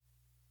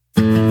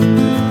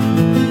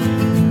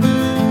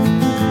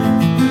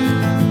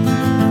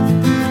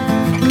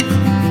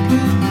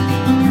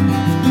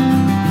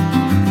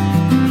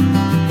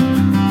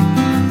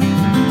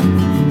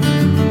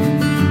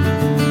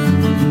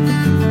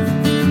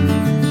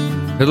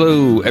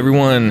Hello,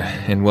 everyone,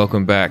 and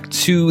welcome back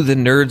to the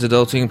Nerds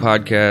Adulting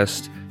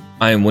Podcast.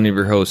 I am one of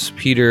your hosts,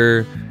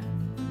 Peter.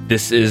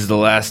 This is The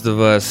Last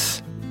of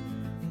Us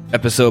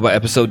episode by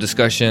episode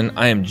discussion.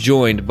 I am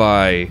joined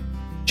by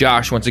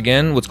Josh once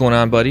again. What's going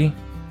on, buddy?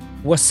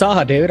 What's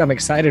up, dude? I'm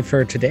excited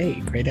for today.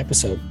 Great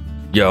episode.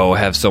 Yo, I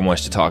have so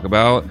much to talk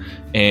about.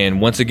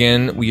 And once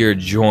again, we are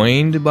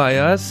joined by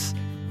us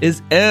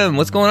is M.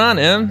 What's going on,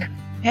 M?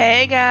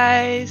 Hey,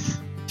 guys.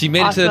 She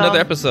made it to another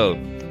episode.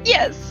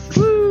 Yes.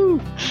 Woo!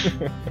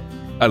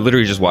 I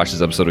literally just watched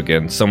this episode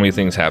again. So many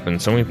things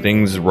happened. So many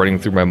things running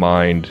through my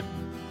mind.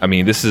 I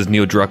mean, this is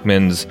Neil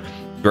Druckmann's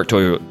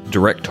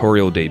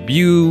directorial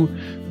debut.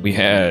 We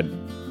had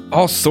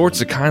all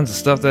sorts of kinds of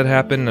stuff that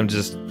happened. I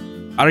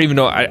don't even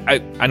know. I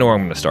know where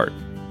I'm going to start.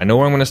 I know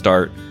where I'm going to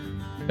start,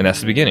 and that's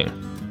the beginning,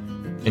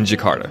 in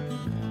Jakarta.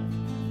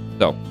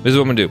 So this is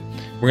what I'm going to do.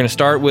 We're going to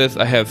start with,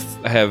 I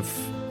have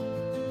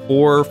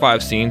 4 or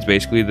 5 scenes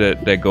basically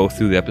that go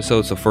through the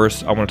episode. So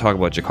first, I want to talk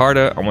about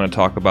Jakarta. I want to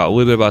talk about a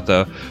little bit about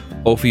the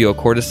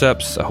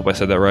Ophiocordyceps. I hope I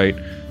said that right.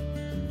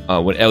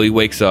 When Ellie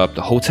wakes up,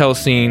 the hotel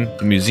scene,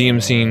 the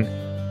museum scene,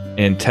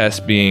 and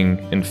Tess being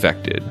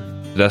infected.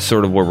 That's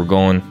sort of where we're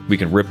going. We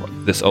can rip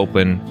this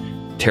open,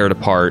 tear it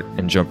apart,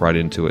 and jump right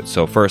into it.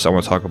 So first, I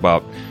want to talk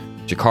about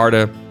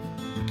Jakarta.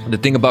 The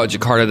thing about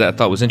Jakarta that I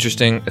thought was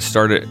interesting, it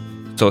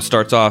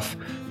starts off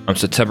on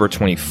September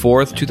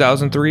 24th,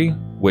 2003,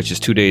 which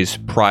is 2 days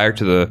prior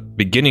to the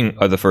beginning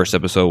of the first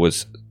episode,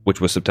 which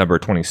was September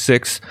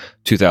 26th,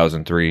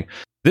 2003.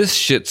 This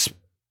shit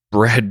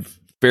spread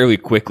fairly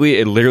quickly.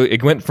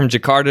 It went from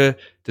Jakarta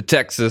to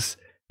Texas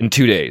in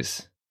 2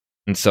 days.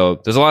 And so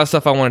there's a lot of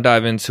stuff I want to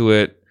dive into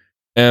it.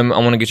 I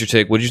want to get your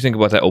take. What did you think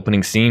about that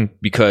opening scene?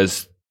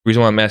 Because the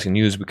reason why I'm asking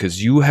you is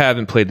because you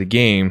haven't played the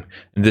game,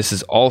 and this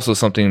is also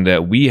something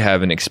that we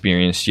haven't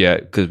experienced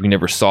yet because we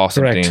never saw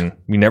something. Correct.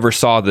 We never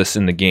saw this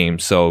in the game,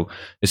 so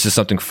this is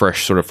something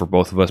fresh sort of for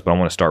both of us, but I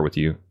want to start with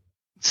you.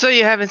 So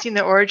you haven't seen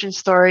the origin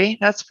story.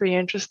 That's pretty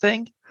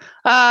interesting.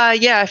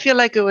 Yeah, I feel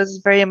like it was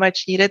very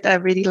much needed. I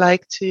really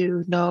like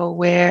to know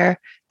where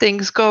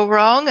things go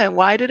wrong and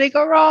why do they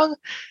go wrong.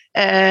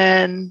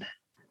 And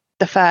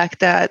the fact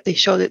that they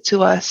showed it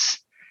to us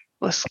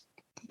was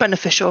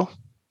beneficial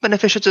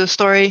to the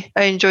story.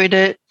 I enjoyed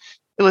it.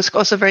 It was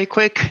also very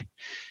quick.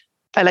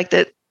 I liked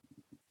it.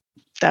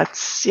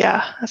 That's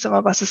what I'm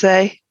about to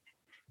say.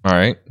 All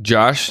right.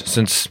 Josh,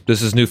 since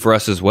this is new for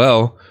us as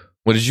well,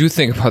 what did you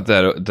think about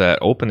that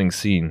opening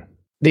scene?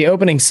 The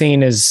opening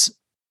scene is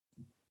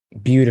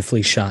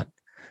beautifully shot.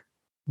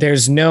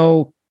 There's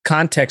no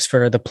context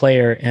for the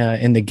player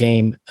in the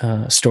game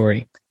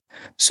story.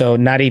 So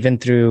not even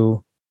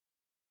through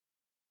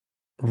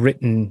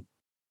written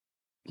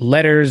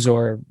letters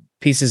or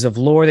pieces of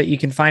lore that you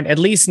can find, at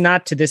least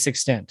not to this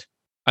extent.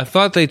 I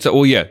thought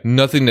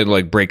nothing that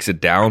like breaks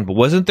it down, but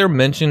wasn't there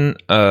mention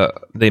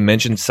they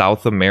mentioned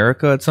South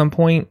America at some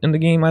point in the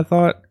game, I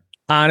thought?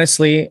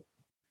 Honestly,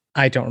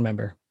 I don't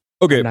remember.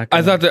 Okay.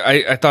 I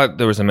thought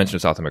there was a mention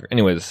of South America.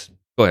 Anyways,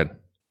 go ahead.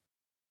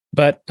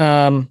 But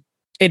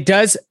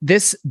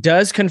this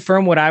does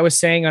confirm what I was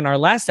saying on our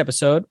last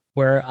episode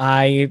where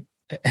I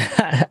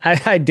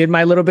did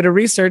my little bit of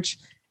research,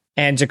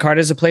 and Jakarta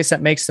is a place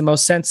that makes the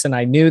most sense, and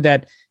I knew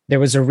that there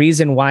was a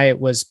reason why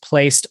it was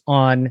placed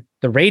on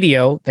the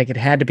radio, like it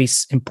had to be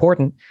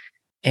important.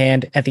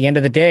 And at the end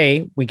of the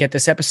day, we get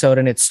this episode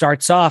and it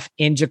starts off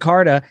in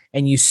Jakarta,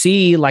 and you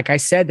see, like I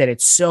said, that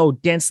it's so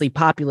densely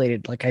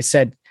populated. Like I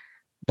said,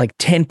 like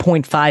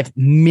 10.5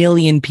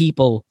 million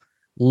people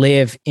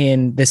live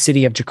in the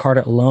city of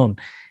Jakarta alone.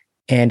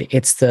 And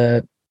it's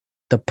the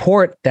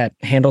port that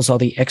handles all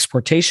the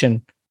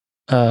exportation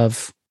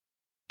of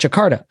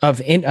Jakarta, of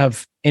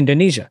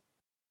Indonesia.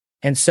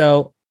 And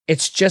so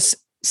it's just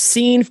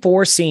scene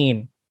for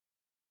scene.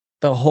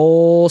 The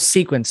whole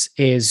sequence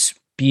is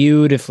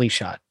beautifully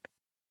shot.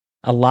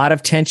 A lot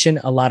of tension,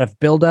 a lot of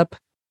buildup.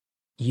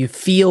 You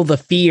feel the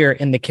fear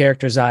in the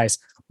characters' eyes.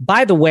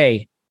 By the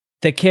way,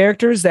 the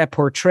characters that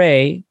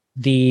portray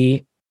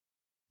the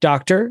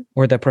doctor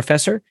or the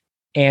professor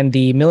and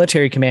the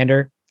military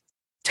commander,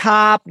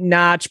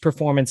 top-notch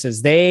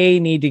performances. They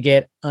need to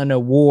get an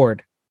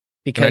award.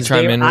 Because can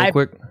I chime in real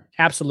quick?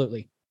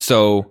 Absolutely.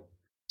 So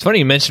it's funny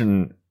you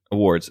mentioned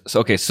awards.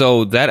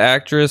 So that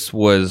actress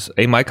was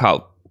a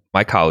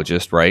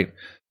mycologist, right?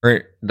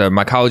 The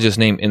mycologist's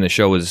name in the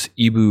show is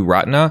Ibu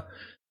Ratna.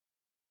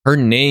 Her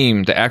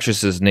name, the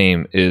actress's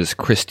name, is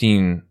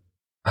Christine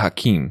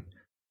Hakim.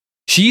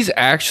 She's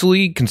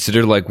actually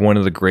considered like one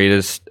of the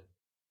greatest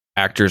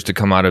actors to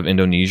come out of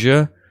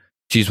Indonesia.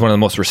 She's one of the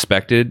most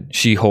respected.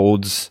 She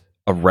holds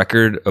a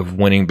record of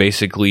winning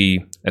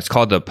basically, it's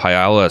called the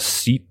Piala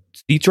Citra,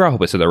 I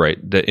hope I said that right,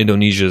 the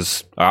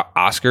Indonesia's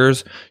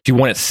Oscars. She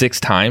won it 6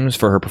 times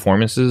for her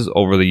performances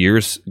over the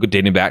years,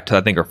 dating back to,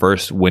 I think, her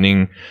first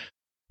winning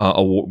the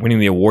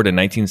award in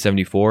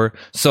 1974.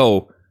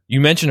 So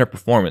you mentioned her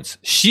performance.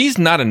 She's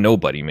not a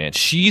nobody, man.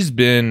 She's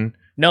been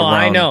around.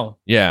 I know.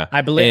 Yeah.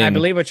 I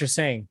believe what you're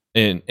saying.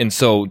 And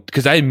so,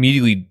 because I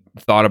immediately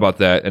thought about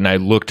that and I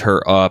looked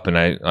her up and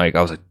I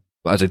was like,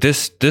 I was like,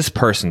 this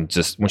person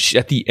just when she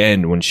at the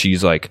end when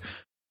she's like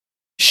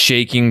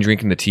shaking,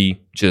 drinking the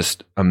tea,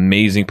 just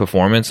amazing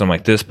performance. I'm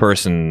like, this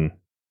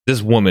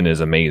woman is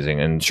amazing,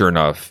 and sure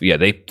enough, yeah,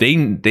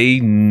 they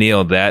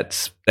nailed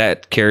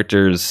that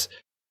character's.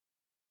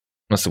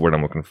 What's the word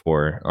I'm looking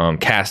for?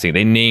 Casting.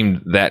 They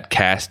named that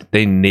cast.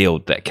 They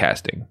nailed that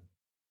casting.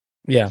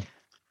 Yeah,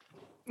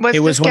 it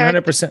was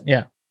 100%.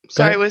 Yeah.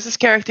 Sorry, was this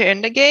character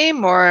in the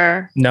game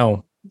or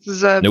no? This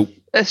is Nope.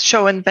 a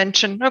show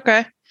invention.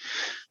 Okay.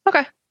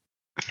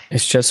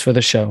 It's just for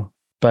the show.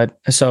 But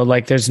so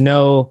like, there's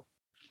no.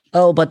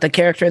 Oh, but the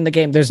character in the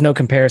game, there's no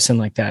comparison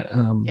like that.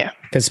 Yeah,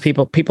 because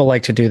people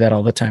like to do that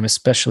all the time,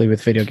 especially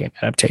with video game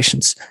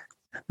adaptations.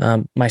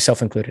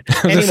 Myself included.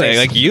 Anyways, saying,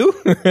 like you?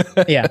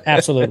 Yeah,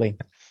 absolutely.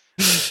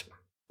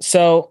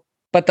 So,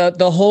 but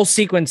the whole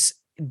sequence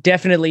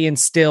definitely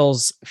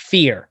instills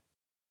fear.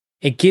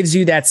 It gives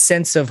you that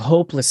sense of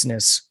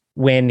hopelessness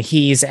when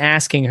he's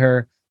asking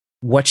her,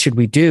 what should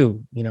we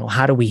do? You know,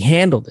 how do we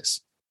handle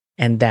this?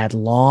 And that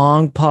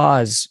long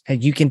pause,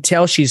 and you can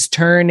tell she's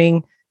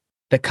turning,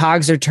 the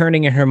cogs are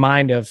turning in her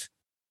mind of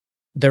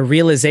the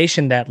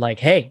realization that like,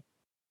 hey,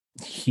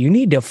 you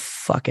need to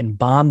fucking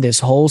bomb this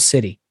whole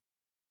city.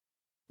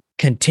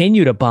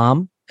 Continue to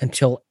bomb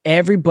until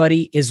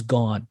everybody is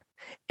gone.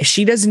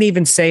 She doesn't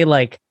even say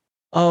like,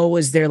 oh,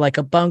 is there like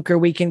a bunker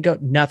we can go?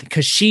 Nothing.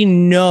 Because she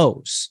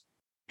knows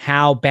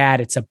how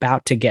bad it's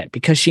about to get,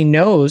 because she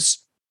knows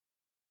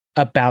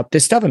about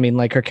this stuff. I mean,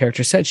 like her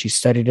character said, she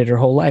studied it her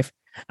whole life.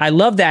 I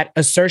love that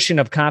assertion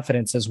of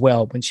confidence as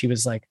well. When she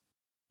was like,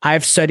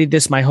 I've studied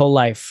this my whole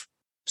life,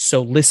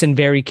 so listen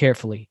very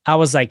carefully. I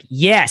was like,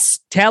 yes,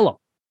 tell them.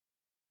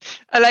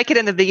 I like it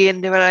in the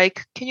beginning. They were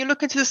like, can you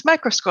look into this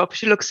microscope?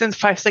 She looks in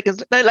 5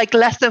 seconds, like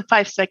less than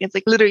 5 seconds,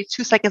 like literally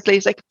 2 seconds later,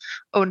 it's like,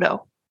 oh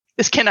no,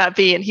 this cannot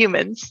be in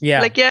humans. Yeah,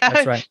 like, yeah,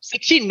 that's right. She's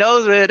like, she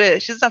knows what it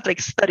is. She doesn't have to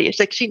like study it.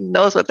 She's like, she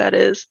knows what that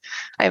is.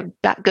 I'm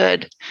that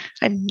good.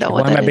 I know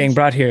what that is. Why am I being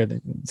brought here?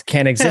 It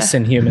can't exist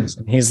in humans.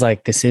 And he's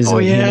like, this is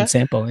a human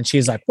sample. And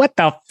she's like, what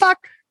the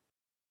fuck?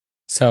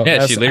 So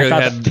yeah, she literally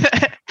had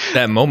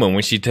that moment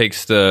when she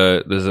takes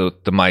the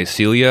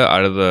mycelia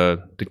out of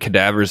the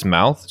cadaver's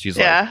mouth. She's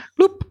like,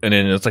 bloop, and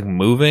then it's like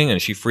moving,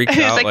 and she freaks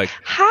out like,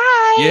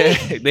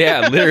 hi.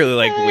 Yeah, literally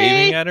like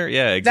waving at her.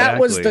 Yeah,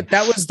 exactly.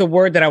 That was the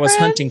word that I was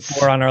hunting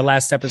for on our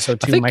last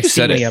episode too.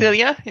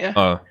 Mycelium.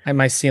 Yeah.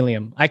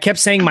 Mycelium. I kept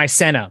saying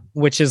mycena,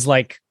 which is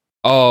like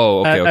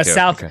a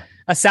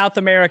South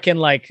American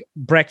like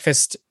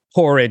breakfast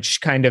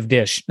porridge kind of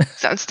dish.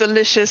 Sounds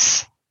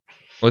delicious.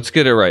 Let's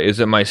get it right. Is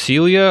it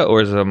mycelia or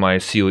is it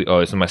mycelium? Oh,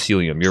 it's a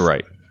mycelium. You're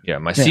right. Yeah,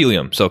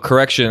 mycelium. Yeah. So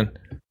correction,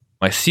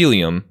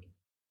 mycelium.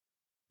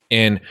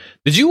 And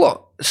did you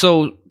all?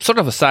 So sort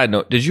of a side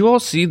note. Did you all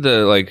see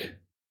the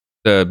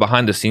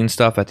behind the scenes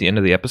stuff at the end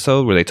of the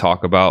episode where they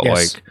talk about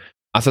like?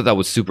 I thought that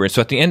was super. So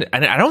at the end,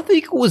 and I don't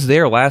think it was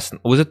there last.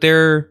 Was it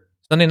there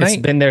Sunday night?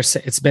 It's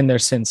been there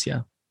since.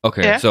 Yeah.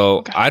 Okay, yeah?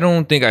 So I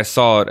don't think I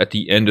saw it at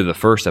the end of the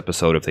first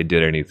episode if they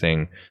did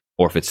anything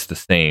or if it's the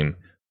same.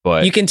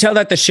 But you can tell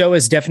that the show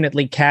is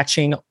definitely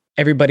catching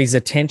everybody's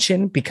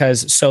attention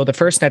because the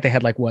first night they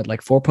had like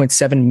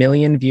 4.7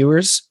 million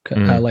viewers,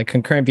 like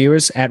concurrent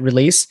viewers at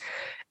release.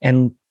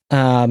 And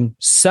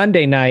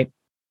Sunday night,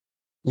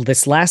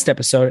 this last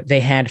episode,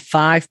 they had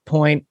 5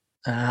 point,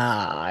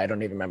 I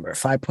don't even remember,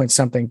 5 point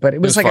something, but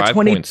it was like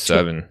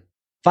 5.7.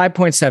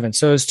 5.7.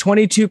 So it was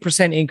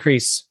 22%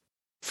 increase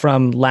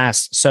from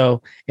last.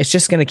 So it's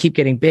just going to keep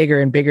getting bigger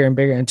and bigger and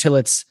bigger until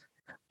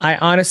I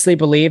honestly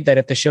believe that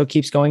if the show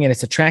keeps going and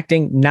it's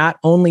attracting not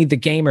only the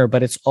gamer,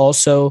 but it's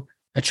also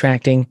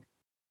attracting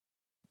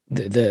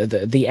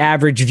the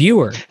average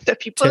viewer. The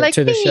people like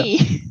to the me.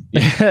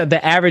 Show.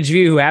 The average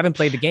viewer who haven't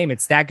played the game.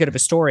 It's that good of a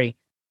story.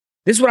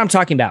 This is what I'm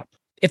talking about.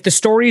 If the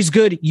story is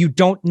good, you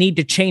don't need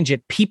to change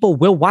it. People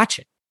will watch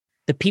it.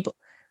 The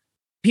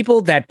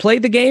people that play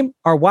the game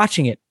are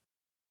watching it.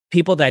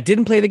 People that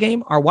didn't play the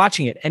game are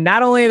watching it. And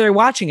not only are they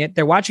watching it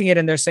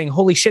and they're saying,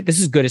 holy shit, this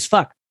is good as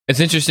fuck. It's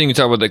interesting you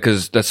talk about that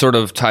because that sort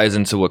of ties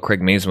into what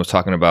Craig Mazin was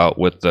talking about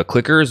with the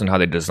clickers and how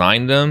they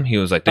designed them. He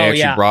was like, they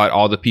actually brought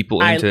all the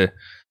people into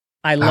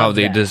how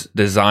they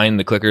designed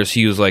the clickers.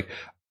 He was like,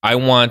 I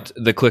want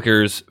the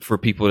clickers for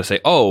people to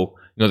say, oh,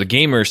 you know, the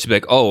gamers to be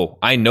like, oh,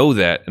 I know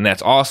that. And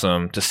that's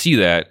awesome to see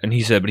that. And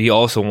he said, but he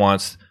also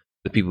wants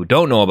the people who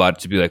don't know about it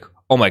to be like,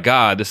 oh my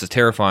God, this is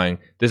terrifying.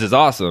 This is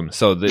awesome.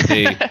 So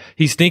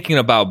he's thinking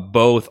about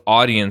both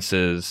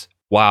audiences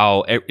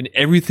while in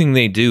everything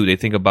they do, they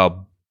think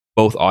about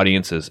both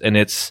audiences, and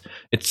it's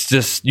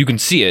just you can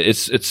see it.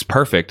 It's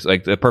perfect,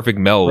 like the perfect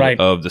meld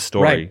of the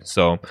story. Right.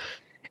 So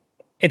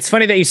it's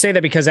funny that you say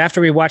that because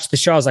after we watched the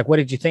show, I was like, "What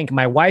did you think?"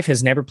 My wife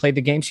has never played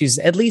the game. She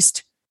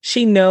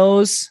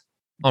knows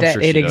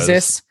that it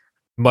exists.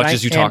 Much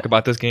as you talk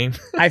about this game,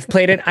 I've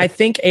played it. I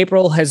think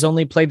April has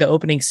only played the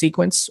opening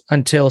sequence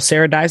until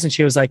Sarah dies, and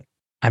she was like,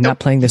 "I'm not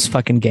playing this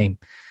fucking game,"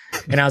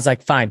 and I was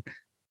like, "Fine."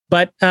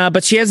 But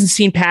she hasn't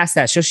seen past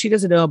that. So she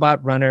doesn't know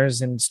about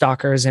runners and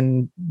stalkers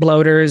and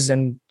bloaters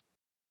and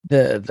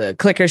the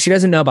clickers. She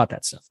doesn't know about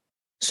that stuff.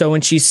 So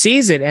when she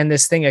sees it and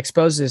this thing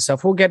exposes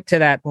itself, we'll get to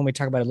that when we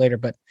talk about it later.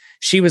 But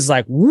she was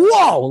like,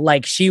 whoa,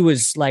 like she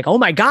was like, oh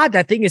my God,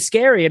 that thing is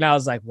scary. And I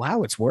was like,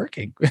 wow, it's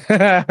working.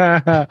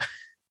 Yeah.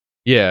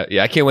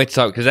 I can't wait to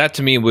talk, because that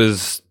to me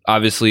was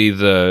obviously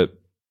the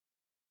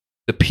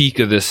peak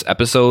of this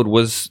episode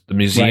was the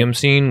museum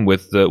scene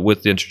with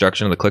the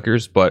introduction of the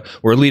clickers. But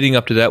we're leading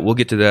up to that. We'll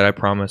get to that. I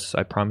promise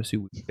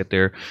you we'll get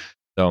there.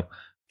 So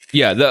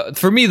yeah,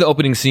 for me, the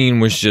opening scene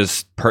was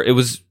just it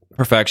was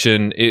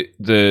perfection.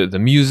 The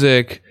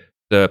music,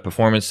 the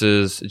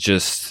performances,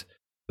 just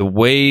the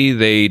way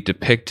they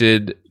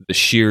depicted the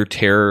sheer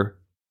terror.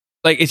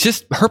 Like, it's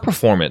just her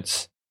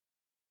performance,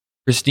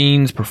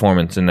 Christine's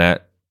performance in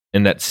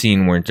that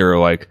scene where they're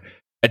like,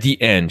 at the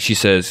end, she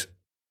says,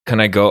 "Can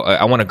I go?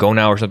 I want to go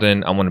now," or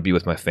something. "I want to be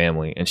with my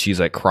family." And she's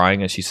like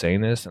crying as she's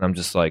saying this, and I'm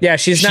just like, yeah,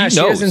 she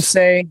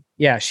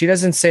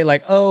doesn't say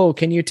like, "Oh,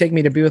 can you take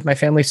me to be with my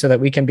family so that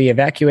we can be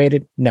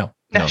evacuated?" No.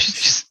 She's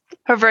just,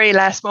 her very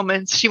last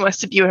moments, she wants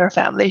to be with her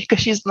family because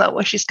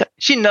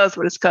she knows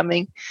what is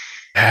coming.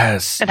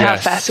 Yes. And how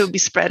fast it will be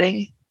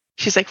spreading.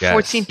 She's like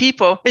 14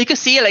 people. You can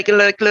see like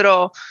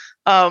little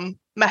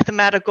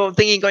mathematical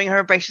thingy going in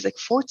her brain. She's like,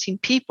 14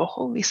 people,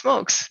 holy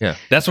smokes. Yeah,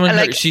 that's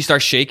when she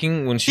starts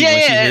shaking when she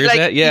hears like,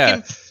 that.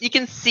 Yeah, you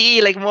can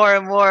see like more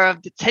and more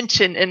of the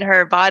tension in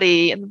her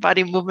body and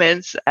body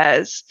movements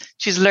as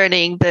she's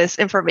learning this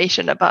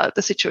information about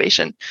the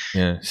situation.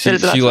 Yeah, she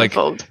like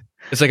unfold.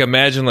 It's like,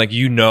 imagine like,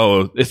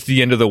 it's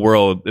the end of the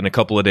world in a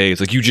couple of days,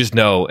 like you just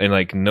know, and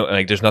like no,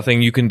 like there's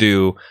nothing you can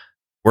do.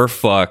 We're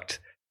fucked.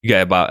 You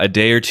got about a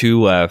day or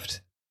two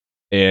left,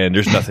 and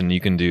there's nothing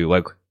you can do.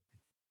 Like,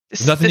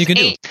 there's nothing you can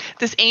do.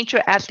 This ain't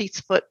your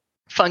athlete's foot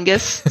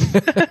fungus.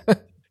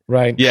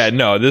 Right. Yeah,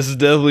 no, this is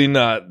definitely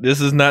not.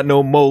 This is not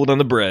no mold on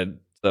the bread.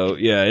 So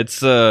yeah, it's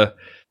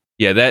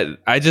that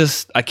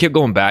I kept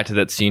going back to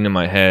that scene in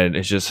my head.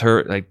 It's just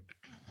her, like,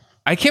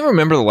 I can't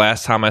remember the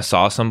last time I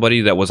saw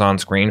somebody that was on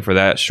screen for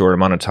that short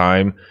amount of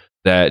time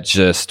that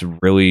just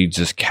really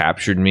just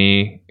captured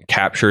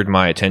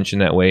my attention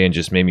that way, and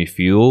just made me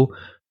feel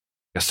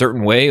a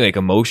certain way, like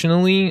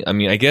emotionally.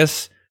 I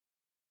guess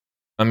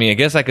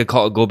I could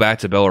go back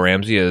to Bella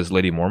Ramsey as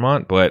Lady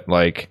Mormont, but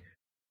like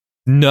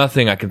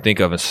nothing I can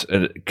think of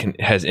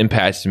has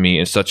impacted me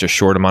in such a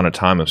short amount of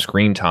time of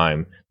screen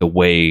time the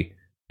way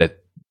that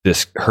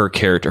her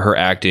character, her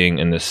acting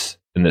in this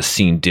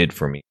scene did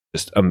for me.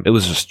 It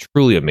was just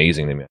truly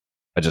amazing to me.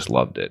 I just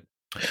loved it.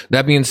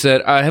 That being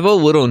said, I have a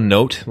little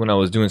note when I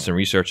was doing some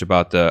research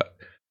about the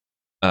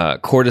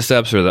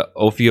cordyceps, or the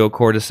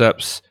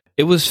Ophiocordyceps.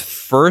 It was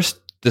first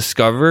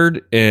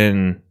discovered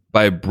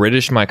by a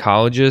British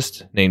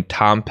mycologist named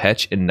Tom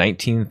Petch in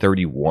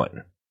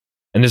 1931.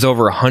 And there's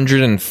over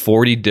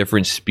 140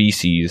 different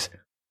species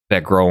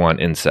that grow on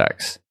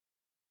insects.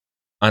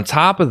 On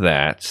top of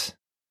that,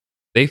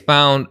 they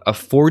found a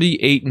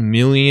 48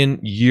 million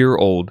year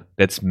old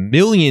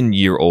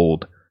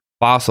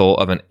fossil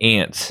of an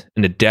ant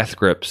in the death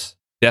grip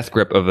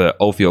of the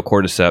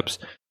Ophiocordyceps,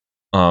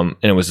 and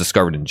it was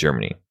discovered in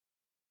Germany.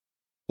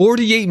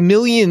 48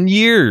 million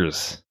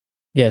years.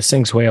 Yeah, this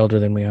thing's way older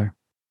than we are.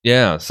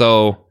 Yeah,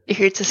 so you're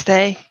here to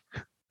stay.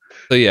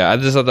 So yeah, I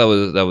just thought that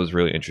was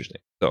really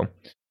interesting. So,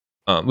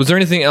 was there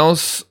anything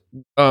else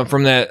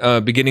from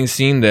that beginning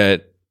scene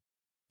that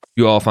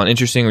you all found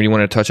interesting, or you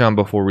want to touch on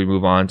before we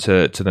move on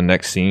to the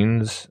next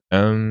scenes?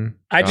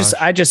 I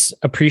just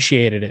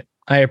appreciated it.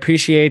 I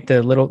appreciate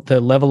the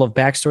level of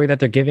backstory that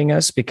they're giving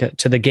us, because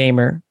to the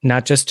gamer,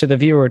 not just to the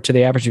viewer, to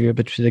the average viewer,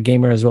 but to the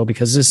gamer as well,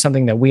 because this is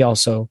something that we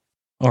also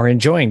are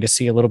enjoying to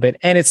see a little bit.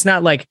 And it's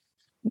not like,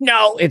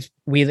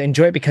 we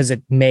enjoy it because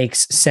it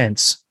makes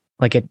sense.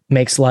 Like, it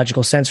makes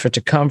logical sense for it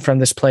to come from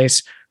this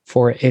place,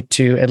 for it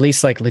to, at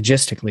least like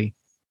logistically,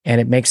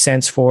 and it makes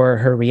sense for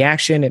her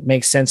reaction. It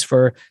makes sense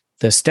for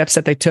the steps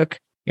that they took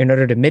in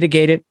order to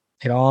mitigate it.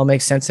 It all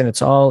makes sense, and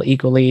it's all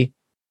equally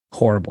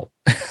horrible.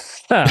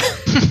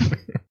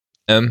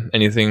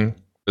 Anything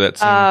for that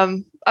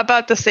scene?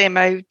 About the same.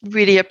 I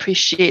really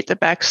appreciate the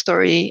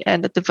backstory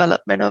and the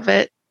development of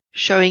it,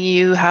 showing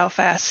you how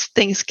fast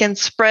things can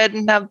spread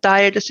and how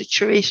dire the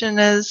situation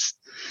is.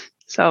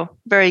 So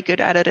very good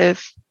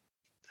additive.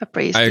 I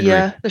praise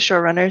the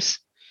showrunners.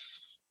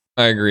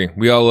 I agree.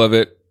 We all love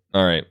it.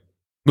 All right,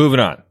 moving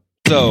on.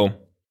 So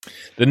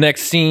the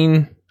next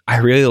scene, I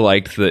really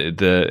liked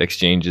the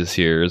exchanges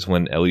here is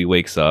when Ellie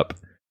wakes up,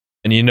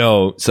 and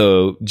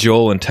so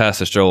Joel and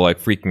Tess are still like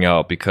freaking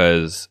out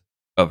because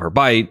of her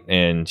bite,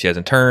 and she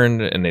hasn't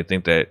turned, and they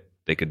think that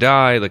they could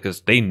die, like,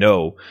 because they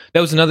know.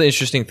 That was another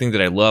interesting thing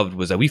that I loved,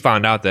 was that we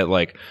found out that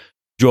like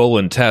Joel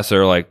and Tess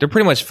are like, they're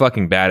pretty much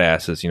fucking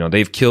badasses.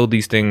 They've killed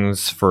these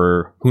things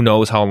for who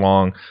knows how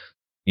long.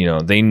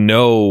 They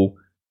know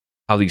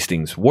how these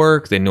things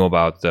work. They know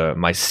about the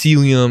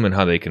mycelium and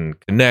how they can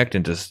connect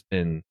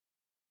and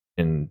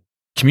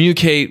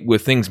communicate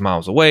with things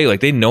miles away.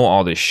 Like, they know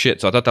all this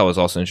shit. So I thought that was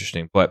also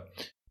interesting. But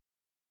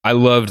I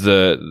loved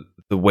the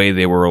way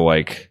they were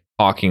like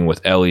talking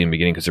with Ellie in the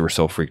beginning, because they were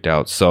so freaked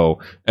out. So,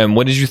 and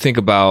what did you think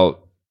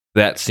about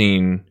that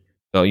scene?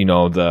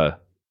 The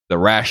the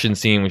ration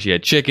scene when she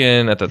had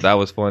chicken. I thought that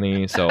was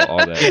funny. So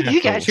all that.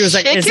 You got She was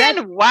like, chicken? "Is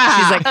that-" Wow.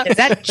 She's like, "Is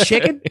that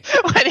chicken?"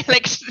 When they,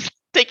 like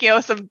taking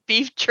out some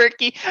beef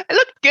jerky. It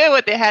looked good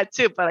what they had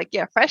too, but like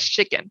yeah, fresh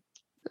chicken.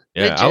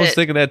 Yeah, I was Legit.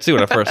 thinking that too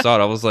when I first saw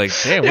it. I was like,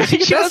 damn, where'd she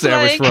get She that was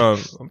sandwich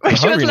from? I'm she was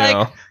hungry like,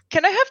 now.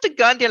 Can I have the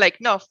gun? They're like,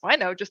 no,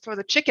 fine, I'll just throw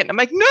the chicken. I'm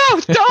like, no,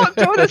 don't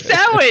throw the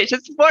sandwich.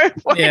 It's more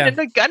important Yeah. than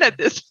the gun at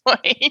this point.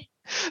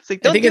 It's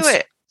like, don't think do it's-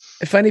 it.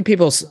 Funny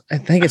people. I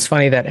think it's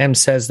funny that M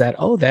says that.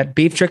 Oh, that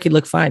beef jerky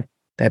looked fine.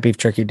 That beef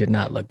jerky did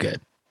not look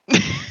good.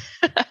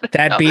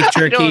 That No, beef I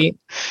don't- jerky.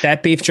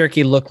 That beef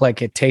jerky looked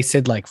like it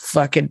tasted like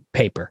fucking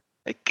paper.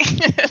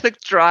 It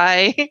looked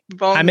dry.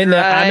 Bone I'm in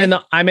dry.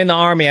 the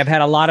army. I've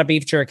had a lot of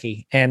beef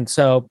jerky, and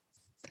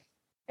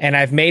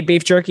I've made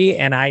beef jerky,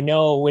 and I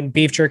know when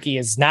beef jerky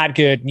is not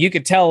good. You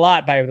could tell a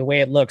lot by the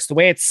way it looks. The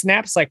way it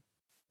snaps like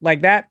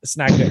that, it's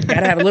not good. Got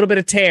to have a little bit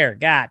of tear.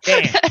 God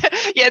damn.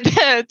 Yeah,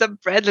 the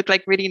bread looked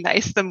like really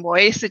nice and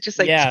moist. It just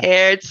like Yeah.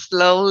 teared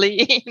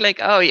slowly. Like,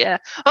 oh yeah.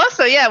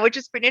 Also, yeah, which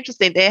is pretty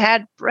interesting. They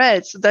had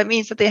bread, so that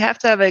means that they have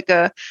to have like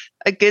a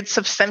good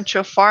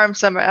substantial farm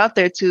somewhere out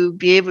there to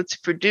be able to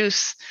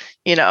produce,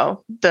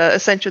 the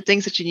essential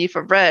things that you need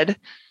for bread.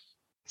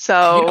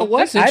 So You know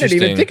what's I didn't even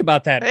interesting? think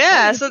about that. I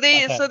yeah, didn't so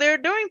think about that. they're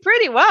doing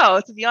pretty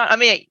well, to be honest. I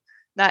mean,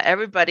 not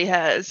everybody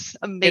has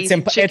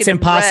amazing chicken it's and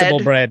impossible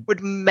bread.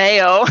 with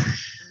mayo.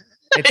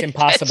 It's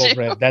impossible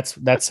bread.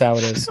 That's how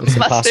it is. It's Mustard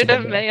impossible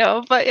and bread.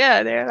 mayo. But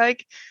yeah, they're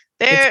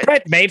It's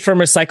bread made from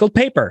recycled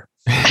paper.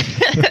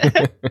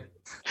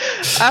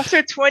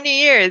 after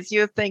 20 years,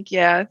 you would think,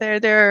 yeah,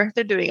 they're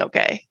doing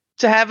okay.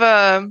 To have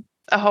a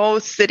whole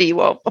city,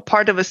 well, a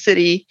part of a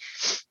city,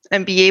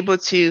 and be able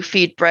to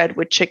feed bread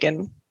with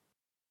chicken.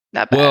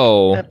 Not bad.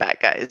 Well, Not bad,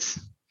 guys.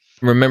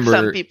 remember,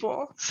 Some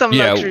people, some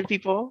Yeah. luxury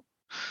people.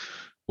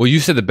 well, you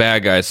said the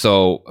bad guys,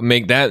 so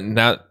make that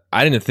not.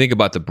 I didn't think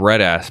about the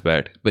bread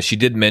aspect, but she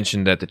did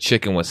mention that the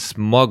chicken was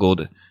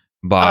smuggled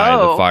by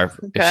the Oh, fire.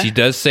 okay. She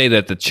does say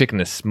that the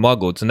chicken is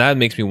smuggled, so that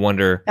makes me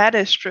wonder. That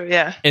is true,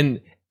 yeah. And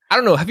I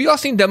don't know. Have you all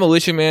seen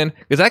Demolition Man?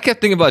 Because I kept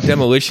thinking about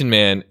Demolition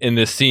Man in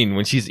this scene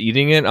when she's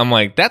eating it. I'm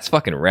like, that's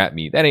fucking rat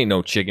meat. That ain't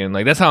no chicken.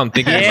 Like that's how I'm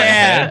thinking in my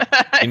Yeah. head.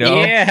 You know?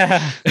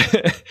 Yeah.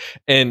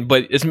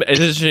 But it's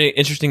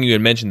interesting you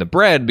had mentioned the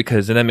bread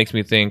because then that makes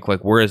me think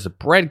like where is the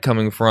bread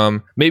coming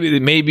from?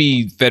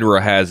 Maybe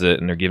Fedra has it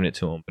and they're giving it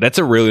to him. But that's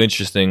a really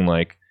interesting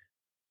like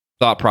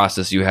thought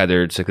process you had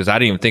there because I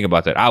didn't even think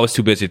about that. I was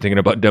too busy thinking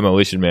about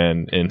Demolition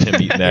Man and him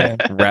eating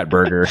that rat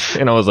burger,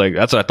 and I was like,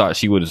 that's what I thought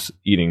she was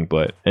eating.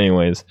 But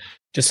anyways,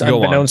 Just Go on.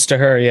 unbeknownst to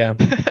her, yeah.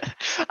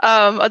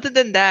 Other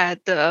than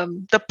that,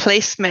 the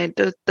placement,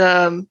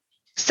 the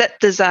set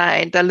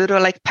design, the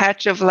little like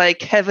patch of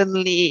like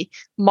heavenly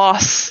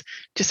moss,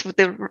 just with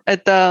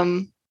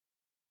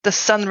the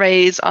sun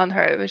rays on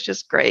her, it was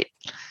just great.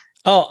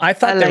 Oh, I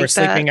thought I they were like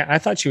that. sleeping. I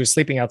thought she was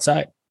sleeping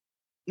outside.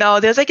 No,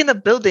 there's like in the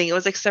building. It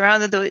was like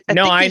surrounded.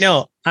 I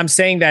know. I'm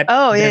saying that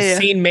Oh, the yeah, yeah.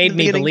 scene made The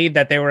me beginning. believe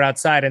that they were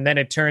outside, and then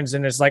it turns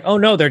and it's like, oh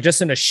no, they're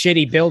just in a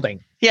shitty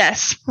building.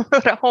 Yes,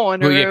 with a hole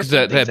in her well, yeah, roof because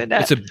and things like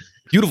that. it's a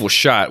beautiful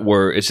shot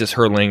where it's just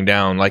her laying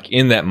down like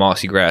in that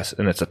mossy grass,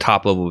 and it's a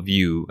top level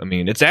view. I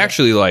mean, it's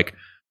actually like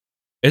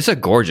it's a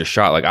gorgeous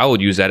shot. Like I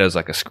would use that as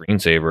like a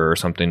screensaver or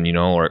something,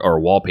 or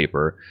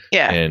wallpaper.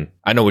 Yeah. And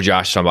I know what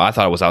Josh is talking about. I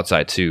thought it was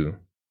outside too.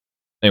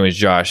 Anyways,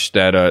 Josh,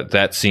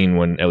 that scene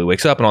when Ellie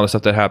wakes up and all the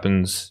stuff that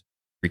happens,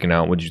 freaking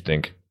out. What did you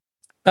think?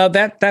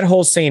 That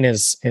whole scene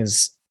is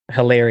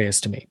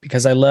hilarious to me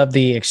because I love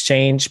the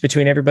exchange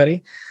between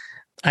everybody.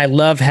 I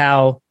love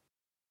how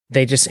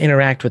they just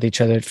interact with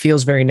each other. It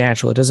feels very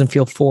natural. It doesn't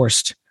feel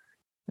forced.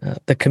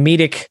 The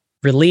comedic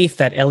relief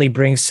that Ellie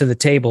brings to the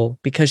table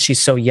because she's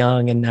so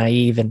young and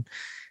naive and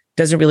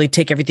doesn't really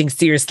take everything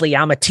seriously.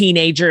 I'm a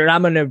teenager.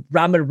 I'm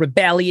a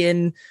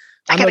rebellion.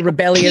 I I'm gotta a go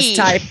rebellious pee.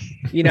 type.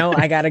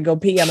 I gotta go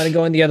pee. I'm gonna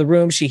go in the other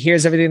room. She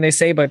hears everything they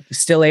say, but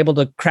still able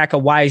to crack a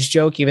wise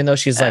joke, even though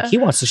she's like, he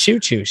wants to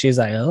shoot you. She's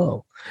like,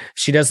 oh,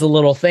 she does the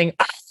little thing.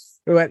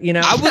 I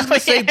was gonna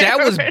say that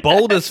was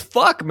bold as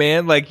fuck,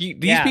 man. Like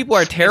these people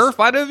are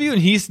terrified of you,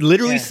 and he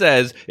literally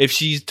says, "If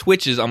she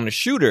twitches, I'm gonna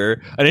shoot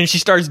her." And then she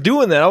starts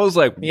doing that. I was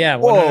like, yeah,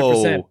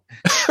 "Whoa!"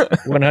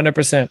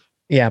 100%.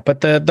 Yeah,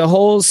 but the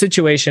whole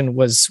situation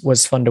was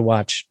fun to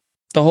watch.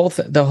 The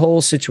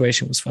whole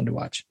situation was fun to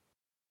watch.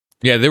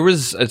 Yeah,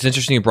 it's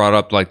interesting you brought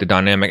up like the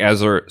dynamic a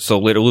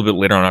little bit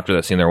later on after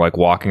that scene, they're like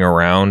walking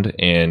around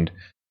and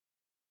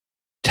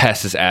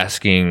Tess is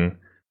asking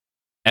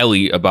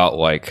Ellie about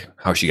like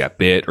how she got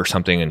bit or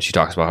something, and she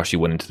talks about how she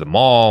went into the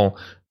mall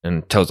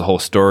and tells the whole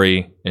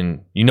story.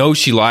 And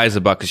she lies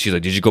about because she's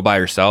like, "Did you go by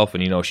yourself?"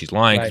 And she's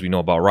lying because we know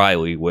about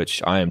Riley,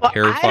 which I am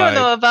terrified. I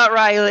don't know about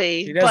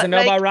Riley. She doesn't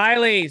know about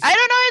Riley. I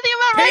don't know anything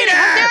about Riley.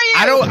 How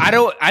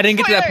dare you? I didn't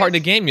get to that part in the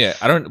game yet.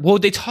 Well,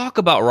 they talk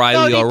about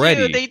Riley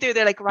already. They do.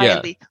 They're like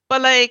Riley,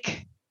 but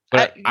like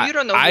you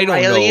don't know who don't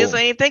Riley know. is or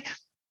anything.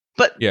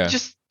 But Yeah.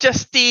 just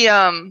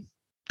the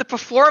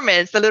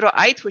performance, the little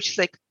eye twitch. She's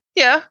like,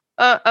 yeah,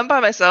 I'm by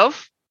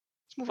myself.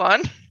 Let's move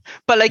on.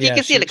 But like you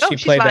can see, like, she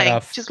she's played that lying.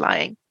 off. She's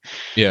lying.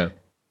 Yeah.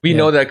 We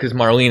know that because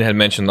Marlene had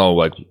mentioned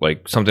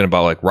like something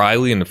about like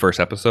Riley in the first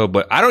episode,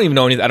 but I don't even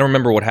know anything. I don't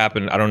remember what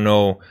happened. I don't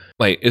know.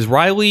 Like, is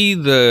Riley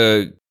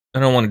I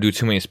don't want to do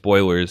too many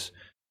spoilers.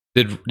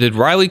 Did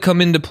Riley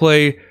come into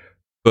play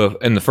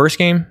in the first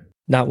game?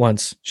 Not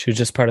once. She was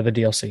just part of the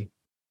DLC.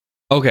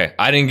 Okay,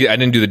 I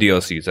didn't do the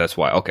DLCs. That's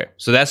why. Okay,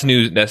 so that's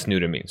new. That's new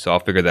to me. So I'll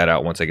figure that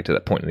out once I get to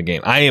that point in the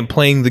game. I am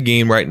playing the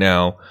game right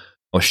now.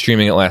 I was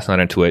streaming it last night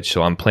on Twitch,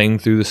 so I'm playing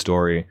through the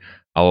story.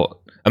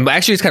 I'm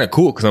actually, it's kind of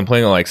cool because I'm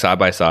playing it like side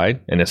by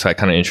side, and it's like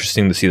kind of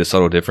interesting to see the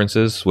subtle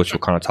differences, which we'll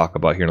kind of talk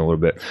about here in a little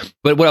bit.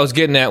 But what I was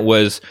getting at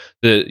was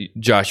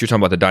Josh, you're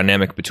talking about the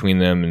dynamic between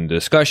them and the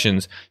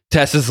discussions.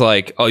 Tess is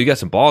like, "Oh, you got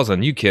some balls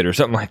on you, kid," or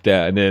something like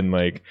that, and then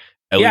like.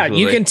 Yeah,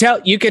 you can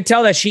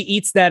tell that she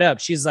eats that up.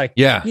 She's like,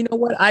 yeah, you know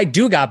what? I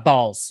do got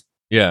balls.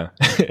 Yeah.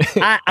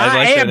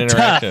 I am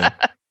tough.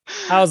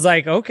 I was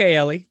like, okay,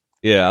 Ellie.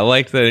 Yeah, I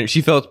liked that.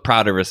 She felt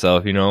proud of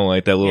herself,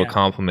 like that little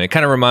compliment.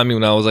 Kind of reminded me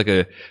when I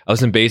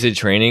was in basic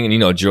training,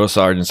 and drill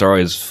sergeants are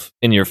always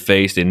in your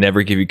face. They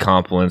never give you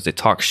compliments. They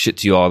talk shit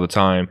to you all the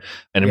time.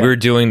 And we were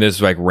doing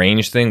this like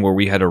range thing where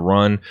we had to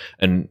run,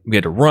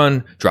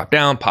 drop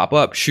down, pop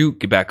up, shoot,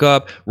 get back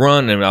up,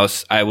 run. And I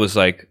was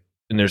like,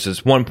 and there's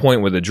this one point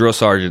where the drill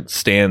sergeant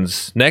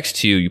stands next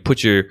to you. You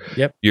put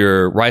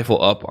your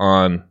rifle up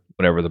on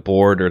whatever the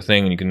board or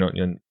thing, and you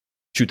can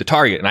shoot the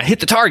target. And I hit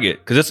the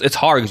target because it's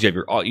hard because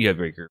you have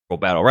your full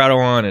battle rattle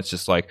on. It's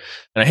just like,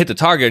 and I hit the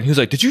target, and he was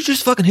like, "Did you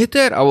just fucking hit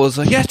that?" I was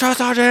like, "Yes, drill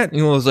sergeant."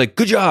 And he was like,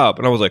 "Good job."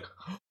 And I was like,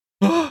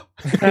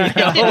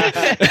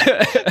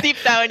 deep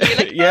down, you're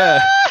like,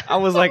 yeah. I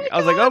was like,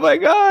 oh my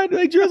god,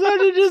 like drill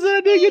sergeant just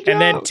did a good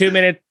job. And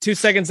then 2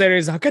 seconds later,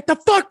 he's like, "Get the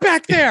fuck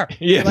back there!"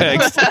 Yeah, like,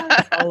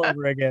 all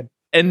over again.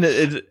 And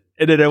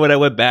then when I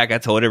went back, I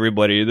told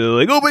everybody, they're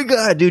like, "Oh my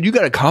god, dude, you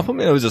got a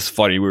compliment." It was just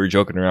funny. We were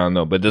joking around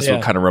though, but this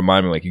will kind of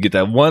remind me, like, you get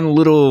that one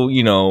little,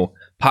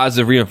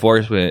 positive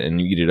reinforcement, and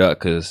you eat it up.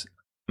 Because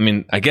I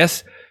mean, I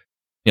guess.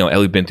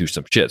 Ellie been through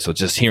some shit, so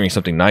just hearing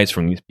something nice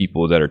from these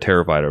people that are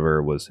terrified of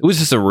her was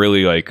just a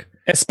really like,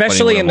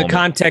 especially in the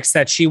context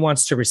that she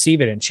wants to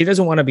receive it in. She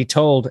doesn't want to be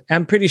told.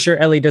 I'm pretty sure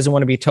Ellie doesn't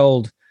want to be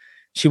told.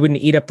 She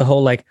wouldn't eat up the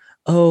whole like,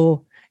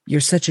 "Oh, you're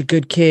such a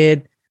good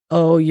kid.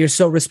 Oh, you're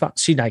so responsible."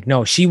 She's like,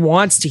 no, she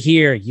wants to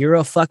hear you're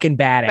a fucking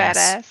badass.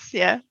 Badass,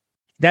 yeah.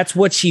 That's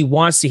what she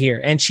wants to hear,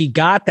 and she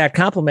got that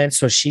compliment,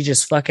 so she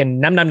just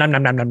fucking nom nom nom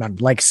nom nom nom nom,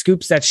 like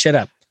scoops that shit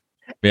up.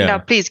 Yeah. Now,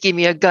 please give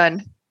me a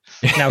gun.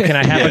 Now can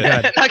I have a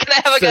gun? Now can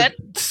I have a gun?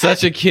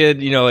 Such a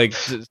kid, like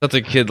such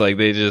a kid, like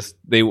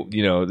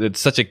it's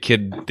such a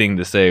kid thing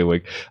to say.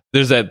 Like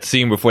there's that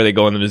scene before they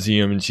go in the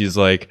museum, and she's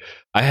like,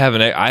 I have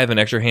an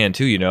extra hand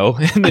too,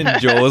 and then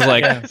Joel is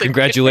like,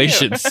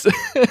 "Congratulations."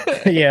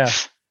 Yeah,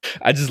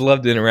 I just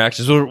love the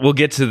interactions. We'll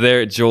get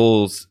to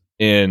Joel's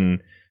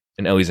and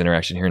Ellie's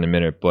interaction here in a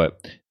minute,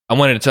 but I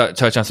wanted to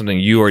touch on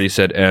something you already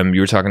said. You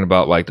were talking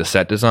about like the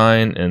set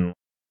design and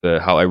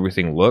how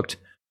everything looked.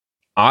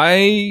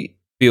 I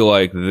feel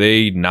like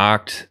they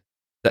knocked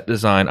that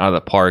design out of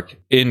the park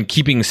in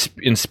keeping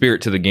in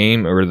spirit to the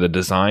game or the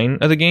design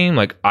of the game.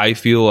 Like I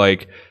feel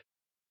like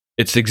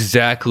it's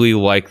exactly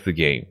like the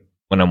game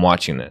when I'm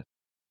watching this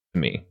to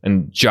me.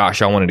 And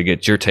Josh, I wanted to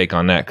get your take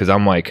on that because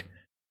I'm like,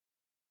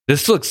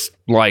 this looks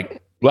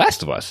like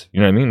Last of Us.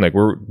 You know what I mean? Like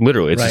we're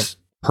literally, it's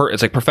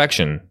it's like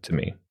perfection to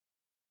me.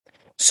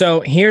 So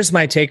here's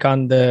my take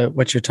on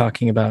what you're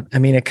talking about. I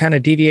mean, it kind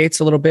of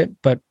deviates a little bit,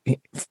 but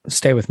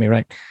stay with me,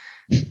 right?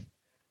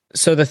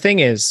 So the thing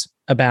is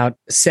about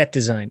set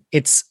design,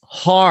 it's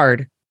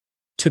hard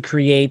to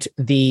create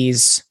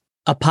these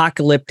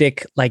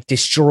apocalyptic, like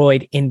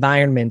destroyed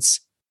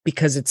environments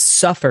because it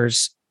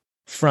suffers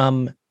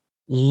from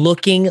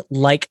looking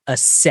like a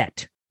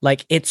set.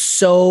 Like it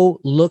so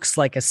looks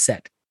like a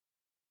set.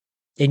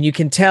 And you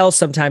can tell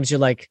sometimes you're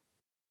like,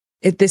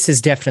 this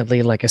is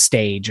definitely like a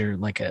stage or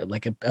like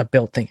a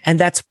built thing. And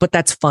that's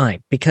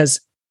fine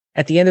because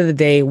at the end of the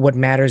day, what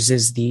matters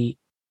is the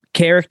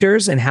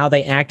characters and how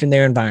they act in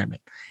their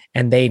environment.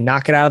 And they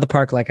knock it out of the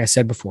park, like I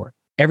said before.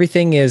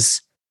 Everything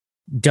is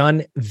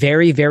done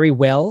very, very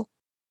well.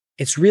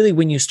 It's really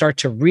when you start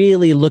to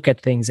really look at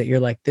things that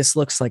you're like, this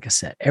looks like a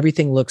set.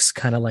 Everything looks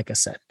kind of like a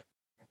set.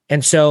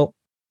 And so,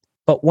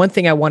 but one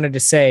thing I wanted to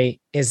say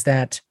is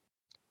that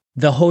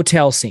the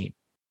hotel scene,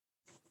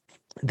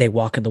 they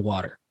walk in the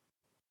water.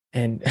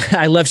 And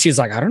I love, she's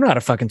like, "I don't know how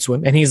to fucking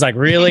swim." And he's like,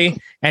 "Really?"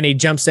 And he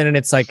jumps in and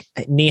it's like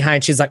knee high.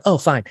 And she's like, "Oh,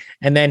 fine."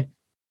 And then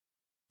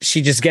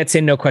she just gets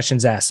in, no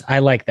questions asked. I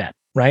like that,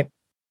 right?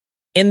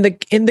 In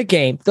the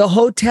game, the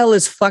hotel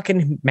is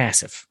fucking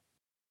massive.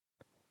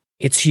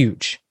 It's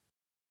huge.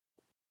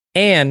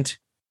 And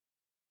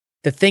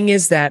the thing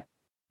is that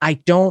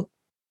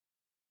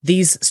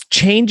these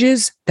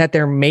changes that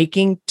they're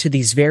making to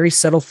these very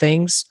subtle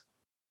things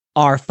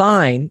are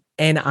fine.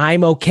 And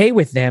I'm okay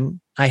with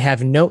them. I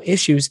have no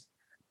issues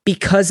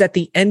because at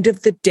the end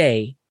of the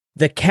day,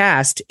 the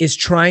cast is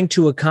trying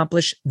to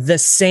accomplish the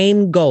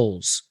same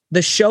goals.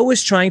 The show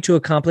is trying to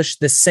accomplish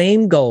the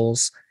same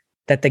goals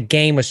that the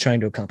game was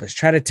trying to accomplish.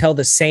 Try to tell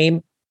the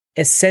same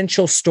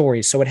essential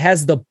stories. So it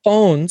has the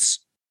bones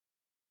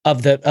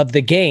of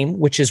the game,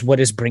 which is what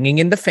is bringing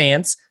in the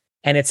fans,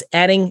 and it's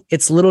adding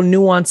its little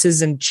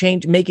nuances and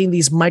making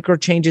these micro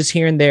changes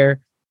here and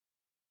there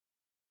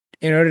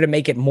in order to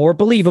make it more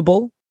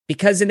believable.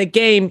 Because in a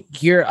game,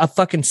 you're a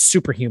fucking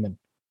superhuman.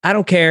 I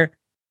don't care.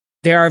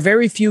 There are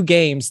very few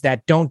games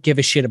that don't give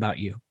a shit about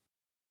you.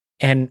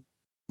 And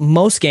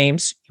most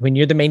games, when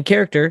you're the main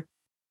character,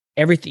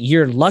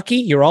 you're lucky.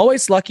 You're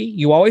always lucky.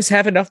 You always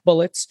have enough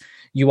bullets.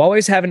 You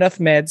always have enough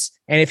meds.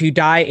 And if you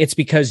die, it's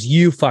because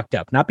you fucked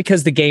up, not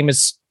because the game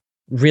is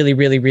really,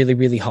 really, really,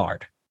 really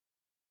hard.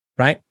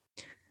 Right?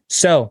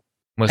 So,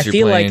 unless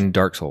you're playing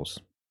Dark Souls.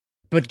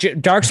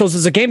 But Dark Souls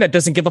is a game that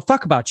doesn't give a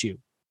fuck about you.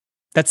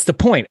 That's the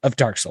point of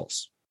Dark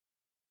Souls.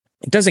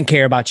 It doesn't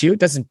care about you. It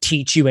doesn't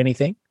teach you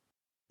anything.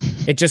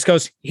 It just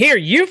goes, here,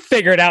 you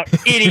figure it out,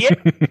 idiot.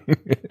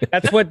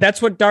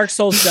 That's what Dark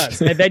Souls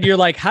does. And then you're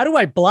like, how do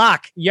I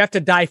block? You have to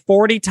die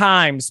 40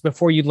 times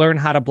before you learn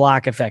how to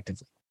block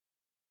effectively.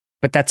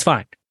 But that's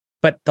fine.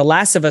 But The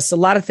Last of Us, a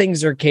lot of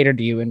things are catered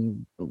to you.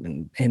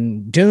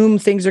 And Doom,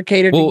 things are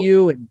catered to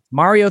you. And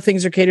Mario,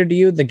 things are catered to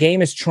you. The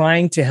game is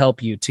trying to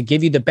help you, to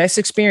give you the best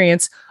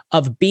experience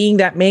of being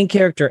that main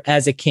character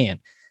as it can.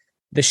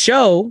 The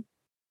show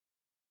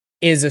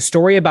is a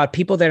story about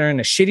people that are in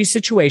a shitty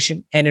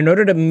situation. And in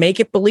order to make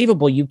it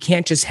believable, you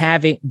can't just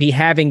be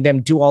having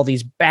them do all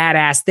these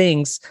badass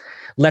things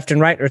left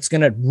and right, or it's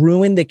going to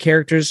ruin the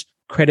character's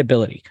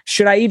credibility.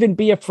 Should I even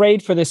be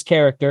afraid for this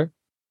character,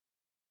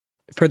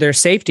 for their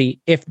safety,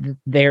 if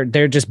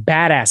they're just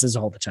badasses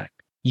all the time?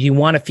 You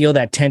want to feel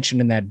that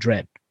tension and that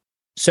dread.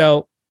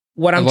 So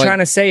what I'm trying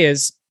to say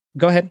is,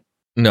 go ahead.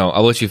 No,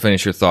 I'll let you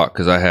finish your thought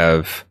because I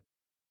have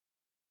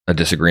a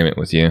disagreement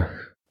with you.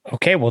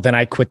 Okay, well then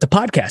I quit the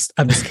podcast.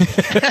 I'm just kidding.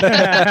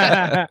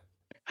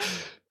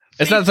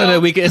 It's not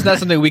something we can. It's not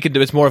something we can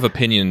do. It's more of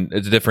opinion.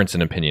 It's a difference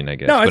in opinion, I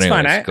guess. No, it's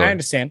fine. I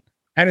understand.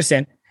 I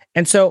understand.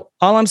 And so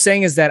all I'm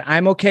saying is that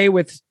I'm okay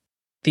with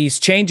these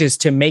changes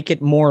to make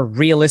it more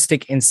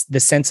realistic in the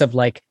sense of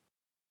like,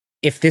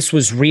 if this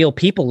was real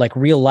people, like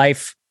real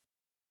life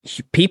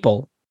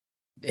people,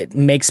 it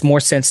makes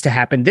more sense to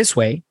happen this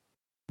way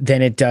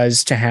than it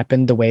does to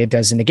happen the way it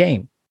does in the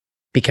game.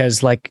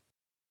 Because like,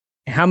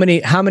 how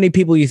many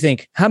people you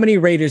think, how many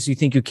raiders you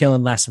think you kill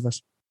in Last of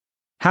Us?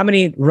 How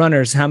many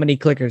runners, how many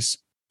clickers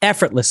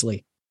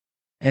effortlessly?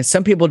 And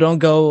some people don't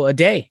go a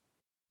day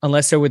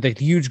unless they're with a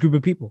huge group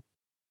of people.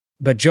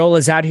 But Joel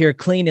is out here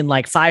cleaning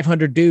like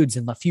 500 dudes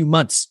in a few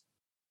months.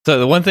 So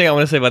the one thing I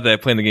want to say about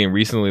that playing the game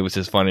recently, which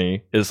is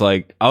funny, is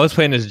like I was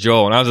playing as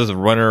Joel and I was just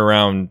running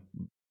around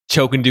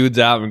choking dudes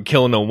out and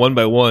killing them one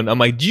by one. I'm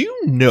like, do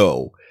you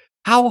know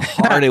how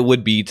hard it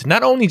would be to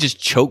not only just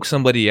choke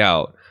somebody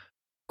out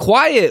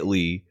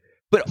quietly,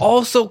 but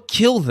also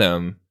kill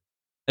them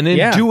and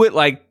then do it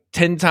like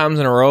 10 times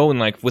in a row and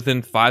like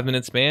within 5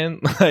 minutes span?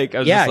 Like I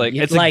was just like,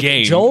 it's like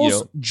a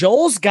game.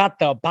 Joel's got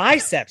the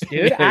biceps,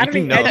 dude. I don't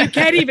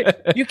even,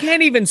 you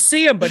can't even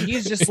see him, but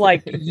he's just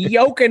like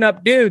yoking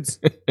up dudes.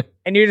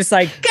 And you're just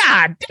like,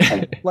 God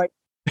damn. Like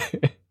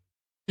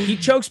he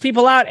chokes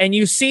people out and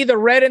you see the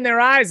red in their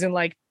eyes and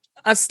like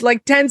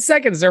 10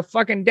 seconds, they're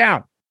fucking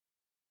down.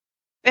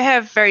 They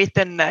have very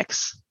thin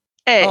necks.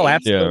 Hey. Oh,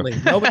 absolutely.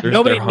 Yeah.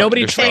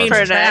 Nobody trains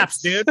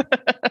traps, dude.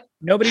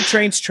 Nobody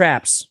trains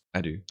traps.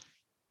 I do.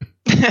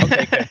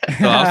 Okay,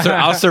 so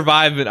I'll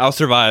survive. I'll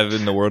survive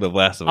in the world of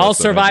Last of Us. I'll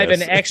survive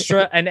an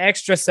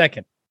extra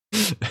second.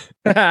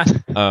 But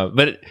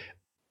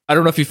I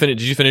don't know if you finished.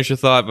 Did you finish your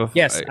thought? Before?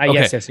 Yes. Okay.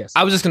 Yes.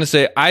 I was just gonna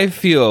say. I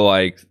feel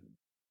like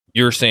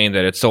you're saying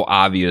that it's so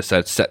obvious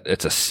that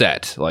it's a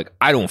set. Like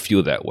I don't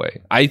feel that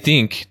way. I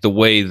think the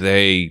way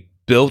they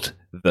built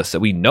the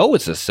set, we know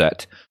it's a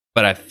set,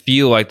 but I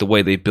feel like the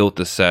way they built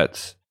the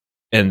sets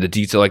and the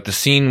detail, like the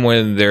scene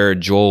when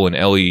Joel and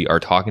Ellie are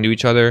talking to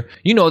each other,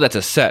 you know that's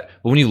a set.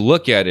 But when you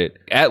look at it,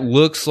 it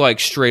looks like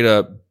straight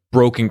up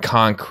broken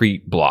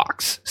concrete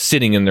blocks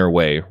sitting in their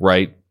way,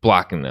 right?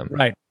 Blocking them.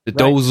 Right.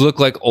 Those look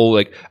like old,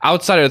 like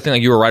outside of the thing,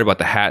 like you were right about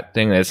the hat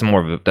thing. That's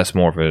more of a that's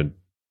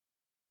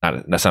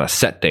not a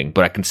set thing,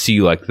 but I can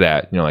see like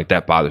that, like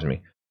that bothers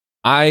me.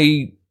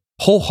 I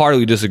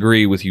wholeheartedly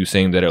disagree with you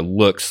saying that it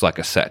looks like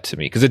a set to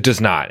me, because it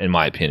does not, in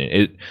my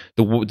opinion.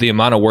 The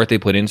amount of work they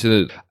put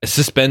into it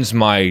suspends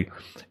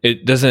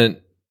it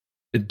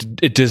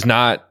does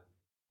not,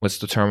 what's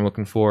the term I'm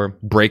looking for?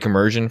 Break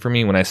immersion for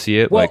me when I see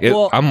it.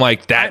 I'm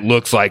like, that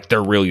looks like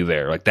they're really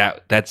there. Like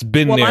that's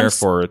been there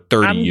for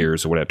 30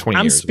 years or whatever,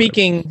 20 years.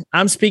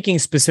 I'm speaking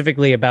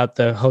specifically about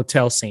the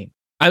hotel scene.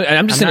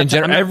 I'm just saying in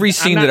general, every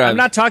scene I'm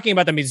not talking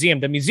about the museum.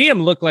 The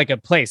museum looked like a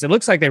place. It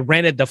looks like they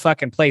rented the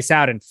fucking place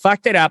out and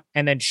fucked it up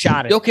and then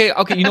shot it. Okay.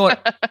 You know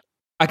what?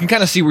 I can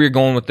kind of see where you're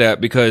going with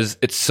that because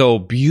it's so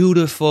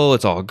beautiful.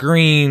 It's all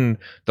green.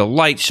 The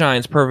light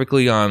shines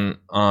perfectly on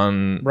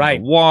the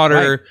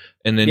water. Right.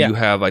 and then Yeah. you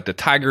have like the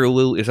tiger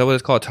lily. Is that what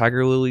it's called?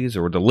 Tiger lilies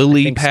or the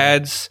lily think so.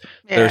 pads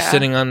that are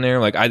sitting on there?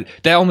 Like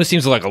that almost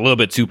seems like a little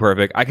bit too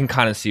perfect. I can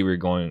kind of see where you're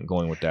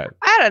going with that.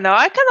 I don't know.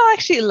 I kind of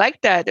actually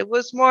like that. It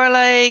was more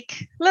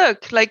like,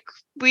 look, like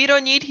we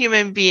don't need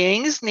human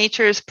beings.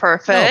 Nature is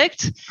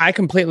perfect. I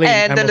completely.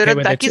 And I'm the okay little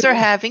with it duckies too. are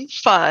having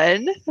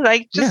fun.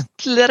 Like, just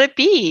let it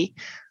be.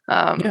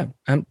 Yeah,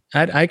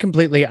 I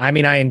completely. I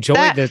mean, I enjoy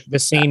the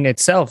scene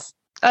itself.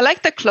 I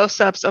like the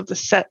close-ups of the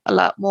set a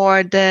lot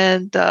more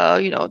than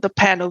the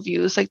panel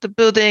views, like the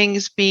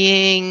buildings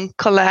being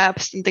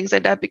collapsed and things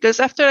like that. Because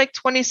after like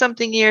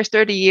 20-something years,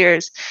 30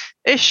 years,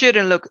 it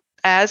shouldn't look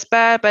as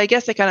bad. But I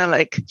guess they kind of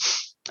like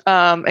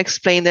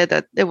explained it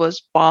that it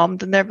was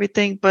bombed and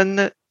everything.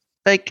 But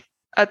like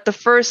at the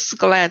first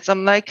glance,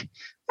 I'm like,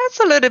 that's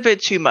a little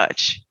bit too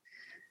much.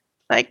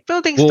 Like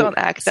buildings don't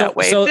act that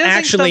way. So Buildings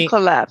actually, don't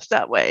collapse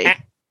that way.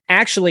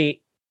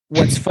 Actually,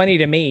 what's funny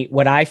to me,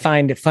 what I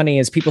find funny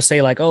is people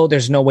say like, "Oh,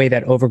 there's no way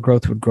that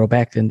overgrowth would grow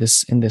back in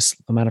this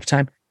amount of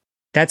time."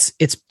 That's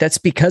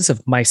because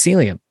of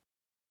mycelium.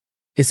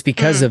 It's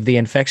because of the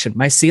infection.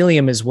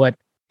 Mycelium is what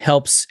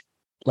helps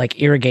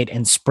like irrigate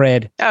and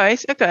spread. Oh,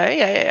 okay,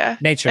 yeah.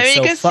 Nature. I mean,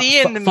 so you can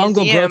see in the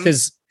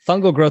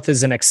fungal growth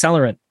is an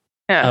accelerant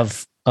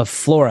of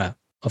floral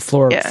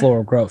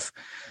growth.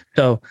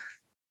 So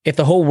if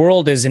the whole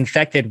world is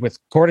infected with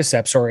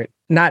cordyceps, or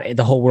not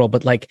the whole world,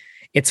 but like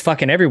it's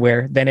fucking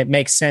everywhere, then it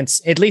makes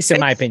sense, at least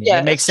in my opinion.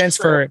 It makes sense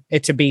for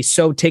it to be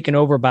so taken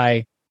over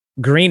by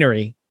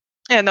greenery.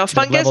 Yeah, no,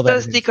 fungus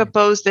does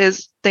decompose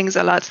these things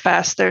a lot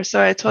faster.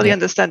 So I totally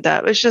understand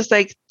that. It's just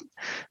like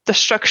the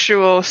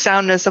structural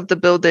soundness of the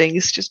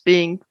buildings just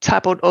being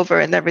toppled over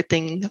and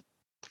everything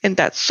in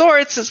that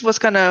sorts was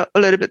kind of a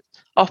little bit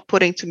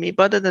off-putting to me.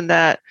 But other than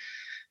that,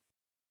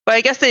 but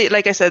I guess they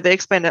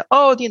explained that,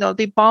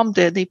 they bombed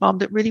it. They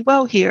bombed it really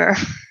well here.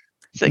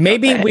 Like,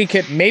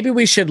 maybe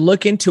we should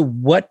look into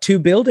what two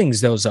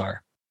buildings those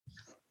are.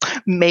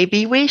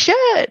 Maybe we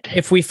should.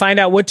 If we find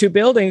out what two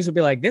buildings, we'll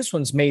be like, this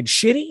one's made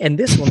shitty and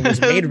this one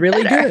was made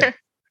really good.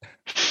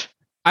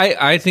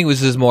 I think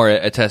this is more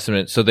a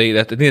testament. So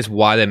I think that's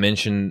why they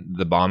mentioned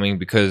the bombing,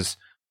 because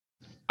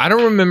I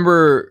don't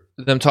remember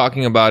them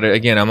talking about it.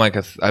 Again,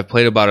 I've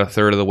played about a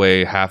third of the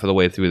way, half of the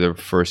way through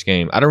the first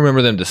game. I don't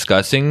remember them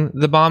discussing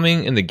the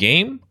bombing in the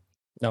game.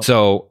 No.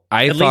 So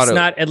at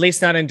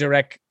least not in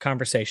direct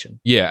conversation.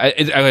 Yeah,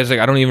 I was like,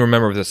 I don't even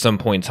remember if at some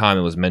point in time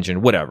it was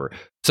mentioned. Whatever.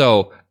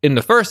 So in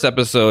the first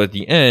episode, at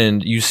the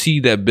end, you see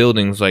that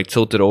building's like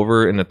tilted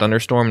over in the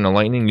thunderstorm and the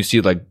lightning. You see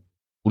it like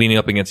leaning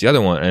up against the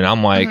other one, and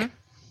I'm like,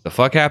 the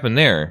fuck happened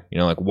there? You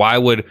know, like why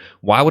would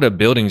a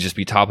building just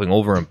be toppling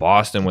over in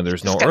Boston when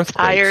there's no earthquakes?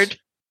 Tired.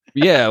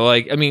 Yeah,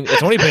 like I mean,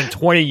 it's only been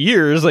 20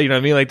 years. Like, you know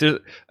what I mean? Like,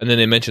 and then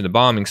they mentioned the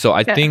bombing. So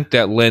I think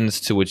that lends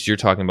to what you're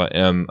talking about,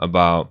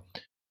 about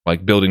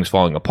like buildings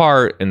falling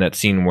apart, and that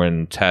scene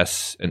when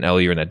Tess and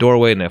Ellie are in that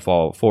doorway and they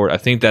fall forward. I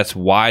think that's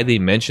why they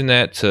mentioned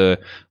that, to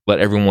let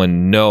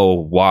everyone know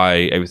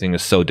why everything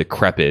is so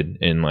decrepit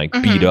and like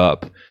beat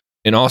up.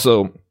 And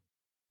also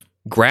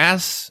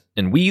grass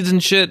and weeds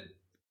and shit,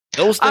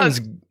 those things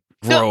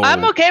grow. No,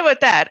 I'm okay with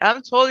that.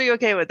 I'm totally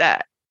okay with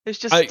that. It's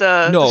just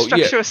the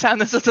structural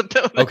soundness of the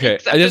building. Okay,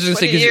 I just gonna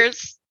say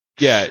years.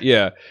 Yeah,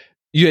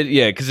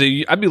 because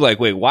I'd be like,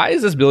 wait, why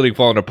is this building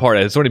falling apart?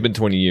 It's only been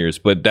 20 years,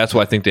 but that's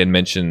why I think they had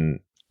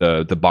mentioned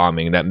the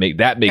bombing. That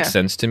makes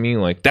sense to me.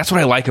 Like, that's what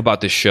I like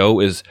about this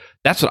show.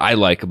 That's what I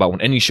like about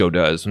when any show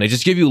does, when they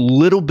just give you a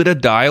little bit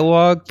of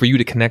dialogue for you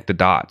to connect the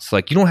dots.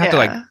 Like, you don't have to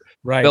like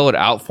spell it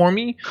out for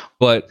me,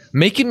 but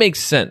make it make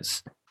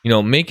sense. You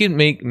know, make it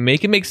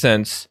make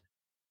sense.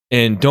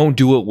 And don't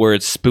do it where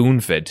it's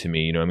spoon-fed to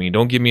me. You know what I mean?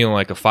 Don't give me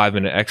like a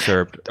 5-minute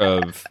excerpt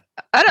of...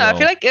 I don't know. I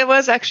feel like it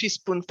was actually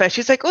spoon-fed.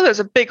 She's like, oh, there's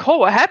a big hole.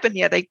 What happened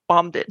here? They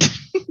bombed it.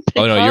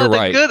 Oh, no, you're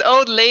right. Good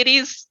old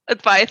lady's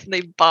advice, and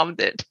they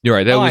bombed it. You're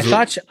right.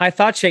 I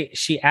thought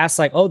she asked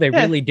like, oh, they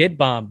really did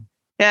bomb.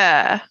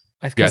 Yeah.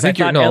 Because I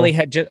thought Ellie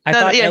had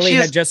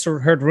just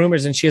heard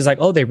rumors, and she was like,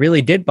 oh, they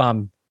really did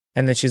bomb.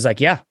 And then she's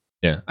like, yeah.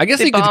 Yeah. I guess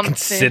they could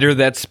consider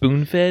that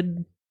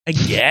spoon-fed, I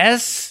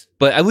guess.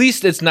 But at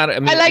least it's not. I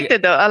mean, I liked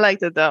it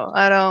though.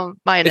 I don't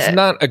mind it. It's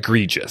not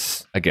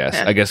egregious, I guess.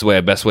 Yeah. I guess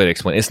the best way to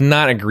explain it. It's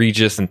not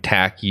egregious and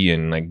tacky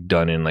and like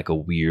done in like a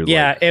weird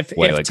way. If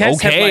like, Tess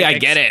okay, I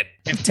get it.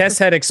 If Tess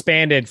had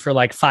expanded for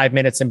like 5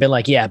 minutes and been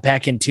like, yeah,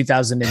 back in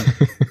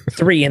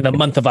 2003 in the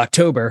month of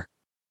October,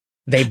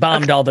 they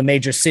bombed all the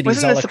major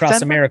cities all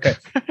across America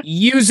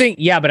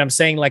but I'm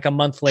saying like a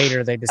month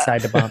later they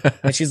decide to bomb.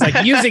 And she's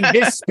like, using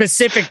this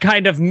specific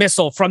kind of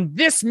missile from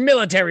this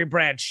military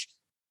branch.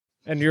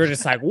 And you're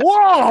just like,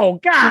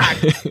 whoa, God.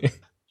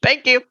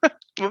 Thank you.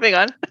 Moving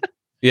on.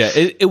 Yeah,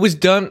 it was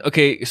done.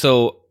 Okay,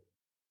 so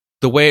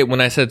the way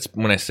when I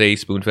say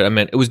spoon-fed, I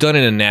meant it was done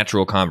in a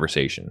natural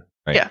conversation,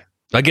 right? Yeah.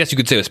 I guess you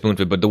could say it was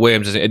spoon-fed, but the way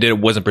I'm just saying it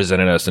wasn't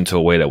presented us into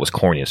a way that was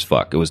corny as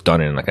fuck. It was done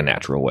in like a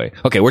natural way.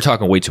 Okay, we're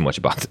talking way too much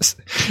about this.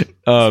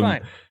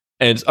 Fine.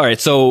 And all right,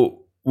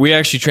 so we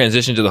actually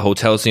transitioned to the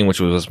hotel scene,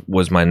 which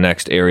was my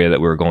next area that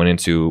we were going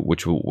into,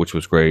 which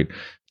was great.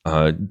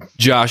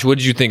 Josh, what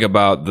did you think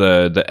about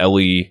the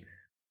Ellie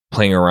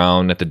playing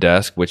around at the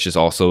desk, which is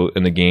also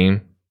in the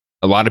game.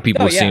 A lot of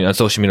people on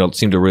social media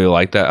seem to really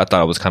like that. I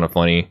thought it was kind of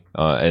funny.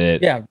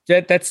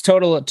 That's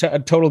a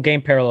total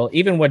game parallel.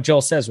 Even what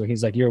Joel says, where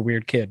he's like, "You're a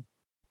weird kid."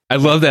 I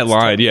love that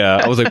line.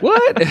 Yeah, I was like,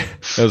 "What?"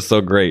 That was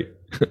so great.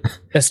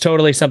 That's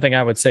totally something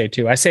I would say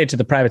too. I say it to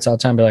the privates all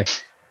the time. Be like,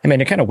 "Hey man,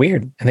 you're kind of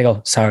weird," and they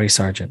go, "Sorry,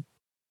 Sergeant."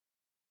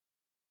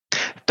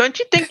 Don't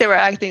you think they were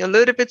acting a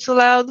little bit too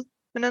loud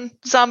in a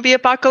zombie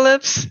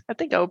apocalypse? I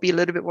think I would be a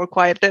little bit more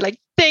quiet. They're like,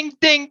 "Ding,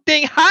 ding,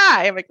 ding,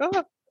 hi!" I'm like,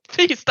 "Oh,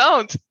 please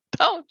don't."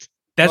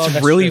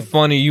 That's really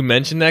funny you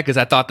mentioned that, because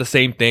I thought the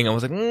same thing. I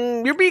was like,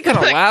 you're being kind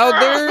of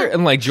loud there.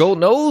 And like Joel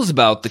knows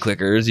about the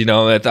clickers, you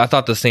know. I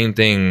thought the same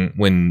thing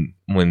when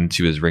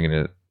she was ringing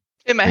it.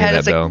 In my head,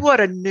 it's like, what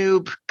a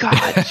noob.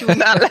 God, she will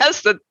not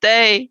last a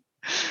day.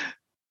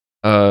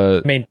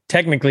 I mean,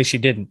 technically she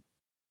didn't.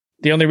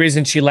 The only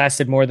reason she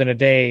lasted more than a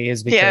day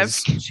is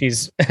because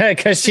she's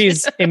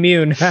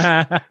immune.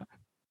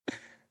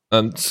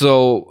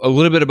 So a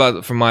little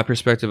bit from my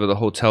perspective of the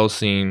hotel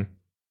scene.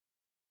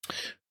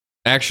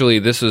 Actually,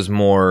 this is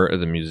more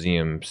of the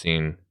museum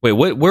scene. Wait,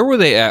 where were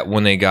they at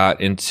when they got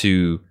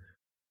into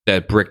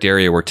that bricked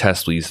area where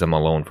Tess leaves them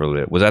alone for a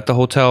little bit? Was that the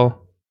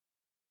hotel?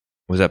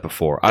 Was that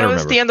before? I don't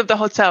remember. It was the end of the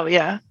hotel,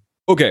 yeah.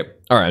 Okay,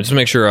 all right. Just to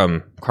make sure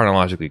I'm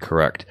chronologically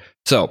correct.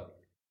 So,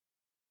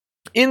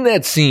 in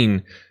that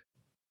scene,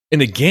 in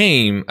the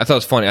game, I thought it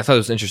was funny. I thought it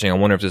was interesting. I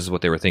wonder if this is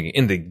what they were thinking.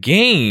 In the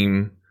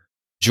game,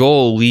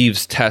 Joel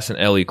leaves Tess and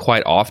Ellie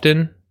quite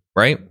often,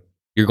 right?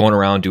 You're going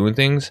around doing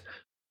things.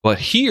 But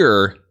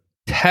here,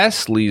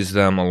 Tess leaves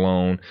them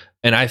alone,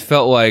 and I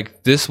felt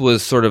like this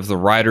was sort of the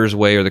writer's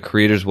way or the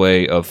creator's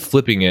way of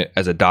flipping it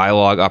as a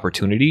dialogue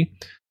opportunity.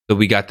 So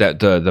we got that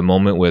the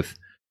moment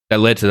that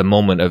led to the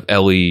moment of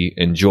Ellie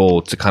and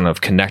Joel to kind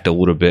of connect a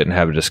little bit and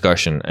have a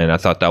discussion, and I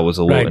thought that was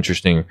a little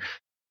interesting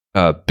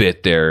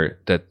bit there.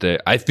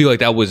 I feel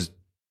like that was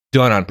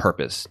done on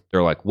purpose.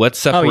 They're like, let's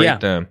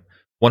separate them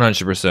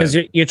 100%. Because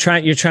you're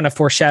trying to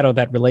foreshadow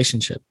that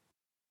relationship.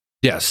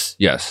 Yes,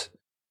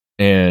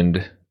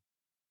 and.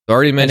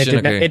 Already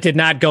mentioned it did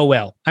not go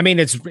well. I mean,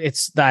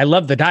 I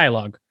love the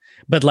dialogue,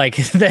 but like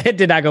it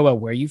did not go well.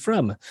 Where are you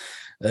from?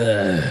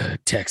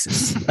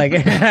 Texas. Like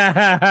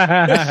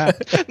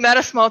not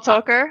a small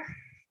talker.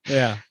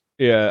 Yeah.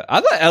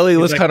 I thought Ellie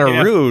was kind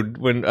of rude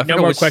when no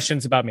more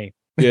questions about me.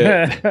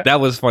 Yeah,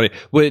 that was funny.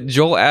 When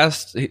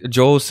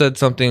Joel said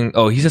something.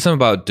 Oh, he said something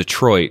about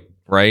Detroit,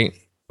 right?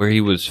 Where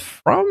he was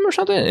from or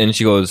something, and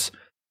she goes,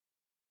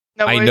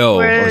 I know.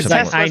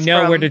 I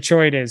know where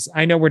Detroit is.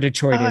 I know where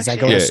Detroit is. I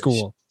go to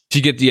school. She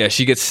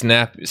gets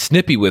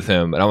snippy with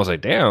him, and I was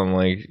like, damn,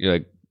 like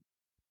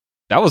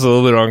that was a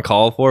little bit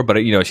uncalled for, but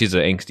you know, she's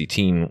an angsty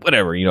teen,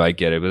 whatever, you know, I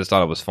get it, but I just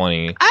thought it was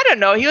funny. I don't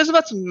know. He was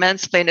about to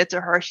mansplain it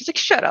to her. She's like,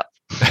 shut up.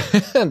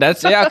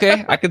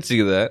 Okay. I could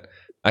see that.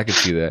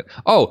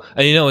 Oh,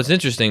 and you know, it's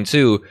interesting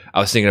too. I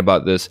was thinking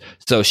about this.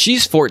 So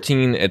she's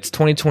 14. It's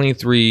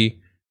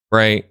 2023,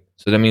 right?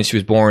 So that means she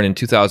was born in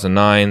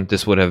 2009.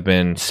 This would have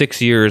been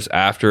 6 years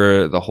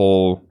after the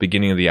whole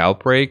beginning of the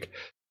outbreak.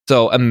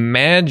 So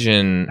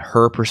imagine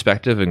her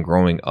perspective in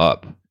growing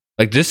up.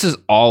 Like, this is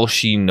all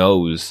she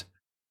knows,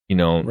 you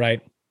know? Right.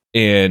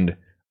 And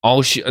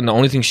the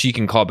only thing she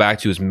can call back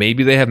to is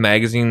maybe they have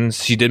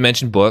magazines. She did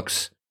mention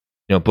books.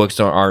 You know,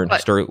 books aren't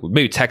historical.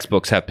 Maybe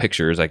textbooks have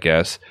pictures, I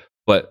guess.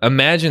 But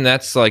imagine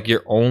that's like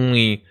your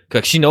only...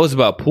 Like, she knows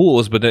about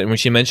pools, but then when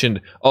she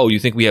mentioned, oh, you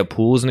think we have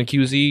pools in the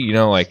QZ? You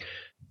know, like...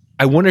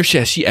 I wonder if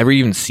has she ever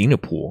even seen a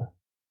pool?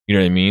 You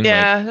know what I mean?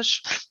 Yeah,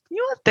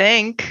 you would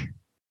think.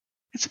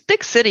 It's a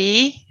big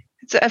city.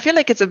 I feel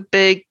like it's a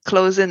big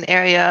closed-in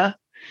area.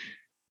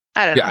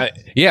 I don't know. I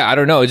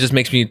don't know. It just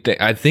makes me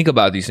I think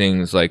about these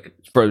things. Like,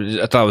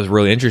 I thought it was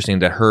really interesting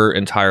that her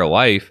entire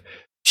life,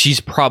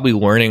 she's probably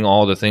learning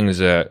all the things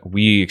that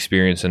we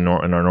experience in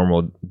our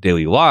normal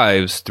daily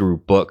lives through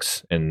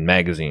books and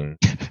magazines.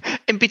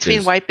 In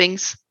between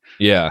wipings.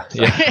 Yeah.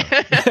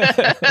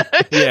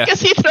 Because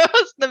he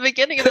throws in the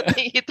beginning of the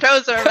thing, he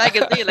throws her a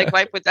magazine, like,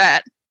 wipe with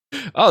that.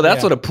 Oh,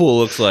 that's what a pool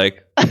looks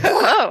like.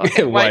 Oh,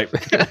 okay, wipe.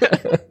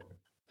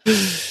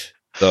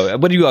 So,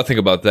 what do you all think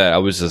about that?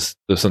 There's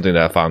something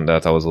that I found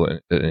that was an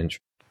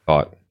interesting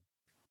thought.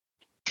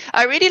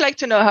 I really like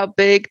to know how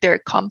big their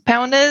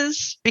compound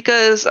is,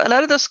 because a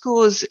lot of the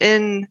schools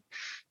in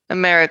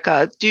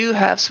America do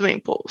have swimming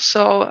pools.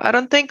 So I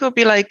don't think it would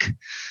be like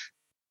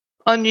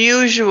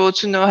unusual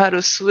to know how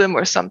to swim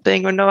or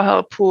something, or know how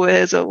a pool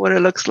is or what it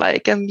looks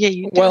like. And yeah,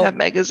 you do have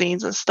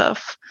magazines and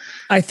stuff.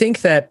 I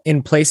think that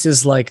in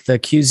places like the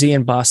QZ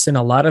in Boston,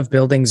 a lot of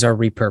buildings are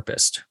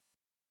repurposed.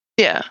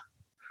 Yeah.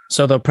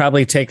 So they'll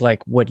probably take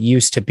like what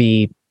used to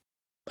be,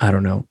 I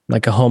don't know,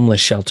 like a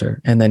homeless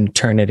shelter, and then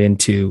turn it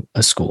into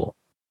a school.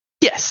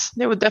 Yes,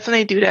 they would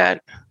definitely do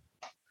that.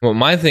 Well,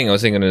 my thing I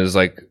was thinking is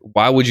like,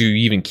 why would you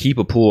even keep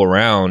a pool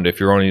around if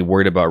you're only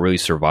worried about really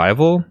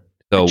survival?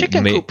 So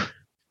chicken coop.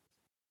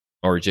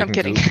 Or a chicken I'm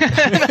kidding. coop.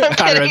 I'm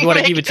kidding. I want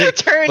to keep it chicken.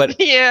 Turn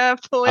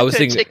pool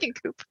into a chicken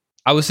coop.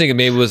 I was thinking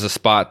maybe it was a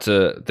spot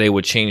they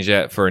would change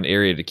that for an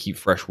area to keep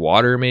fresh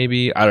water.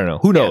 Maybe I don't know.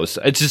 Who knows?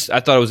 It's just I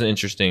thought it was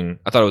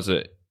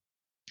a.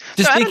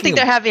 I don't think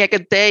they're having like a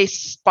day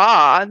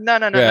spa.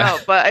 No.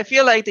 But I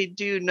feel like they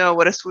do know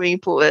what a swimming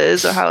pool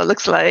is or how it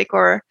looks like.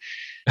 Or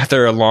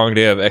after a long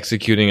day of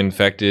executing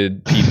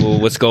infected people,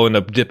 let's go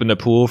and dip in the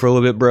pool for a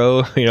little bit,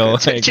 bro. You know,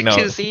 like,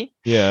 jacuzzi.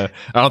 No. Yeah,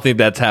 I don't think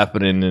that's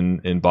happening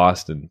in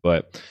Boston.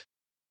 But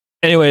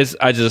anyways,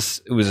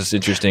 it was just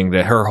interesting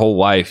that her whole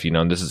life, you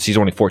know, she's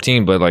only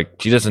 14, but like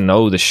she doesn't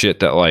know the shit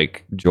that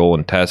like Joel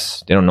and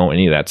Tess, they don't know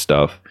any of that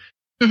stuff,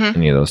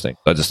 any of those things.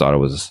 I just thought it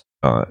was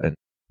an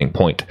interesting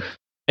point.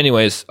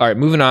 Anyways, all right,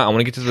 moving on. I want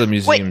to get to the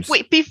museums.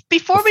 Wait,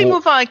 before we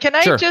move on, can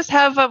I just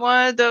have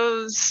one of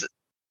those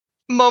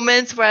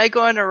moments where I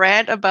go on a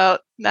rant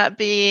about not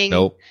being...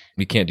 Nope,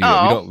 we can't do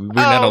that. We're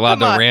not allowed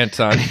to rant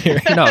on here.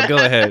 No, go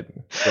ahead.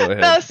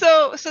 No,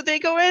 so they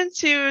go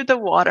into the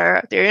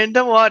water. They're in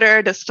the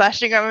water. They're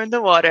splashing around in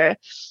the water.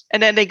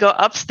 And then they go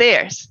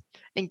upstairs.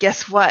 And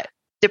guess what?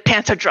 Their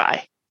pants are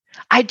dry.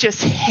 I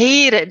just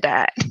hated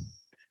that.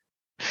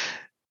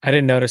 I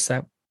didn't notice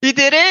that. You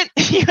didn't?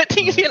 You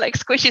think it'd be like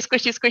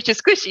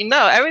squishy.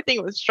 No,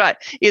 everything was dry.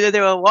 Either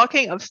they were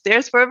walking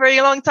upstairs for a very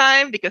long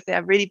time because they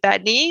have really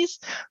bad knees.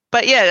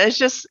 But yeah,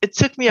 it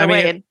took me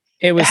away. Mean,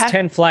 it was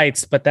 10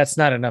 flights, but that's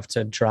not enough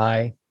to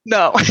dry.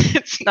 No,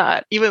 it's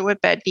not. Even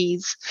with bad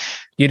knees.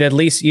 You'd at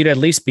least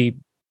be,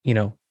 you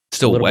know,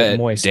 still wet,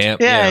 moist. damp.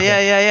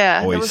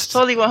 Yeah. It was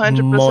totally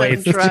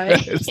 100% dry.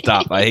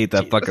 Stop. I hate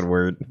that fucking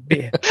word.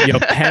 Your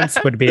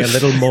pants would be a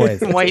little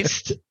moist.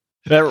 Moist.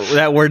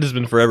 That word has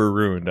been forever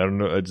ruined. I don't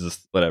know. It's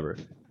just whatever.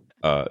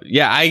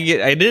 Yeah,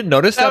 I didn't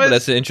notice that, but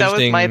that's an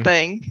interesting. That was my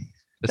thing.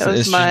 That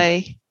was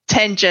my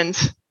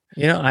tangent.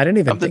 You know, I didn't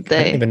even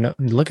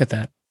look at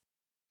that.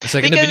 It's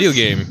like in a video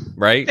game,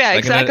 right? Yeah, like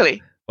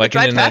exactly. Like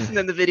faster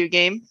than the video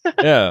game.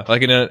 Yeah,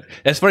 like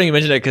it's funny you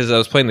mentioned that because I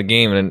was playing the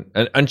game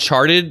and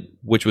Uncharted,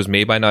 which was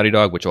made by Naughty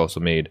Dog, which also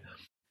made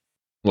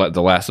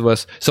The Last of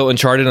Us. So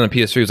Uncharted on the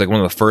PS3 was like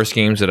one of the first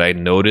games that I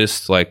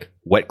noticed like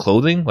wet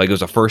clothing. Like it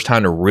was the first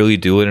time to really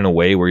do it in a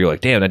way where you're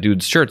like, damn, that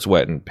dude's shirt's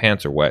wet and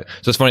pants are wet.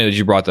 So it's funny that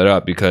you brought that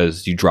up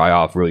because you dry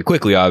off really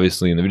quickly,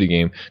 obviously, in the video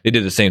game. They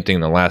did the same thing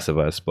in The Last of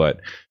Us, but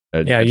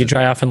you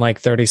dry off in like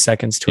 30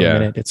 seconds to a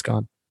minute, it's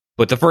gone.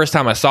 But the first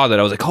time I saw that,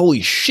 I was like,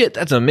 holy shit,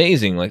 that's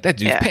amazing. Like that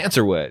dude's pants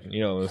are wet.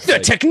 You know, the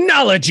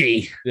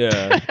technology.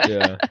 Yeah.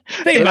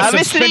 They must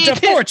have spent a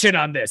fortune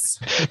on this.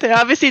 They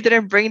obviously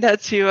didn't bring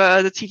that to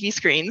the TV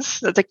screens,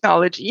 the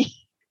technology.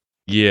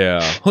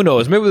 Yeah. Who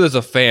knows? Maybe there's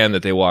a fan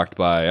that they walked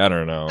by. I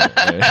don't know.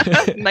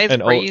 Nice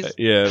breeze.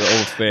 The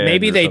old fan.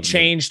 Maybe they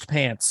changed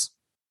pants.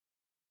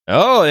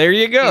 Oh, there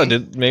you go.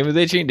 Maybe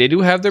they changed. They do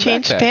have their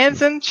changed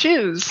pants and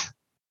shoes.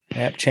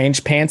 Yep,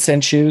 change pants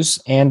and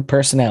shoes and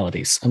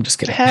personalities. I'm just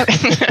kidding.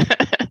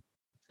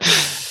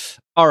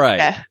 All right.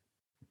 Yeah.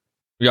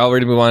 Y'all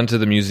ready to move on to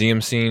the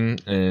museum scene?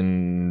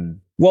 And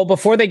well,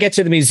 before they get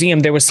to the museum,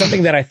 there was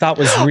something that I thought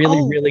was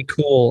really, really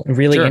cool and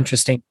really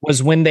interesting.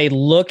 Was when they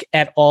look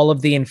at all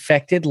of the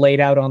infected laid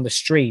out on the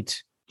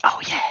street.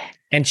 Oh yeah.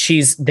 And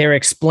they're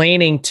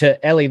explaining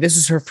to Ellie, this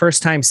is her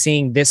first time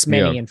seeing this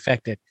many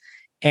infected.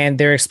 And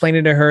they're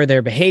explaining to her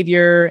their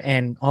behavior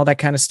and all that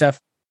kind of stuff.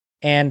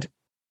 And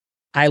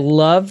I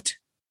loved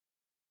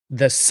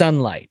the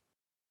sunlight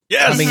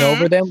coming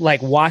over them,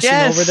 like washing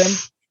over them,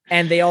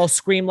 and they all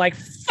scream like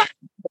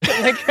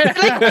like I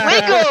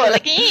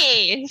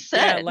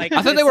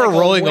thought they were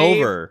rolling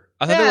over.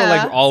 I thought they were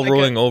like all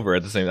rolling over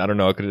at the same time. I don't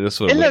know. It looks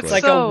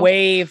like a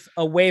wave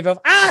of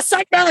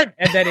sunburn,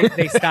 and then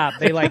they stop.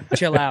 They like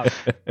chill out.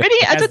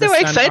 Really, I thought they were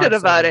excited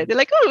about it. They're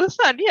like, "Oh, the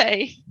sun,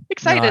 yay!"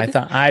 Excited.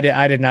 No, I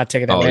did not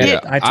take it.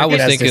 I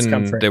was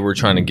thinking they were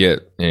trying to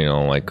get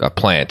like a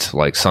plant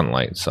like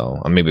sunlight. So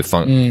maybe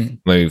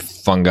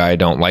fungi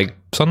don't like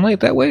sunlight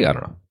that way. I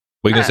don't know.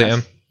 What are you gonna say,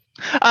 Em?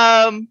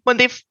 I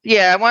wanted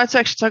to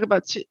actually talk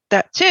about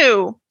that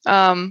too.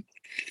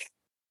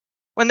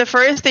 When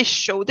they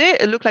showed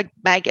it, it looked like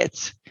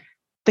maggots.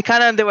 They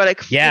were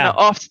like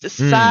off to the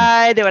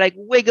side. They were like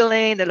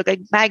wiggling. They looked like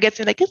maggots.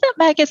 And like, is that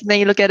maggots? And then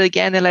you look at it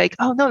again. They're like,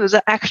 oh no, there's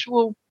an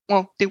actual.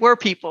 Well, they were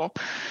people.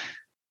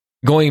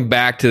 Going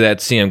back to that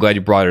scene, I'm glad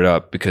you brought it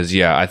up because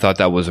I thought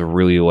that was a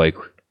really like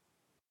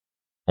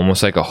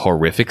almost like a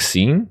horrific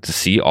scene to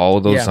see all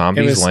of those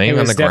zombies laying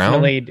on the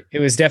ground. It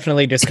was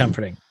definitely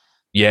discomforting.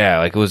 Yeah,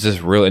 like it was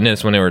just real. And then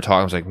it's when they were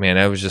talking, I was like, man,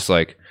 that was just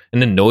like,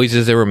 and the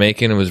noises they were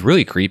making, it was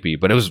really creepy,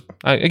 but it was,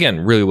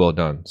 again, really well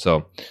done.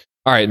 So,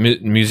 all right,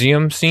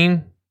 museum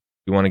scene.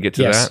 You want to get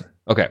to that?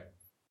 Okay.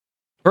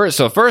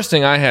 First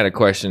thing I had a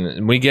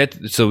question. We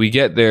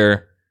get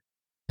there.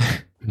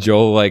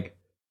 Joel like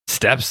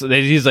steps.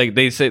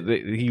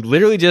 He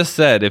literally just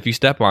said, if you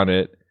step on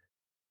it,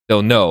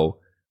 they'll know.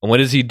 And what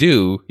does he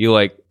do? He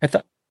like, I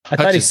thought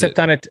he stepped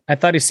on it. I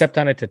thought he stepped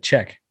on it to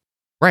check.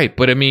 Right,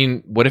 but I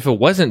mean, what if it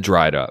wasn't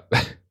dried up?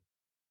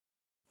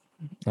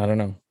 I don't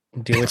know.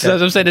 That's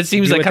what I'm saying. It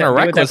seems like kind of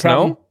reckless,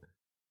 no?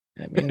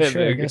 I mean,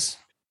 sure, I guess.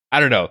 I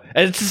don't know.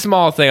 It's a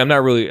small thing. I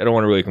don't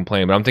want to really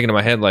complain, but I'm thinking in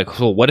my head like,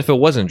 well, what if it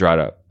wasn't dried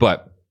up?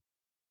 But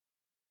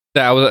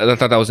I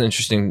thought that was an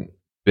interesting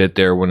bit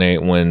there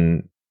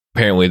when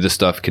apparently this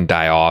stuff can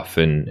die off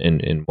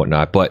and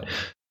whatnot. But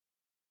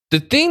the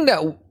thing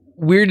that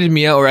weirded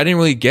me out, or I didn't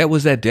really get,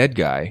 was that dead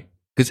guy.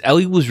 Because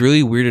Ellie was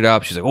really weirded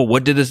out. She's like, "Oh,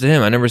 what did this to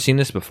him? I never seen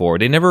this before."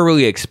 They never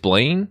really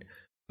explain.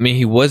 I mean,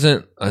 he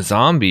wasn't a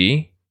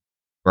zombie,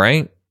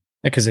 right?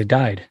 Because he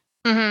died.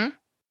 Mm-hmm.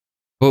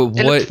 But It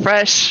what? looked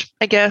fresh,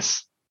 I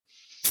guess.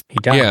 He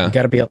died. Yeah.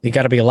 You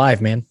gotta be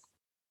alive, man.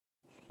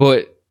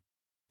 But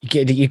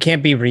You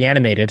can't be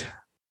reanimated.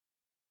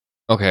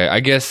 okay, I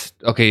guess.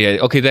 Okay,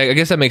 yeah, okay. I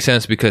guess that makes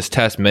sense because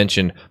Tess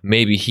mentioned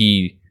maybe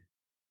he.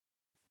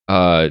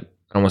 I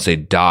don't want to say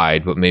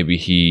died, but maybe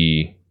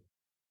he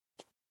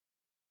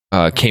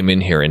came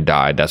in here and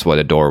died. That's why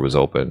the door was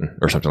open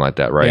or something like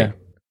that, right? Yeah.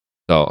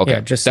 So okay,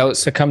 Yeah, just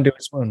succumb to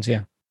his wounds.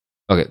 Yeah.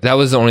 okay. That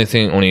was the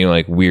only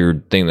like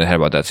weird thing that I had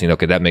about that scene.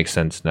 Okay, that makes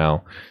sense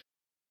now.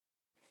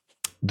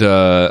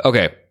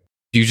 Okay.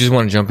 Do you just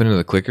want to jump into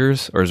the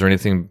clickers, or is there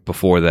anything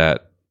before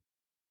that?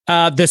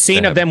 The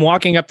scene of them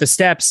walking up the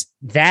steps,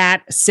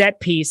 that set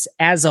piece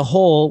as a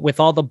whole, with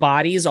all the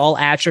bodies all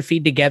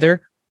atrophied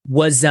together,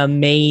 was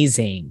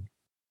amazing.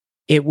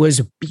 It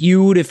was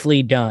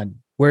beautifully done,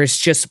 where it's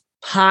just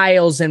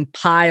piles and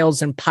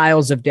piles and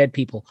piles of dead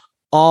people,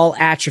 all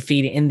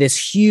atrophied in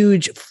this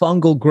huge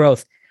fungal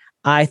growth.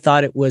 I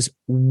thought it was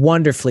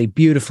wonderfully,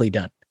 beautifully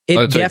done.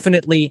 It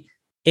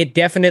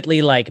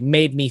definitely like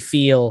made me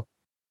feel,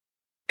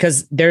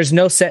 because there's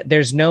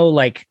no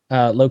like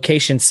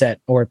location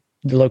set or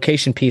the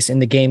location piece in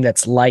the game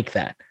that's like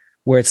that,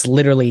 where it's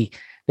literally,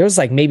 there's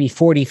like maybe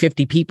 40,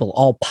 50 people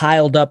all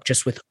piled up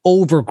just with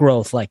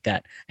overgrowth like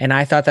that. And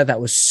I thought that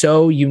was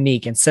so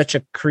unique and such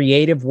a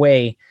creative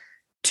way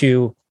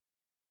to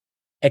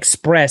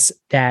express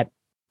that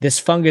this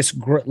fungus,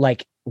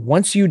 like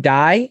once you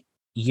die,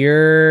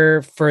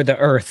 you're for the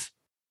earth,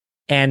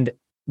 and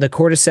the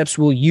cordyceps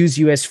will use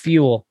you as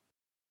fuel,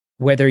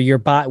 whether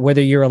you're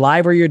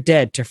alive or you're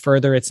dead, to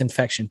further its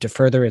infection, to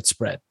further its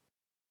spread.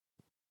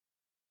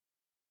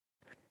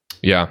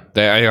 Yeah,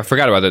 I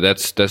forgot about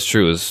that. That's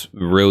true. Is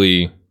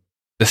really,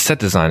 the set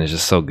design is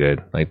just so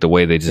good. Like the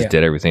way they just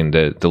did everything,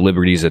 the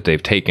liberties that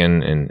they've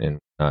taken and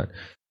whatnot.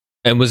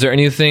 And was there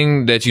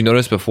anything that you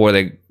noticed before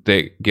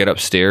they get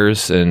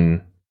upstairs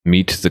and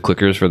meet the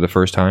clickers for the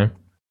first time?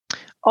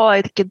 All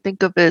I can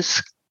think of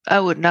is I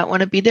would not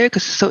want to be there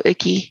because it's so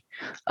icky.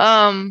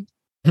 In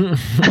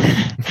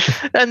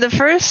the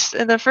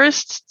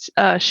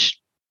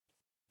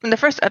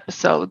first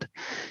episode,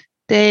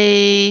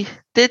 they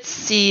did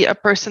see a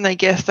person, I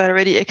guess, that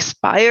already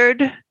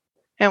expired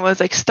and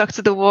was like stuck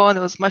to the wall, and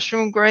there was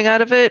mushroom growing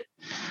out of it.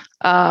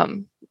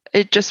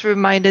 It just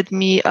reminded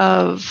me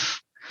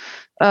of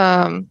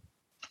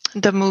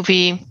the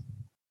movie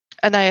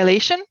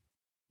Annihilation.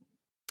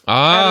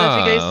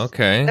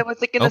 Okay. That was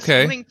like in a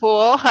swimming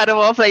pool out of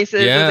all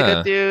places. Yeah. It was like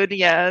a dude,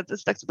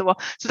 just stuck to the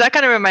wall. So that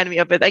kind of reminded me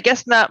of it. I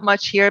guess not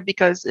much here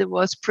because it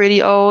was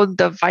pretty old.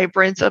 The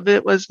vibrance of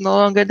it was no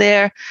longer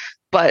there,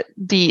 but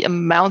the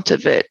amount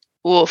of it,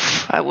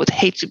 oof, I would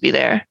hate to be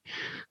there.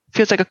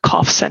 Feels like a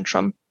cough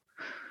centrum.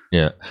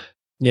 Yeah.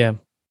 Yeah.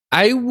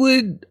 I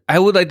would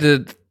like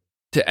to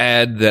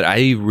add that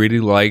I really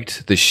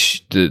liked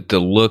the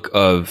look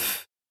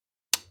of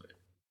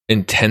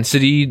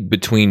intensity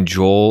between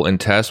Joel and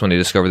Tess when they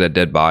discovered that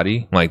dead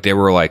body. Like they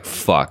were like,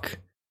 "Fuck,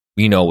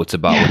 we know what's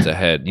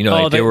ahead." You know,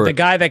 like they were the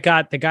guy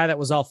that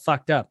was all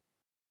fucked up.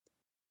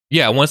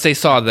 Yeah, once they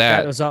saw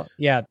that was all,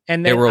 and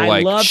then they were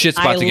like, "Shit's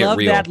about to get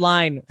real." That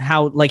line,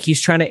 how like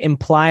he's trying to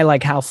imply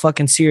like how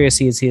fucking serious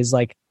he is. He is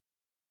like,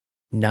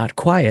 not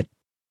quiet,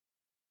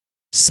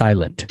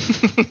 silent.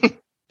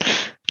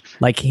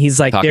 Like he's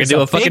like, talking there's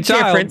to a fucking big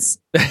difference.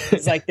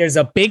 He's like, there's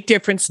a big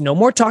difference. No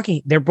more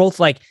talking. They're both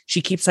like,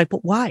 she keeps like,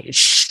 but why?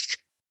 Shh.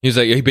 He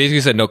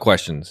basically said no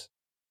questions.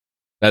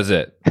 That's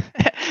it.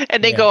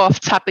 And they go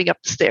off tapping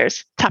up the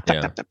stairs. Tap,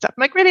 tap, tap, tap, tap.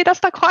 I'm like, really?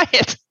 That's not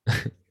quiet.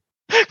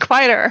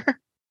 Quieter.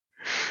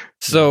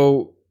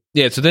 So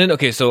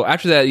so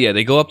after that,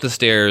 they go up the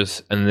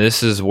stairs, and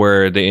this is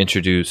where they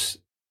introduce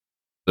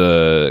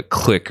the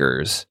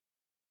clickers.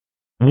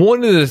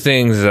 One of the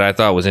things that I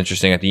thought was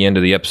interesting at the end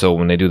of the episode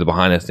when they do the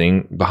behind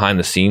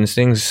the scenes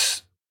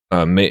things,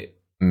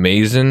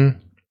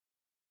 Mason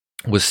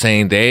was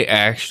saying they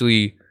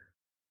actually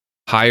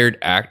hired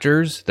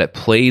actors that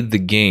played the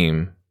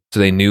game so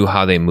they knew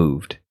how they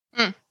moved.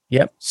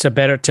 Yep. So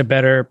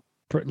better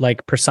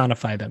like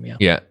personify them. Yeah.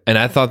 Yeah. And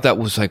I thought that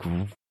was like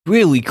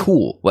really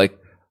cool. Like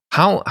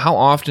how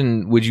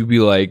often would you be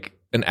like,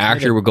 an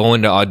actor would go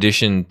into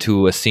audition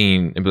to a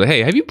scene and be like,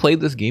 "Hey, have you played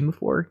this game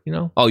before? You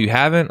know, oh, you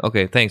haven't?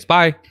 Okay, thanks,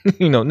 bye."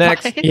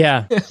 Next.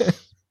 Yeah.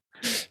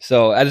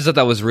 So I just thought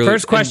that was really.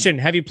 First question: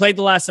 have you played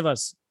The Last of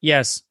Us?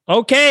 Yes.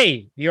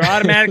 Okay, you're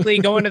automatically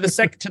going to the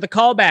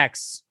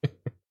callbacks.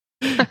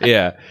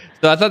 Yeah.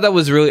 So I thought that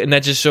was really, and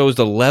that just shows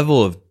the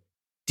level of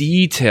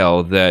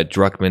detail that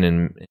Druckmann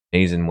and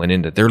Mason went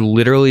into. They're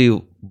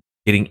literally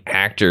getting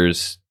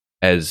actors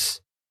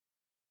that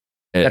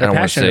are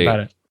passionate about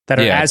it. That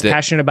are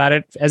passionate about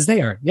it as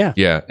they are. Yeah.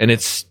 Yeah. And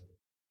it's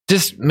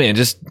just, man,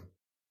 just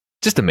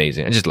just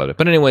amazing. I just loved it.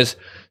 But anyways,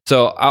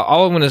 so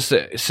all I'm going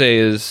to say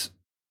is,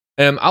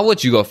 I'll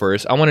let you go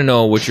first. I want to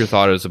know what your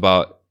thought is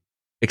about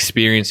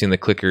experiencing the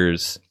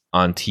clickers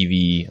on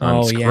TV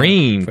on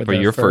screen for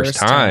your first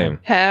time.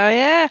 Hell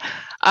yeah!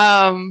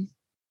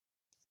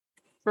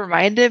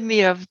 Reminded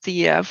me of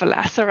the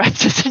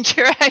Velociraptors in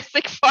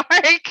Jurassic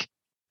Park.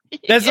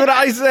 That's what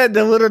I said.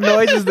 The little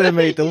noises they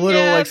make, the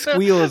little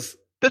squeals.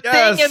 The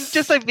thing, and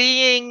just like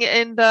being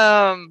in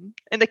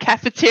the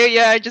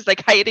cafeteria, just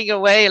like hiding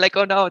away, like,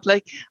 oh no,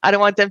 like I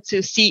don't want them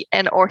to see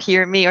and or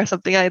hear me or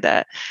something like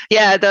that.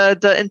 Yeah,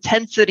 the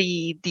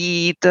intensity,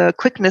 the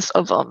quickness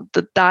of them,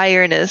 the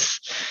direness,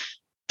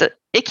 the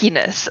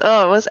ickiness.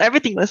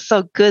 Everything was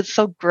so good,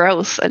 so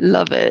gross. I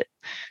love it.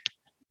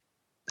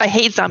 I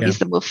hate zombies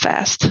that move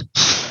fast.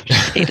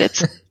 Hate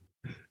it.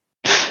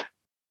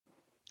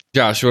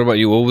 Josh, what about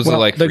you? What was it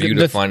like for you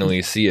to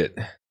finally see it?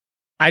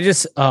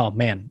 Oh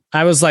man,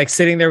 I was like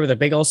sitting there with a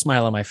big old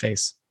smile on my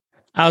face.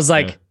 I was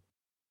like,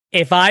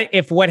 what's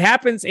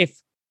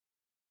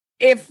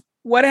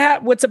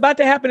about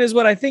to happen is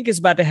what I think is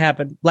about to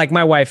happen. Like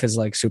my wife is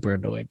like super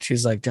annoyed.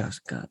 She's like, Josh,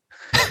 God.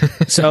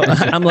 So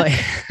I'm like,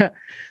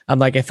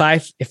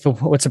 if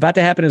what's about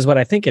to happen is what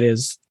I think it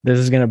is, this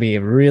is going to be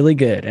really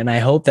good. And I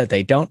hope that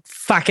they don't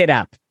fuck it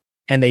up.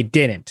 And they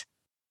didn't.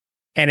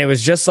 And it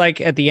was just like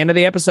at the end of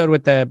the episode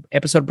with the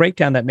episode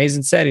breakdown that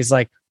Mason said, he's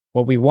like,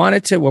 what we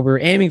were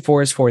aiming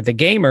for is for the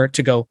gamer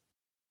to go,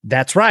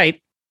 that's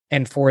right.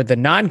 And for the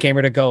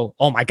non-gamer to go,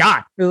 oh my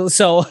God.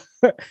 So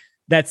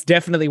that's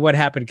definitely what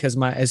happened. Cause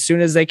as soon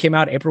as they came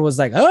out, April was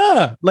like,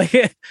 like,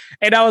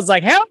 and I was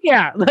like, hell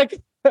yeah.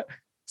 Like,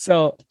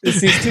 so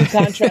it's these two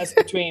contrasts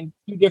between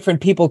two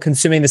different people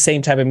consuming the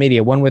same type of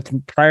media, one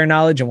with prior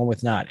knowledge and one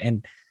with not.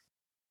 And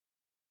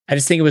I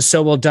just think it was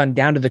so well done,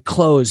 down to the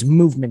clothes,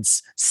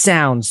 movements,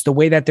 sounds, the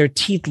way that their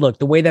teeth look,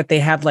 the way that they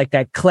have like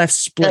that cleft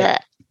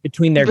split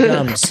between their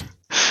gums.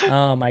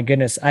 Oh my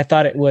goodness. I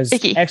thought it was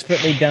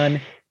expertly done.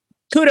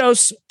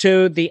 Kudos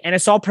to and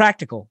it's all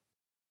practical.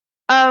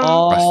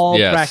 All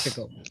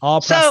practical. All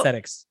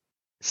prosthetics.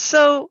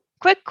 So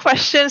quick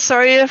question.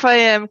 Sorry if I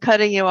am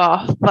cutting you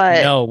off,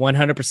 but no,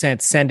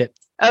 100%. Send it.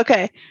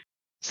 Okay.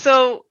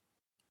 So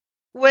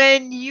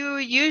when you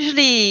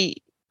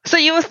usually,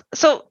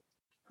 so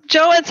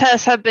Joe and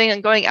Tess have been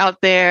going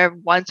out there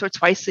once or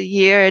twice a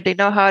year. They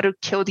know how to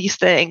kill these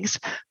things.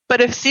 But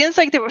it seems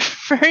like they were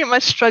very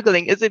much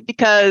struggling. Is it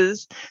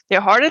because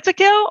they're harder to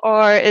kill,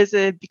 or is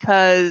it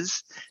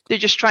because they're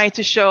just trying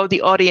to show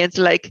the audience,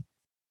 like,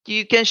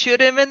 you can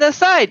shoot him in the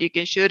side, you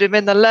can shoot him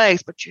in the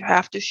legs, but you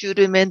have to shoot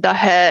him in the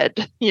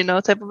head,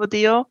 type of a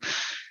deal?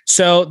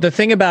 So the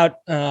thing about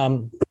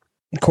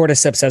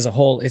cordyceps as a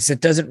whole is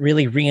it doesn't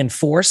really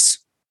reinforce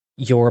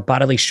your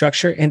bodily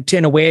structure. And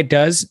in a way it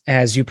does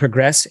as you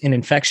progress in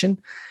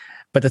infection.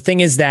 But the thing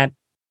is that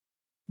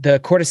the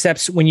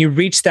cordyceps, when you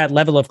reach that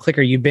level of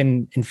clicker, you've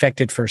been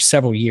infected for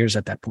several years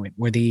at that point,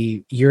 where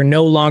you're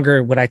no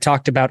longer what I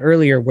talked about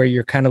earlier, where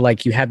you're kind of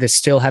like, you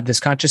still have this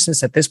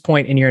consciousness. At this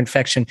point in your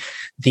infection,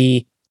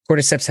 the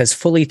cordyceps has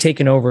fully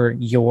taken over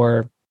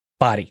your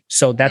body.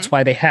 So that's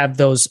why they have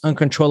those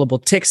uncontrollable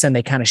tics and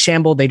they kind of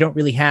shamble. They don't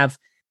really have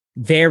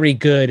very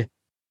good,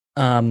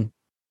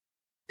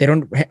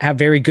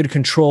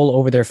 control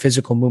over their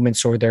physical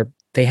movements, or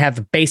they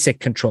have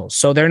basic controls.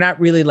 So they're not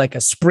really like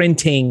a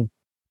sprinting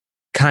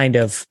kind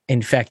of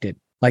infected,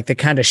 like they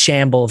kind of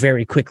shamble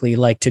very quickly,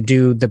 like to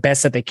do the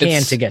best that they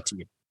can to get to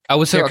you. I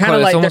would say it's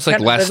almost like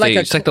last stage.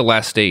 It's like the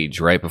last stage,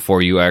 right?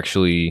 Before you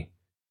actually,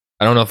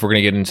 I don't know if we're going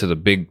to get into the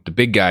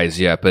big guys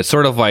yet, but it's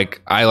sort of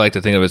like, I like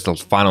to think of it as the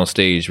final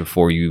stage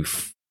before you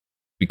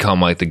become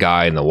like the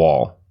guy in the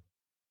wall,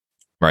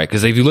 right?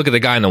 Because if you look at the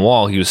guy in the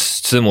wall, he was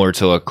similar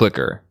to a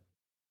clicker.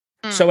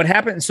 So what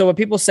happens? So what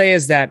people say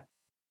is that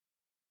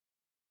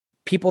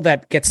people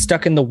that get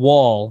stuck in the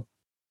wall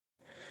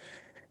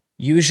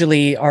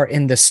usually are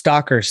in the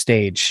stalker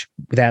stage,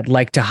 that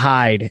like to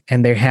hide,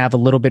 and they have a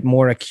little bit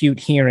more acute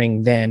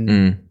hearing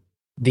than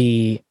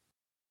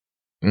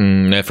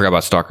I forgot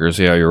about stalkers.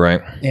 Yeah, you're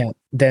right. Yeah,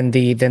 than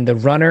the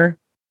runner,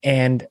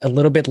 and a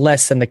little bit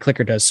less than the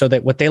clicker does. So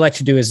that what they like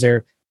to do is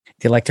they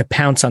like to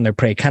pounce on their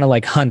prey, kind of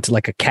like hunt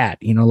like a cat,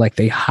 like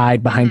they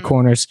hide behind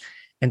corners.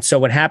 And so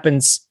what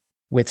happens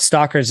with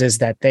stalkers is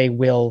that they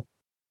will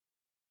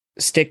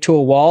stick to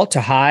a wall to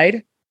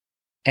hide,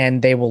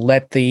 and they will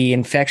let the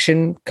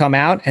infection come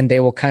out, and they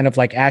will kind of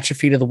like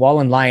atrophy to the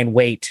wall and lie in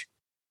wait.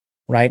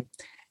 Right.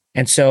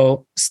 And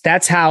so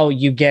that's how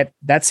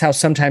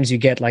sometimes you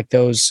get like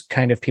those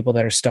kind of people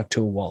that are stuck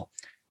to a wall.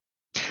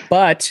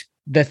 But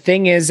the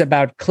thing is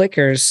about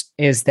clickers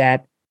is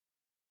that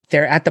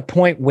they're at the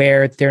point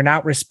where they're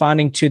not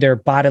responding to their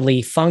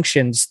bodily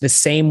functions the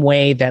same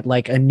way that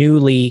like a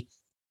newly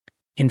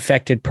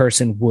infected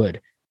person would.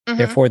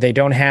 Therefore, they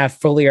don't have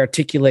fully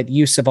articulate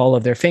use of all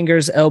of their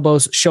fingers,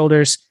 elbows,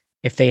 shoulders.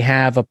 If they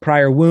have a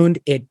prior wound,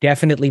 it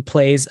definitely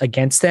plays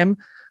against them.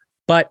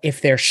 But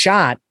if they're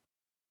shot,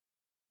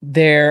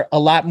 they're a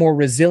lot more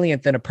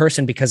resilient than a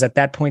person, because at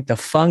that point, the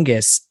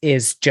fungus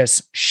is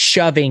just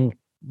shoving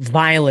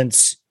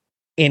violence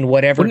in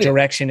whatever Wouldn't it-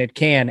 direction it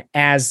can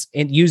as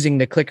in using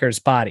the clicker's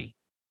body.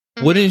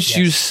 Wouldn't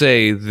you Yes.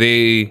 say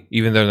they,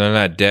 even though they're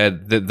not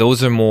dead, that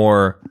those are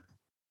more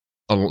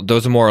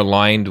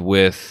aligned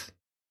with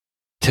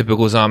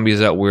typical zombies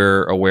that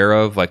we're aware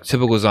of? Like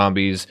typical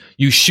zombies,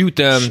 you shoot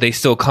them, they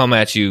still come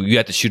at you. You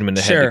have to shoot them in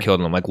the head Sure. to kill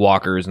them, like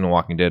walkers in The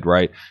Walking Dead,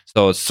 right?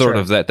 So it's sort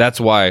Sure. of that. That's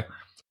why,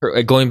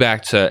 going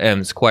back to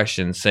M's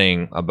question,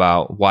 saying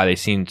about why they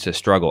seem to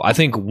struggle. I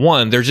think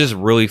one, they're just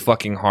really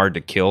fucking hard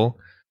to kill,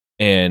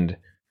 and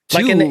two,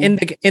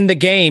 Like in the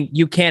game,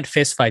 you can't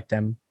fist fight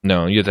them.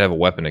 no, you have to have a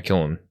weapon to kill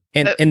them.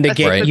 In the A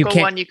game, you typical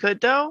can't. one you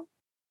could though.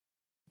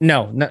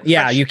 No,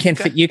 yeah, Fresh- you can.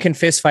 okay. You can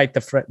fist fight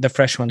the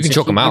fresh ones. You can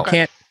choke 'em out. You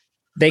can't.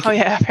 They Oh can,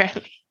 yeah,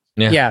 apparently.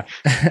 yeah,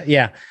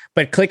 yeah.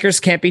 But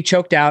clickers can't be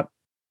choked out.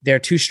 They're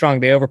too strong.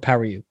 They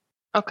overpower you.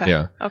 Okay.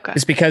 Yeah. Okay.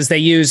 It's because they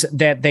use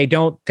that they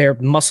don't. Their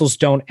muscles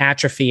don't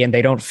atrophy and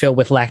they don't fill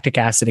with lactic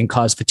acid and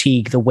cause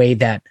fatigue the way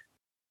that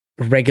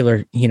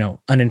regular,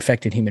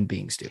 uninfected human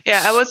beings do.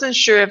 Yeah, I wasn't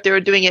sure if they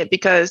were doing it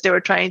because they were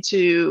trying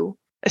to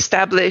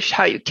establish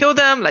how you kill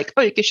them, like,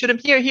 oh, you can shoot them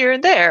here, here,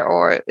 and there,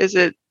 or is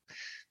it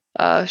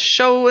a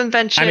show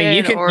invention? I mean,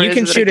 you or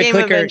can is it shoot a game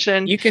clicker.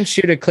 invention? You can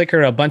shoot a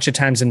clicker a bunch of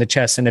times in the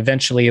chest, and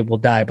eventually it will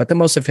die. But the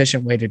most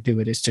efficient way to do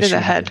it is to In shoot the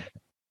it. head.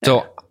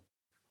 So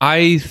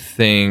I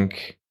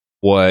think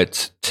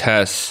what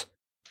Tess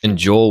and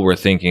Joel were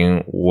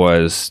thinking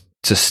was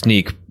to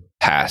sneak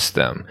past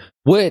them,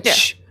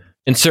 which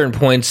in certain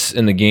points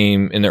in the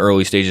game, in the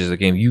early stages of the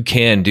game, you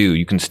can do.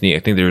 You can sneak. I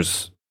think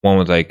there's one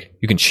with like,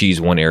 you can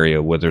cheese one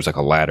area where there's like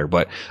a ladder,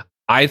 but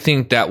I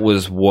think that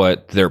was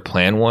what their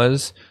plan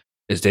was,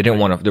 is they didn't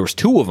want to, there was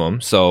two of them.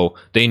 So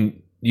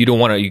you don't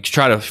want to, you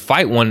try to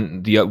fight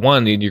one, you're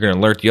going to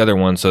alert the other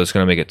one. So it's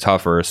going to make it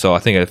tougher. So I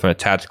think from a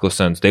tactical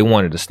sense, they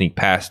wanted to sneak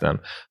past them,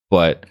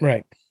 but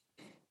Right.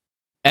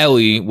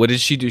 Ellie, what did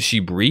she do? She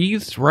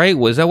breathed, right?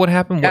 Was that what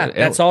happened? Yeah, What-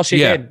 that's all she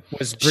yeah. did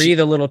was breathe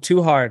a little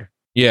too hard.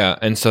 Yeah,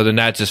 and so then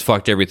that just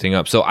fucked everything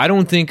up. So I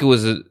don't think it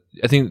was.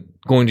 I think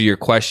going to your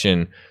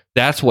question,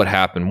 that's what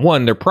happened.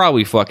 One, they're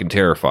probably fucking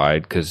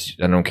terrified because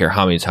I don't care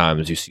how many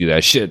times you see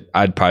that shit.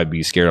 I'd probably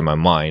be scared of my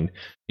mind.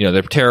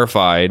 They're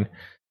terrified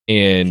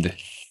and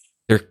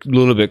they're a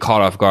little bit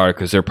caught off guard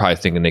because they're probably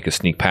thinking they could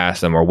sneak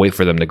past them or wait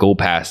for them to go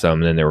past them,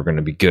 and then they were going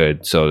to be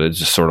good. So it's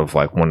just sort of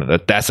like one of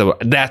the.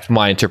 That's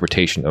my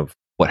interpretation of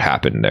what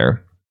happened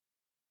there.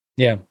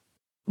 Yeah,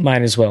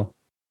 mine as well.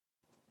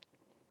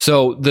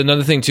 So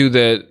another thing too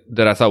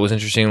that I thought was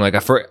interesting, like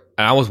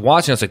I was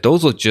watching, I was like,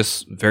 those look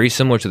just very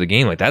similar to the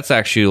game. Like that's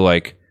actually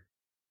like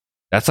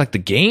the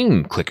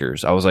game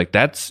clickers. I was like,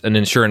 and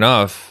then sure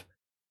enough,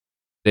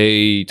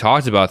 they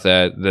talked about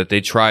that they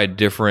tried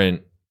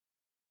different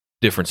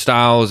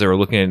styles. They were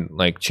looking at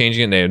like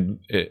changing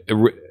it. They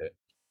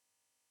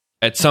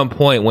at some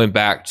point went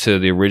back to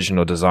the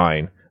original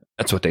design.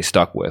 That's what they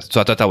stuck with. So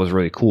I thought that was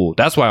really cool.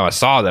 That's why I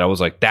saw that I was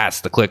like,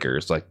 that's the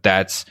clickers. Like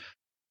that's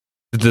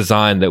the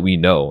design that we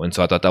know. And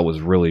so I thought that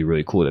was really,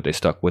 really cool that they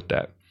stuck with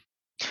that.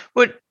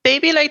 Would they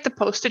be like the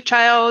poster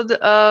child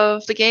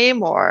of the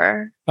game,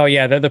 or? Oh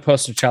yeah, they're the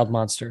poster child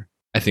monster.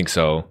 I think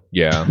so.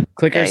 Yeah.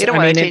 Clickers. Yeah, you don't I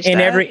wanna mean, change in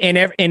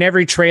that.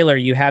 every trailer,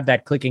 you have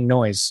that clicking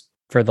noise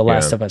for The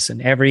Last Yeah. of Us,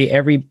 and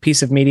every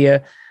piece of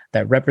media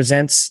that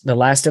represents The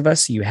Last of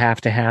Us, you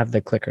have to have the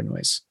clicker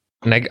noise.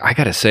 And I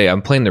gotta say,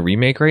 I'm playing the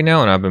remake right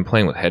now, and I've been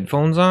playing with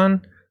headphones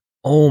on.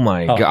 Oh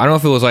my god! I don't know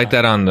if it was like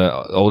that on the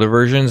older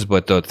versions,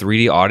 but the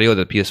 3D audio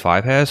that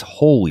PS5 has,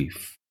 holy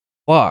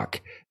fuck!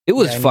 It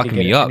was Yeah, I need to fucking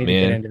get- me I up, need to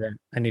get man. into that.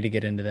 I need to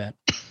get into that.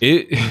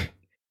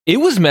 It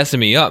was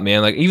messing me up,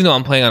 man. Like even though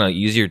I'm playing on an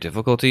easier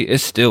difficulty, it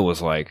still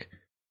was like,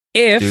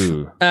 If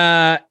dude.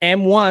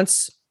 M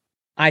wants,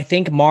 I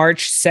think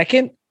March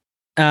 2nd,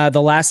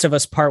 The Last of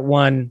Us Part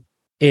 1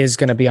 is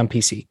going to be on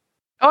PC.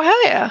 Oh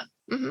hell yeah!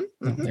 hmm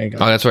There you go.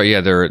 Oh, that's right. Yeah,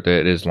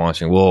 it is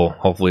launching. Well,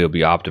 hopefully it'll be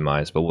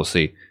optimized, but we'll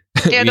see.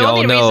 Yeah, We the all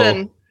only know-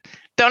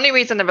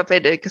 reason I never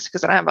played it is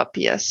because I don't have a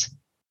PS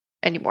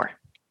anymore.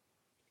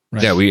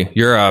 Right. Yeah,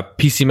 you're a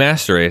PC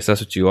master race. That's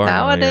what you are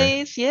now, yeah.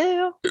 Nowadays,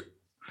 yeah.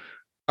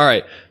 All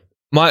right.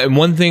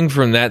 One thing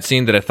from that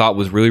scene that I thought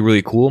was really,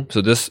 really cool.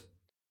 So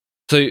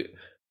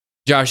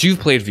Josh, you've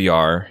played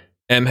VR.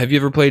 Have you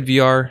ever played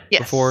VR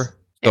Yes. before?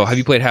 So Yes. have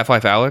you played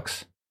Half-Life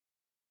Alyx?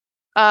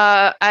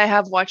 I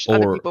have watched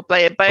other Or- people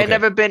play it, but okay. I've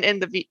never been in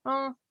the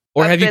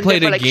Or I've have you been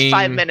played there a for like game?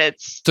 5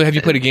 minutes. So have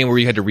you played a game where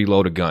you had to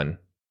reload a gun?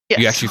 Yes.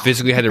 You actually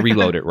physically had to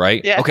reload it,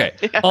 right? Yeah. Okay.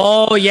 Yeah.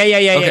 Oh, yeah.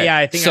 Okay,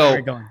 I think so- I know where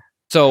you're going.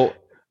 So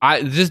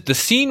the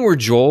scene where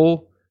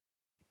Joel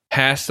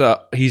has to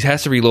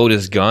reload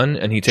his gun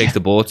and he takes the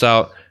bullets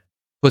out,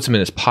 puts them in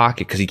his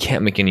pocket because he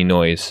can't make any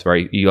noise,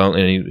 right?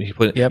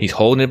 He's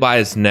holding it by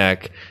his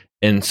neck,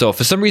 and so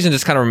for some reason,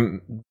 this kind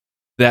of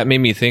that made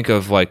me think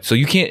of like, so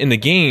you can't in the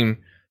game,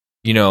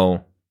 you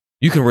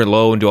can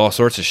reload and do all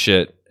sorts of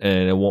shit,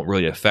 and it won't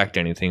really affect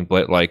anything,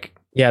 but like.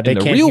 Yeah, they in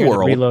the can't real hear the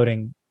world-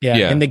 reloading. Yeah.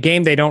 Yeah. In the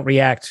game, they don't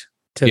react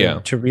Yeah.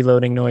 to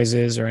reloading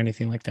noises or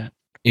anything like that.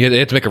 Yeah, they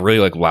have to make a really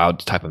like loud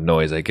type of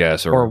noise, I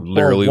guess, or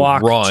literally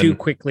walk run. too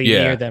quickly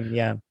Yeah. near them.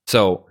 Yeah.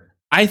 So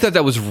I thought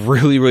that was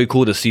really, really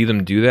cool to see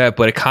them do that,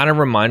 but it kind of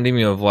reminded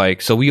me of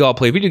like, so we all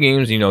play video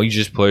games, you know, you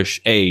just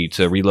push A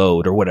to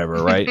reload or whatever,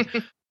 right?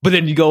 But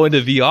then you go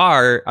into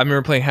VR. I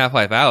remember playing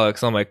Half-Life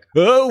Alyx. I'm like,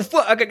 oh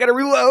fuck, I gotta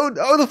reload.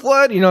 Oh, the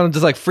flood. You know, I'm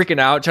just like freaking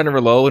out, trying to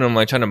reload, and I'm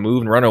like trying to move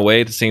and run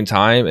away at the same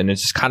time. And it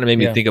just kind of made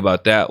me think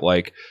about that.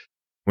 Like,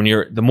 when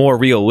the more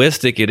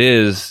realistic it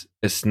is,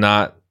 it's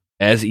not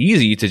as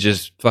easy to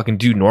just fucking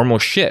do normal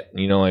shit.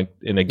 You know, like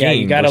in a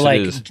game. You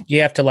gotta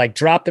you have to like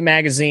drop the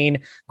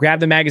magazine, grab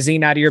the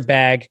magazine out of your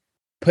bag,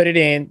 put it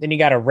in, then you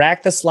gotta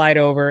rack the slide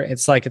over.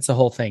 It's a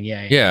whole thing.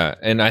 Yeah.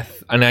 And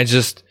I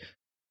just.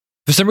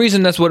 For some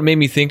reason, that's what made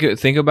me think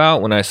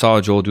about when I saw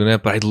Joel doing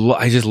that. But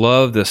I just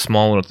love the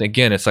small little thing.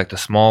 Again, it's like the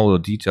small little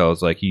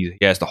details. Like he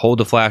has to hold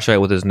the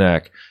flashlight with his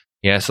neck.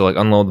 He has to like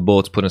unload the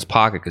bullets, put in his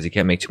pocket because he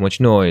can't make too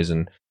much noise.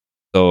 And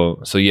so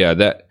yeah,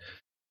 that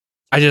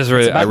I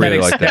really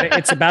like that.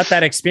 It's about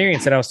that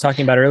experience that I was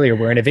talking about earlier,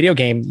 where in a video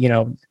game, you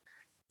know,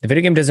 the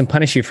video game doesn't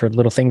punish you for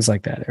little things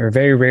like that, or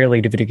very rarely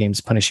do video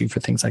games punish you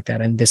for things like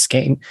that. And this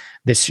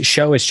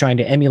show is trying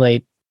to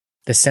emulate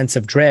the sense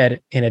of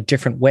dread in a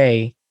different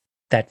way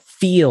that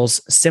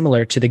feels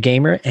similar to the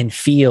gamer and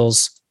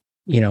feels,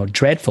 you know,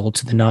 dreadful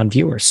to the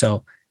non-viewer.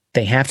 So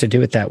they have to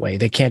do it that way.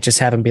 They can't just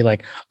have him be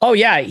like, oh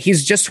yeah,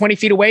 he's just 20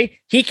 feet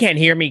away. He can't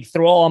hear me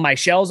throw all my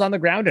shells on the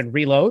ground and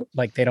reload.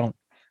 Like they don't.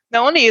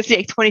 Not only is he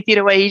like 20 feet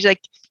away, he's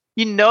like,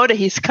 you know that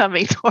he's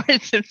coming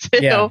towards him too.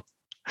 Yeah.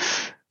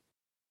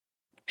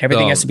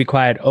 Everything has to be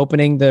quiet.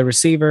 Opening the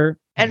receiver.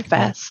 And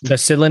fast. The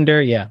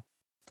cylinder, yeah.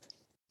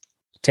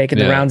 Taking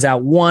the rounds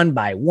out one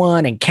by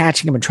one and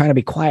catching them and trying to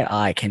be quiet. Oh,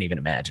 I can't even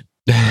imagine.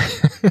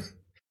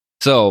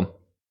 So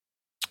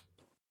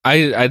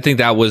I think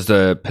that was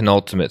the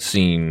penultimate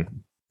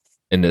scene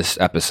in this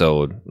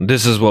episode.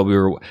 This is what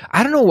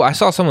I don't know. I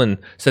saw someone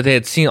said they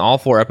had seen all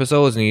 4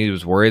 episodes and he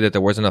was worried that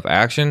there wasn't enough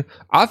action.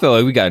 I feel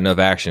like we got enough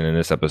action in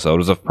this episode. It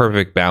was a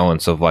perfect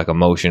balance of like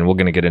emotion. We're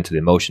going to get into the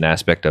emotion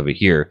aspect of it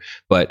here,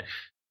 but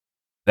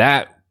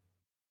that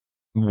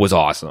was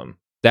awesome.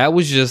 That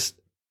was just,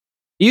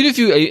 even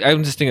if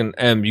I'm just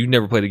thinking, you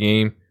never played a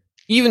game.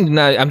 Even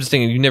not, I'm just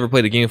thinking you never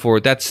played a game for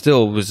it. That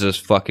still was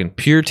just fucking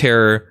pure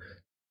terror.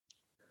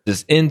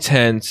 This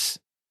intense,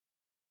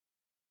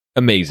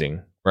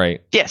 amazing, right?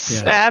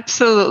 Yes,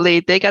 absolutely.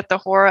 They got the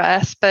horror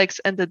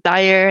aspects and the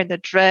dire and the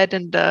dread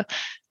and the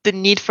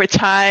need for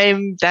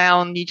time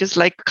down. You just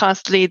like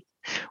constantly,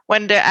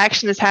 when the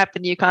action is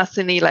happening, you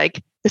constantly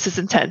like, this is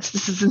intense.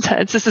 This is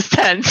intense. This is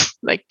tense.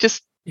 Like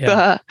just,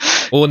 well,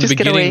 in the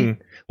beginning.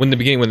 When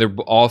they're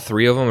all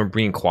 3 of them are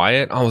being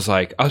quiet, I was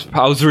like,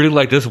 I was really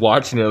like this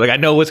watching it. Like I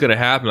know what's gonna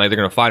happen. Like they're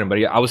gonna fight him,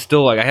 but I was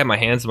still like, I had my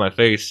hands in my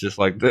face, just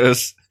like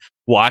this,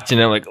 watching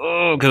it. Like,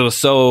 oh, because it was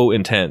so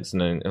intense. And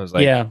then it was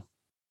like,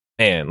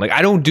 man, like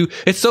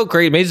it's so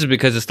great. Maybe it's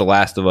because it's The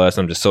Last of Us.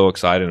 I'm just so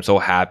excited. I'm so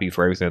happy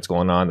for everything that's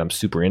going on. I'm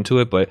super into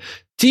it. But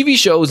TV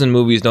shows and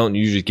movies don't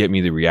usually get me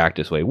to react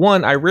this way.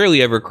 1, I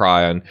rarely ever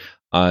cry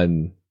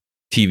on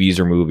TVs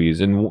or movies,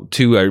 and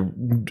 2, I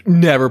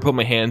never put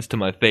my hands to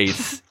my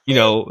face. You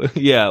know,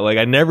 like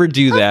I never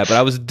do that, but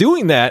I was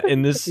doing that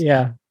in this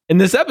in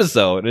this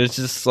episode. And it's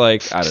just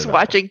like I don't know.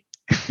 Watching.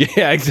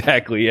 Yeah,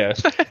 exactly. Yeah,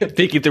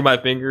 peeking through my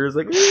fingers,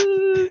 like.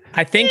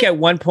 I think at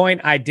one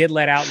point I did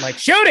let out like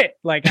shoot it.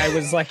 Like I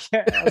was like shoot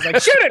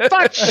it,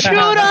 fuck, shoot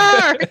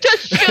her,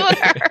 just shoot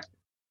her.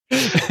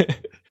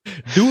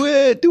 Do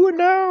it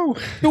now.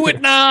 Do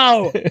it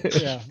now.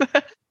 Yeah.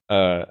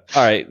 All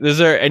right. Is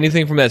there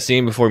anything from that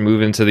scene before we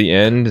move into the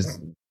end?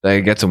 I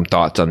get some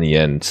thoughts on the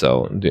end.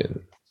 So,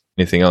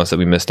 anything else that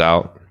we missed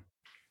out?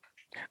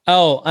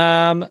 Oh,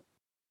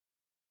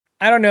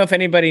 I don't know if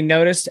anybody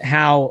noticed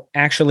how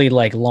actually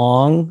like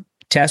long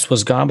Tess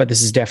was gone, but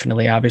this is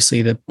definitely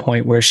obviously the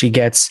point where she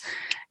gets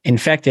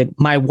infected.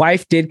 My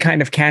wife did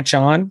kind of catch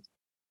on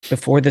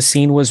before the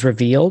scene was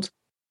revealed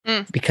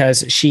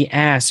because she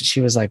asked,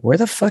 she was like, where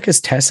the fuck is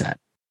Tess at?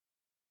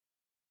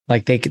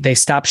 Like they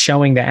stopped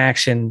showing the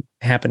action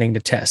happening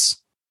to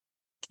Tess,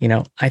 you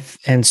know.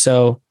 And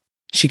so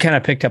she kind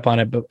of picked up on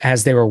it, but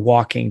as they were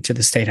walking to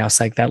the State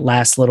House, like that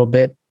last little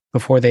bit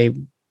before they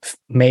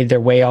made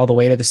their way all the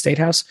way to the State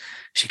House,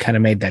 she kind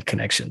of made that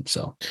connection.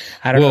 So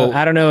I don't know.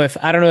 I don't know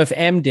if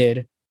M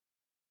did,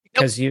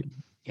 because Nope.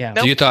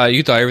 So you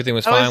thought everything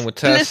was fine with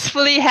Tess?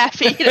 Blissfully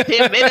happy that they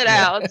made it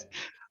out.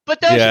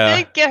 But then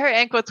she did get her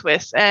ankle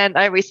twist, and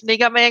I recently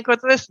got my ankle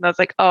twist, and I was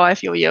like, oh, I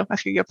feel you. I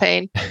feel your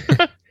pain.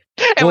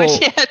 And when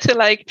she had to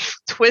like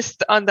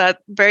twist on that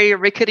very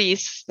rickety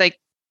like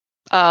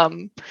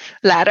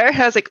ladder,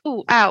 I was like,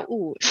 ooh,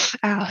 ow,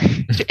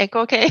 is your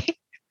ankle okay?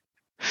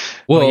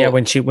 Well, yeah,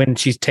 when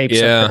she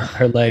tapes up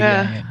her leg.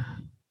 Yeah.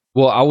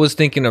 Well, I was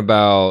thinking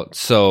about,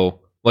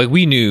 so like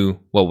we knew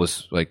what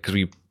was like, because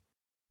it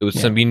was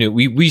something we knew.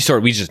 We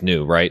just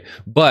knew, right?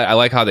 But I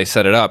like how they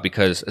set it up,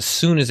 because as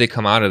soon as they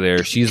come out of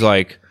there, she's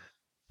like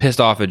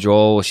pissed off at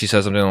Joel. She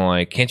says something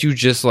like, "Can't you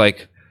just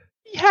like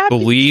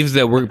believe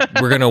that we're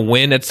gonna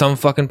win at some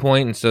fucking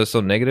point instead of so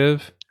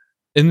negative?"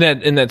 in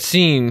that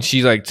scene,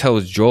 she like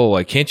tells Joel,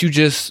 like, can't you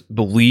just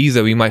believe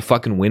that we might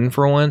fucking win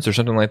for once or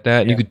something like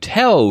that? And you could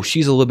tell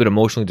she's a little bit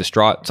emotionally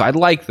distraught. So I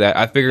like that.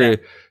 I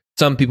figured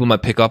some people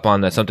might pick up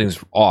on that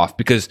something's off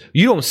because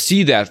you don't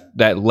see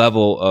that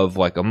level of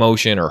like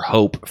emotion or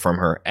hope from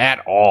her at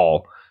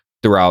all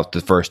throughout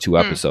the first two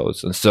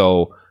episodes. And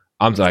so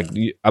I'm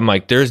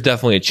like, there's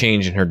definitely a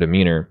change in her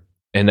demeanor,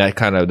 and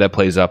that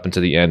plays up into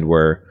the end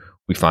where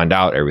we find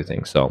out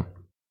everything. So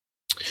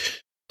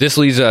this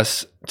leads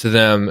us to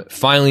them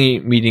finally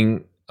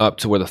meeting up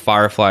to where the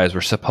Fireflies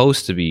were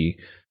supposed to be.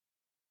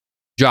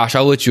 Josh,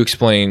 I'll let you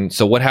explain.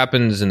 So what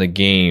happens in the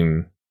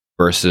game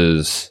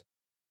versus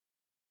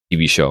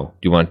TV show?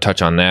 Do you want to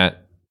touch on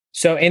that?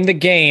 So in the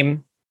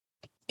game,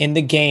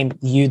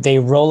 they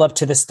roll up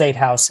to the State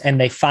House and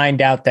they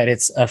find out that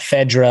it's a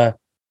Fedra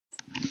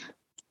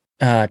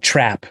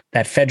trap.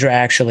 That Fedra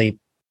actually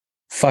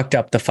fucked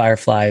up the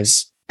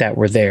Fireflies that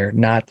were there,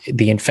 not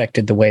the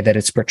infected the way that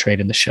it's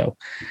portrayed in the show.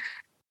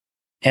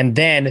 And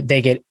then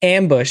they get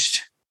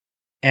ambushed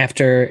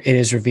after it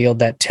is revealed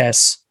that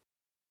Tess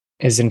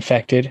is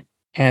infected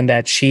and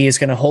that she is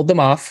going to hold them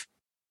off.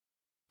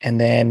 And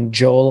then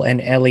Joel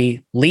and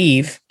Ellie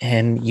leave,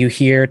 and you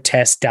hear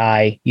Tess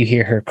die. You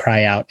hear her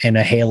cry out, and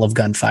a hail of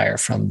gunfire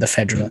from the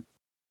Fedra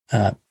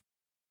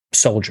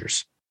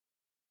soldiers.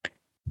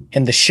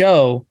 In the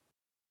show,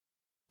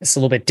 it's a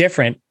little bit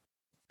different.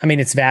 I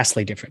mean, it's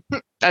vastly different.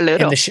 A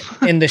little.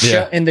 In the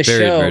show,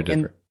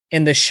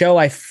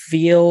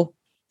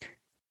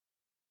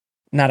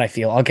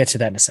 I'll get to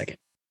that in a second.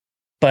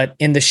 But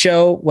in the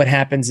show, what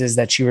happens is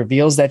that she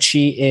reveals that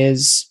she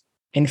is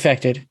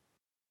infected.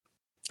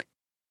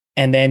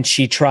 And then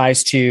she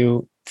tries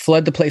to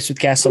flood the place with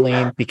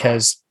gasoline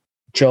because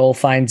Joel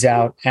finds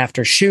out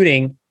after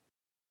shooting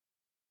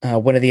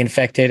one of the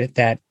infected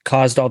that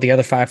caused all the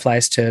other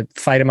Fireflies to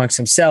fight amongst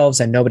themselves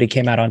and nobody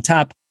came out on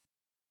top.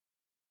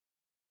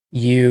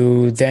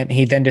 He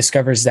then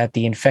discovers that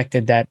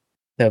the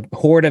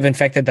horde of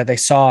infected that they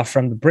saw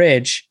from the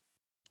bridge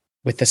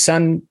with the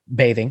sun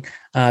bathing,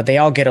 they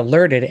all get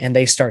alerted and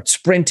they start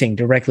sprinting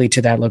directly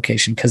to that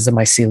location because the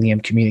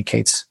mycelium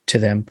communicates to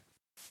them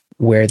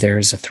where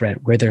there's a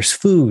threat, where there's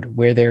food,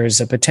 where there's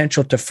a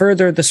potential to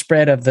further the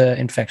spread of the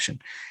infection.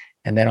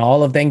 And then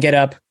all of them get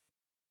up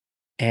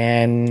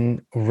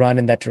and run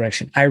in that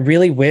direction. I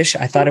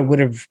thought it would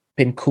have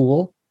been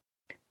cool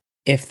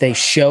if they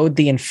showed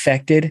the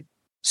infected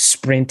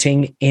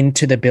sprinting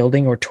into the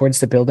building or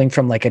towards the building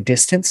from like a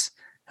distance.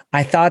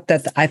 I thought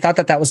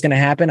that was going to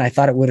happen. I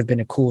thought it would have been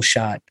a cool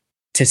shot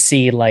to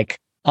see like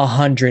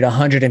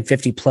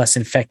 150 plus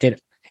infected.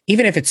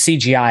 Even if it's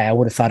CGI, I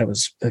would have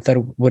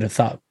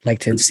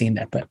liked to have seen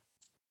that. But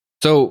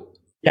so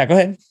yeah, go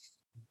ahead.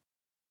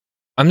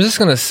 I'm just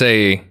gonna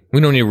say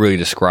we don't need to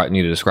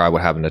describe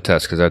what happened to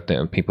Tess because I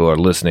think people are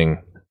listening,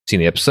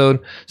 seeing the episode.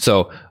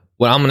 So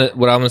what I'm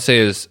gonna say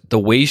is the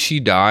way she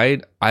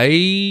died,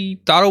 I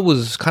thought it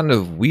was kind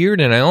of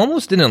weird, and I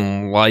almost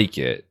didn't like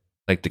it.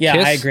 Like the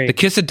kiss, I agree. The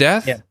kiss of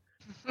death. Yeah.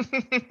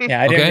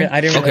 Yeah,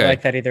 I didn't really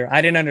like that either.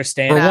 I didn't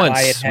understand. For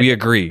once, we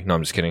agree. No,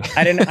 I'm just kidding.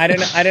 I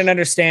didn't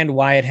understand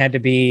why it had to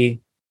be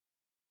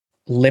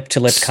lip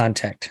to lip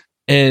contact.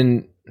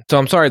 And so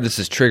I'm sorry this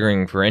is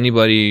triggering for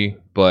anybody,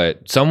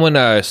 but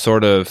someone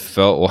sort of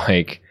felt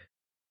like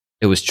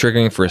it was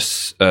triggering for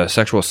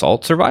sexual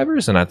assault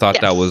survivors, and I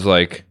thought that was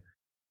like,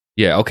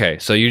 yeah, okay.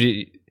 So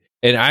I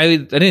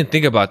didn't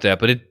think about that,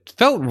 but it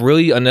felt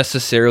really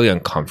unnecessarily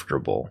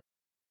uncomfortable.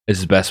 Is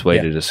the best way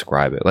to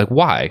describe it. Like,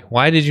 why?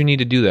 Why did you need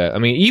to do that? I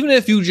mean, even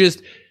if you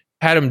just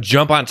had him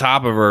jump on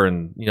top of her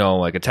and,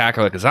 like attack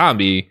her like a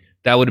zombie,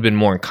 that would have been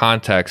more in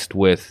context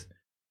with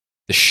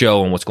the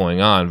show and what's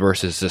going on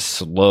versus this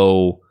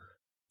slow,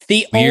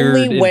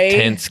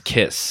 intense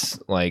kiss.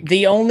 Like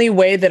the only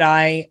way that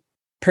I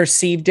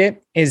perceived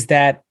it is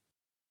that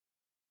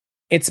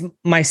it's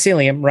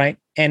mycelium, right?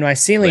 And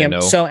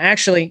mycelium.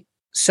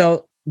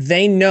 So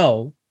they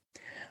know.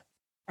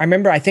 I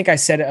remember, I think I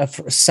said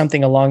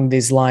something along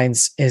these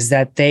lines, is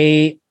that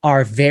they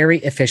are very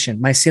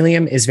efficient.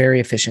 Mycelium is very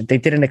efficient. They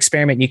did an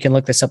experiment. You can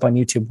look this up on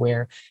YouTube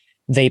where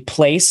they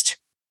placed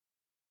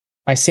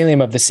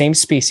mycelium of the same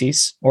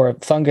species or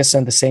fungus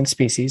of the same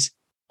species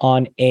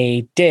on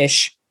a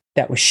dish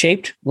that was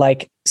shaped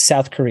like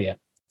South Korea.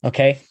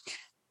 Okay.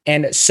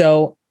 And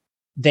so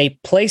they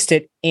placed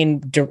it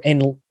in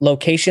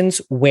locations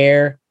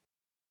where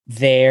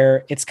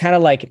it's kind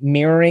of like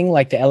mirroring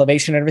like the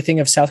elevation and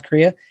everything of South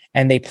Korea.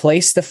 And they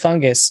place the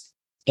fungus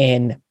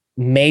in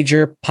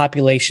major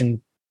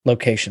population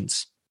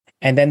locations.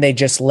 And then they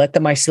just let the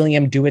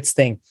mycelium do its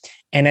thing.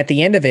 And at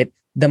the end of it,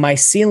 the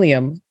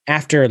mycelium,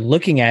 after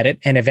looking at it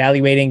and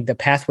evaluating the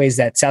pathways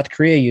that South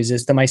Korea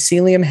uses, the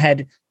mycelium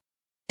had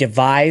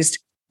devised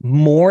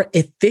more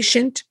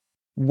efficient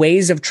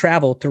ways of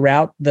travel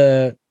throughout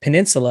the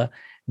peninsula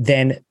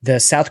than the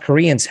South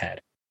Koreans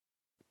had.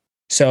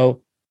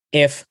 So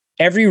if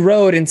every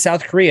road in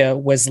South Korea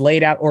was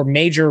laid out, or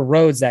major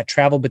roads that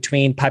travel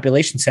between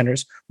population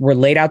centers were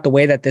laid out the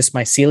way that this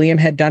mycelium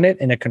had done it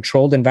in a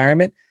controlled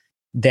environment,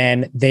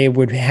 then they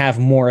would have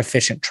more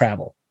efficient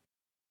travel.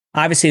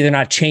 Obviously, they're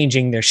not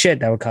changing their shit.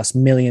 That would cost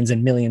millions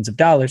and millions of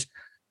dollars.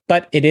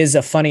 But it is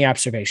a funny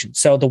observation.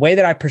 So the way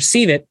that I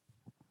perceive it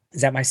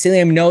is that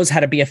mycelium knows how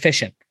to be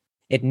efficient.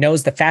 It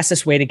knows the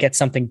fastest way to get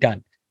something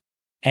done.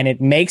 And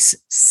it makes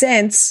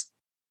sense,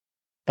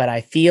 but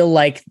I feel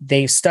like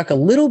they stuck a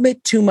little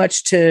bit too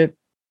much to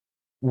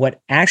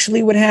what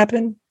actually would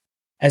happen,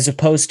 as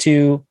opposed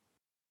to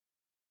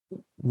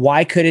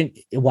why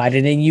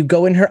didn't you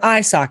go in her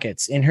eye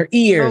sockets, in her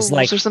ears, Nose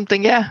like or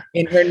something? Yeah.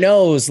 in her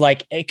nose?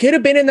 Like it could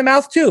have been in the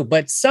mouth too,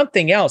 but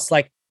something else.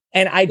 Like,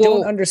 and I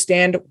don't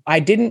understand.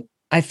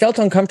 I felt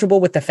uncomfortable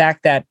with the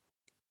fact that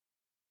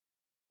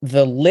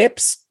the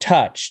lips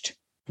touched.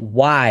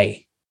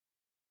 Why?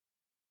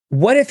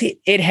 What if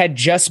it had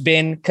just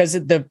been because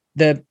the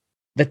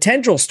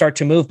tendrils start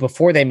to move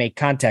before they make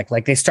contact,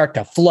 like they start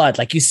to flood,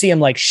 like you see them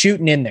like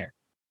shooting in there.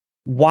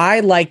 Why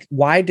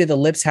do the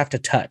lips have to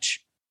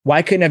touch?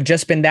 Why couldn't it have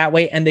just been that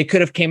way? And they could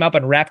have came up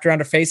and wrapped around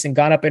her face and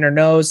gone up in her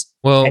nose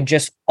and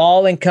just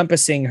all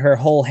encompassing her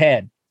whole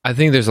head. I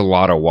think there's a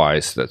lot of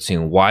whys to that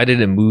scene. Why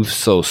did it move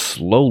so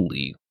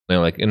slowly?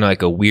 Like in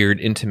like a weird,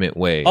 intimate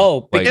way.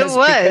 Oh, like,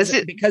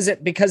 because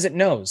it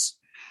knows.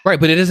 Right,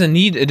 but it doesn't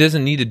need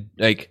to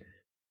like,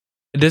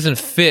 it doesn't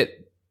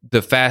fit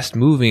the fast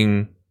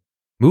moving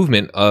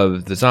movement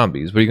of the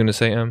zombies. What are you going to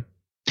say, Em?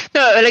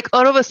 No, like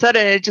all of a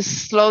sudden it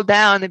just slowed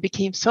down and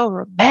became so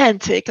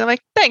romantic. I'm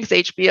like, thanks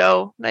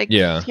HBO. Like,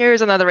 yeah,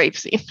 here's another rape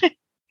scene.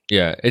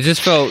 Yeah, it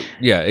just felt,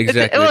 yeah,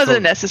 exactly. It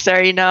wasn't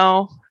necessary.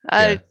 No,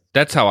 yeah,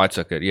 that's how I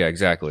took it. Yeah,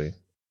 exactly.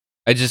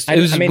 It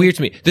was weird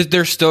to me.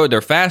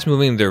 They're fast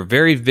moving. They're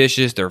very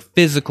vicious. They're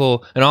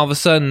physical, and all of a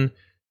sudden,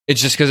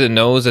 it's just because it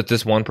knows that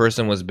this one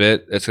person was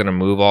bit. It's gonna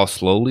move all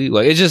slowly.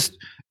 Like it just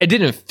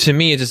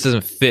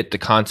doesn't fit the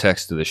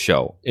context of the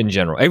show in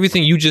general.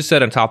 Everything you just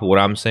said on top of what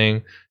I'm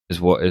saying is.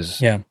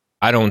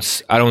 I don't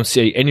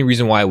see any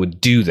reason why I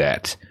would do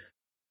that,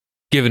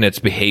 given its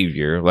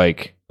behavior.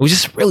 Like it was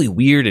just really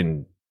weird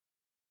and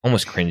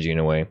almost cringy in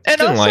a way. And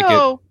didn't like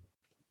it.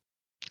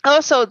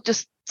 Also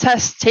just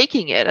Tess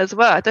taking it as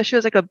well. I thought she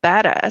was like a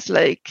badass.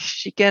 Like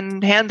she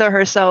can handle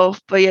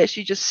herself, but yet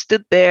she just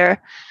stood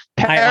there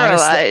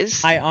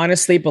paralyzed. I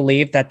honestly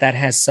believe that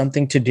has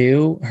something to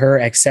do, her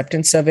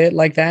acceptance of it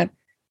like that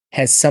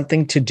has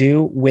something to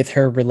do with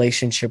her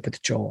relationship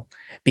with Joel,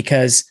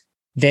 because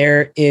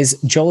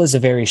Joel is a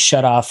very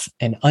shut off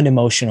and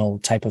unemotional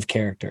type of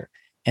character.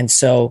 And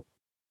so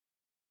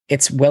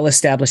it's well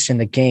established in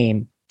the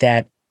game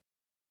that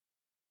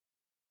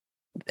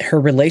their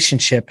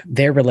relationship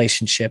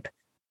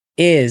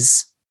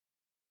is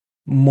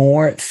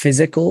more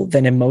physical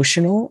than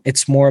emotional.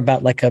 It's more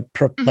about like a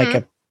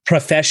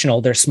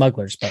professional. They're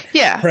smugglers, but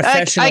yeah,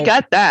 I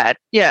got that.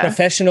 Yeah,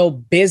 professional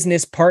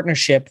business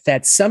partnership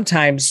that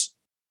sometimes,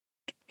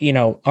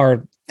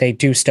 they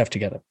do stuff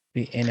together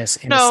in a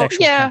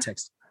sexual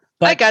context.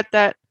 But I got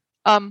that.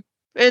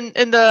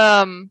 In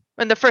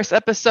the first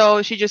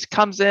episode, she just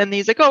comes in.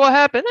 He's like, "Oh, what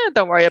happened?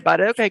 Don't worry about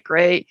it. Okay,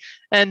 great."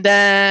 And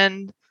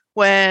then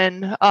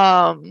when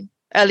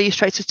Elise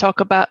tries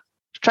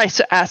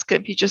to ask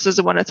him, he just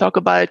doesn't want to talk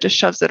about it. Just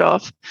shoves it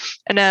off.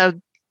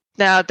 And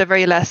now at the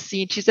very last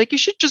scene, she's like, "You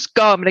should just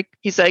go."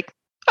 He's like,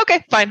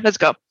 "Okay, fine, let's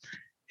go."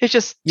 It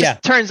just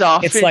turns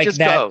off. It's it like just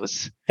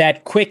goes.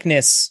 That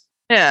quickness.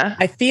 Yeah,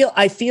 I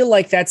feel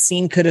like that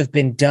scene could have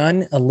been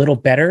done a little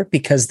better,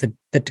 because the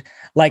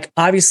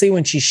obviously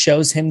when she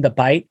shows him the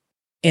bite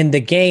in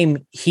the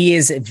game, he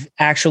is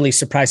actually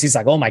surprised. He's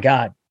like, "Oh my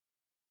God,"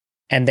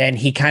 and then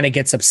he kind of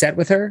gets upset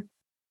with her.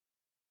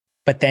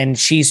 But then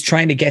she's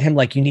trying to get him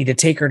like, "You need to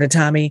take her to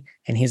Tommy,"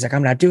 and he's like,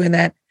 "I'm not doing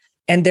that."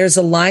 And there's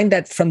a line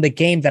that from the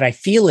game that I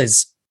feel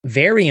is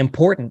very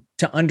important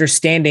to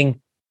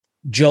understanding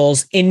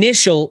Joel's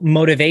initial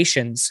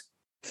motivations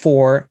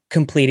for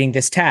completing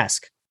this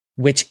task,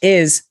 which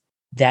is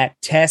that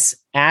Tess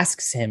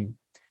asks him,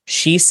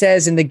 she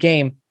says in the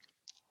game,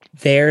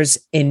 "There's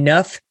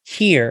enough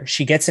here."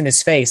 She gets in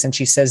his face and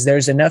she says,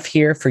 "There's enough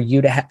here for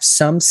you to have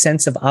some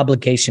sense of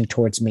obligation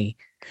towards me.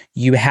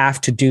 You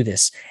have to do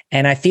this."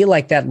 And I feel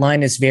like that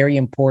line is very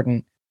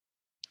important,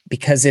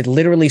 because it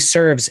literally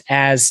serves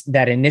as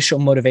that initial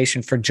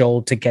motivation for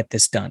Joel to get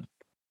this done.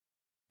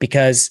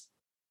 Because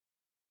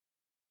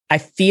I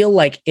feel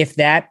like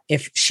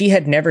if she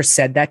had never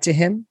said that to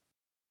him,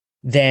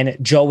 then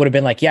Joel would have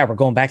been like, "Yeah, we're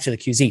going back to the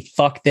QZ.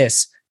 Fuck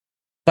this."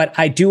 But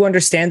I do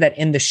understand that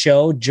in the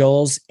show,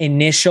 Joel's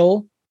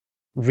initial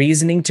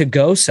reasoning to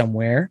go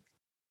somewhere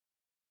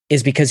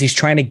is because he's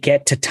trying to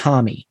get to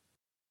Tommy.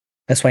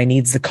 That's why he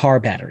needs the car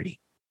battery.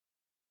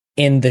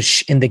 In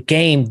the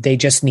game, they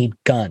just need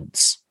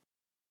guns.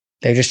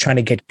 They're just trying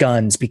to get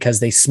guns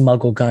because they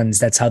smuggle guns.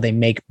 That's how they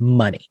make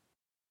money.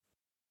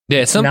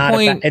 Yeah, at some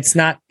point, it's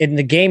not in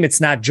the game. It's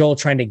not Joel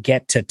trying to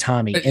get to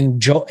Tommy. In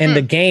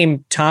the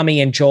game, Tommy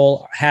and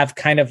Joel have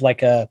kind of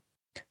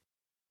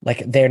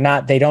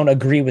they don't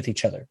agree with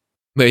each other.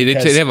 They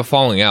Because- have a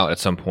falling out at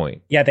some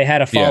point. Yeah, they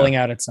had a falling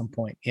out at some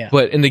point. Yeah.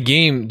 But in the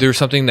game, there's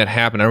something that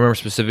happened. I remember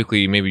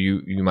specifically, maybe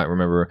you might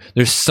remember,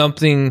 there's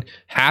something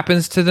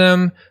happens to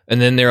them,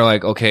 and then they're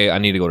like, okay, I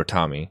need to go to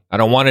Tommy. I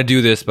don't want to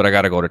do this, but I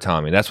got to go to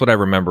Tommy. That's what I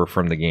remember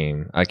from the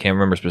game. I can't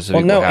remember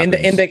specifically. Well, no, what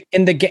happens.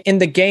 in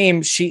the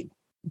game,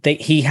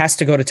 he has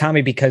to go to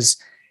Tommy because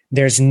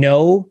there's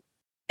no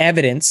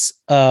evidence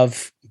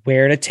of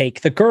where to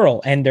take the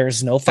girl, and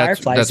there's no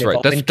fireflies. That's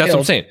right. That's what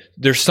I'm saying.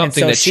 There's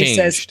something that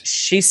changed.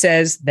 She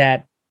says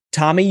that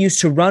Tommy used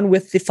to run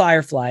with the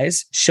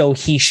fireflies, so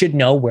he should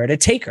know where to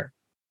take her.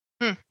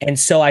 And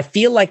so I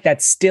feel like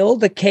that's still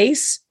the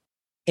case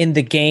in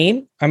the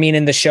game. I mean,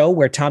 in the show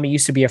where Tommy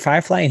used to be a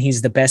firefly and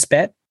he's the best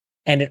bet.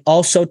 And it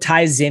also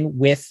ties in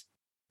with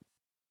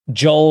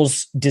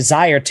Joel's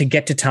desire to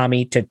get to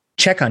Tommy to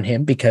check on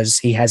him because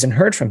he hasn't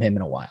heard from him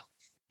in a while.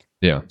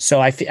 Yeah. So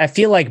I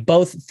feel like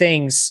both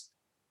things,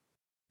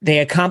 they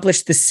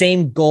accomplish the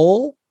same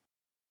goal,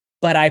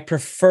 but I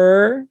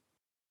prefer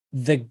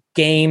the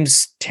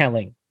game's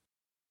telling,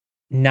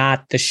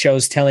 not the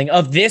show's telling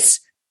of this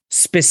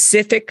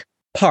specific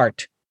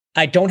part.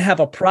 I don't have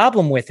a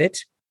problem with it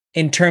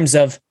in terms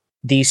of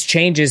these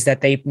changes that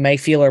they may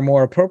feel are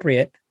more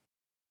appropriate.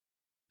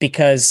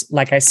 Because,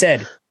 like I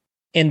said,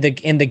 in the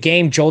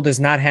game, Joel does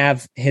not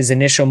have his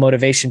initial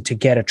motivation to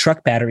get a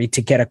truck battery,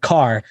 to get a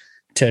car,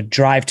 to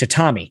drive to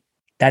Tommy.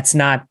 That's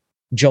not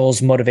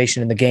Joel's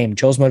motivation in the game.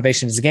 Joel's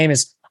motivation in the game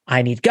is,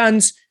 I need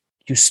guns.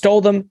 You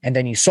stole them, and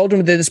then you sold them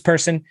to this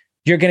person.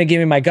 You're going to give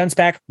me my guns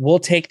back. We'll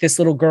take this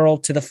little girl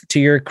to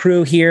your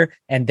crew here,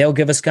 and they'll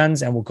give us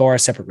guns, and we'll go our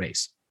separate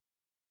ways.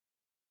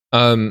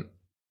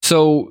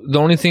 So the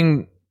only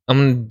thing, I'm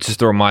going to just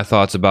throw my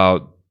thoughts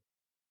about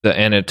the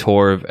Anna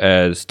Torv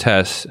as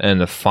Tess and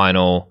the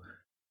final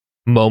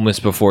moments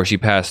before she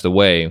passed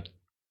away.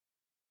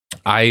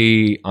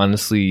 I'm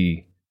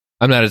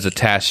not as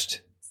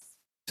attached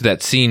to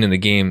that scene in the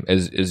game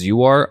as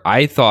you are.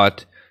 I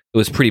thought it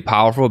was pretty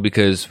powerful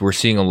because we're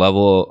seeing a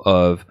level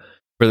of,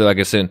 really, like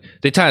I said,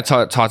 they kind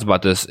of talked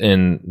about this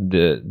in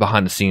the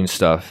behind the scenes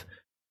stuff,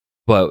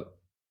 but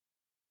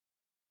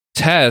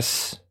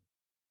Tess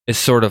is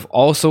sort of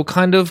also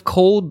kind of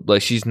cold.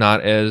 Like, she's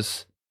not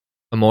as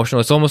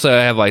emotional. It's almost like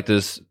I have like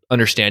this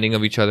understanding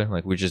of each other.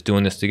 Like, we're just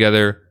doing this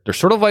together. They're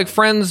sort of like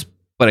friends,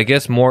 but I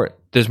guess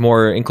there's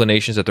more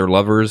inclinations that they're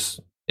lovers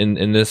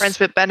in this. Friends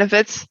with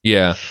benefits.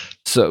 Yeah.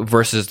 So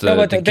versus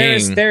the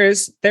game.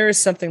 There is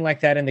something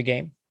like that in the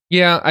game.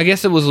 Yeah, I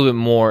guess it was a little bit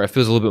more. It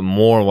feels a little bit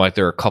more like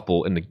they're a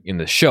couple in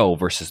the show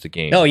versus the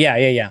game. Oh yeah.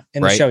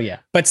 In right? the show, yeah.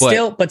 But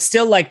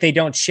still, like, they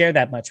don't share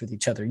that much with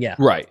each other. Yeah.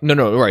 Right.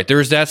 No. Right.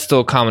 There's that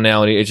still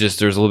commonality. It's just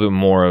there's a little bit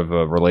more of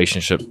a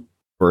relationship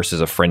versus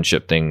a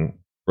friendship thing.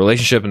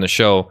 Relationship in the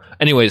show.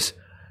 Anyways,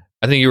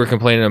 I think you were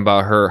complaining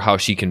about how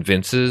she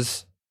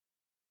convinces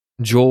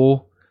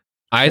Joel.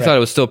 I thought it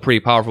was still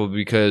pretty powerful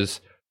because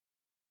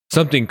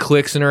something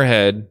clicks in her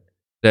head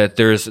that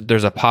there's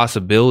a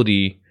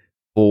possibility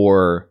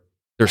for.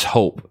 There's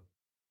hope,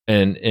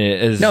 and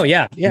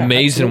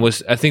Mazin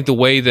was. I think the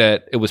way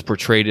that it was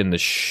portrayed in the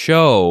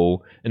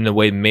show and the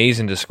way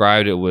Mazin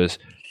described it was,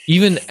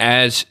 even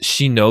as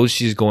she knows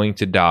she's going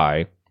to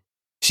die,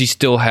 she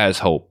still has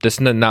hope. That's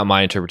not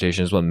my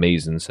interpretation. Is what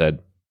Mazin said,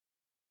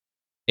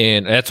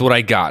 and that's what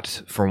I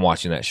got from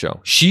watching that show.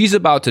 She's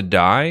about to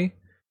die,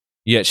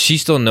 yet she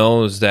still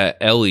knows that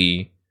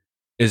Ellie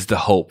is the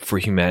hope for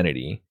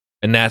humanity.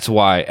 And that's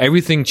why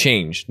everything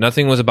changed.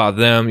 Nothing was about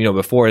them.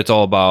 Before it's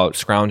all about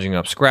scrounging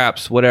up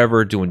scraps,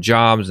 whatever, doing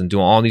jobs and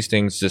doing all these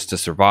things just to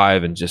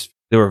survive. And just,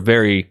 they were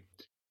very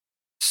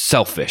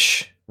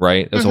selfish,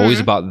 right? It was always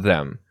about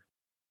them.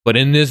 But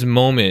in this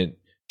moment,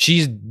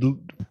 she's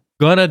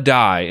gonna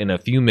die in a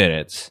few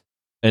minutes.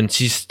 And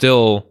she's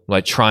still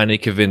like trying to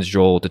convince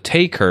Joel to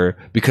take her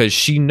because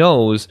she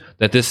knows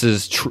that this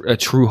is a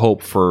true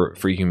hope for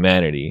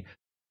humanity.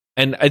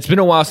 And it's been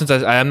a while since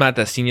I'm not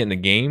that seen it in the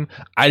game.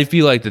 I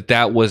feel like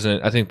that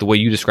wasn't, I think the way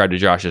you described it,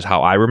 Josh, is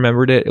how I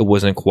remembered it. It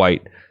wasn't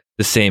quite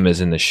the same as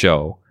in the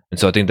show. And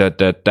so I think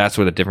that's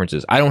where the difference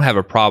is. I don't have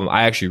a problem.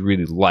 I actually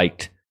really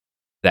liked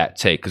that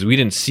take because we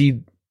didn't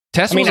see,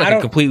 Tess was like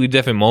a completely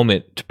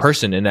different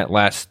person in that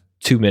last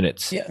 2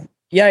 minutes.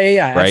 Yeah,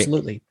 right?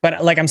 Absolutely.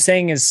 But what I'm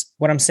saying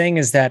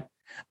is that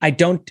I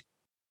don't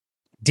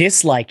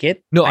dislike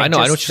it. No, I know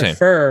what you're saying.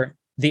 Prefer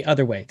the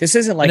other way. This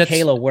isn't like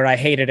Halo where I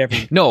hated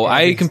every. No,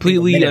 I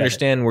completely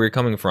understand where you're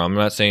coming from. I'm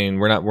not saying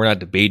we're not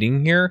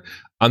debating here.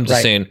 I'm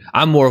just saying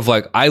I'm more of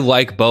like, I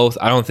like both.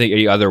 I don't think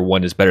any other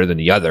one is better than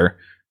the other.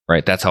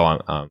 Right? That's how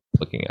I'm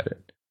looking at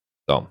it.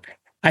 So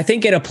I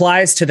think it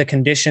applies to the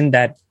condition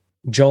that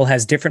Joel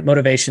has different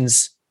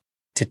motivations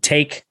to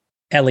take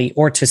Ellie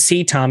or to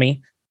see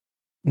Tommy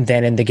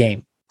than in the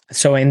game.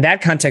 So in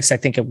that context, I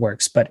think it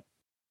works. But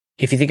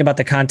if you think about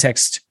the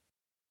context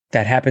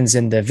that happens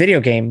in the video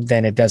game,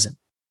 then it doesn't.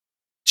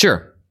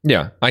 Sure.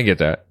 Yeah, I get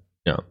that.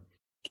 Yeah.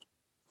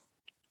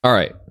 All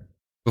right.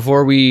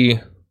 Before we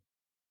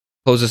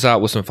close this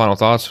out with some final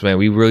thoughts, man,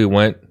 we really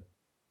went, I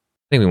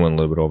think we went a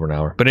little bit over an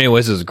hour. But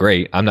anyways, this is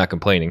great. I'm not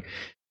complaining.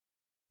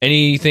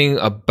 anything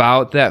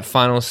about that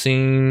final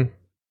scene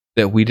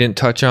that we didn't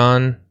touch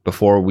on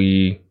before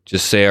we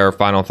just say our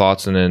final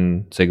thoughts and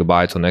then say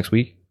goodbye till next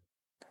week?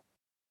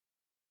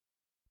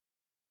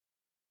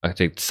 I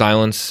take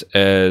silence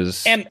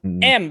as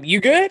M,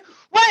 you good?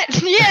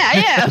 What?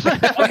 Yeah.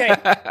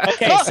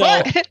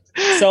 Okay.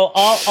 So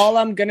all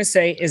I'm gonna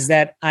say is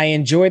that I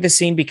enjoy the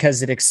scene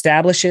because it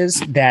establishes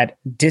that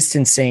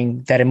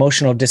distancing, that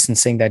emotional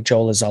distancing that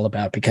Joel is all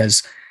about,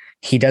 because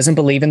he doesn't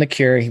believe in the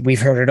cure.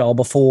 We've heard it all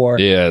before.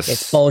 Yes.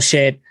 It's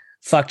bullshit.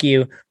 Fuck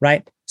you.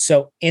 Right.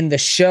 So in the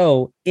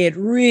show, it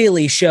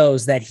really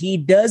shows that he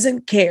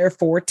doesn't care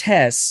for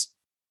Tess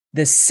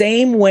the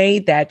same way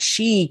that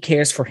she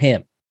cares for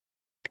him.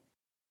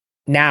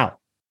 Now,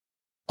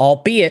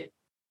 albeit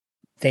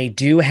they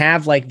do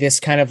have like this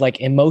kind of like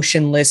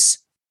emotionless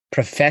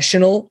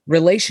professional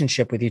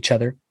relationship with each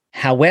other.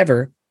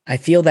 However, I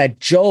feel that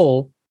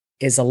Joel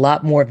is a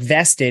lot more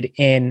vested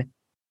in,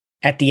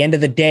 at the end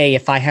of the day,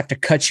 if I have to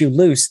cut you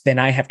loose, then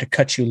I have to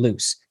cut you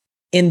loose.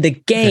 In the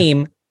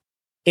game,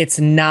 it's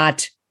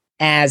not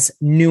as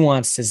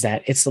nuanced as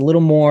that. It's a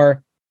little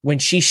more, when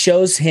she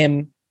shows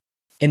him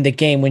in the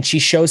game, when she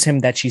shows him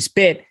that she's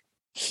bit,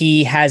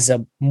 he has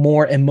a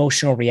more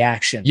emotional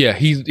reaction. Yeah,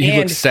 he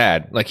looks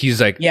sad. Like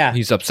he's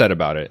upset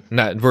about it.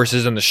 Not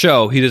versus in the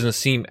show, he doesn't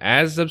seem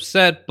as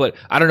upset. But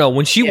I don't know.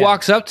 When she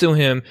walks up to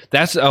him,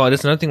 that's another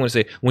thing I want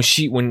to say.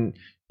 When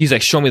he's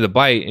like, show me the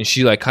bite, and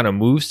she like kind of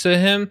moves to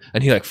him,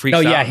 and he like freaks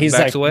out. Yeah, he's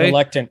backs like away.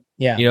 Reluctant.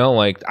 Yeah, you know,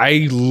 like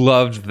I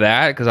loved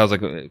that because I was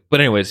like, but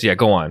anyways, yeah,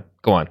 go on.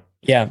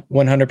 Yeah,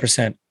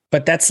 100%.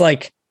 But that's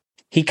like,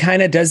 he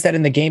kind of does that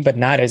in the game, but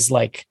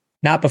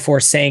not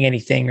before saying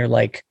anything or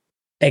like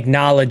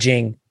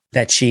acknowledging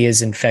that she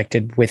is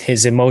infected with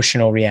his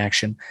emotional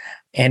reaction.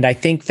 And I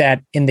think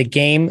that in the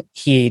game,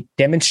 he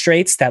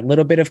demonstrates that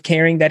little bit of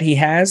caring that he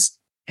has,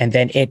 and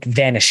then it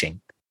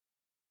vanishing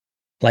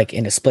like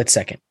in a split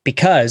second.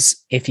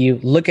 Because if you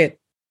look at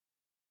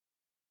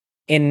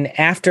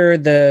after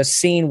the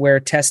scene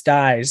where Tess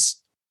dies,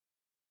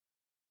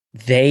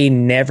 they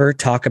never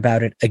talk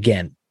about it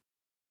again.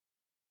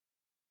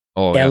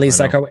 Oh, Ellie's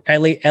like,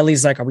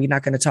 are we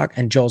not going to talk?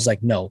 And Joel's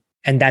like, no.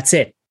 And that's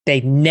it.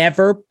 They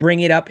never bring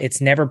it up. It's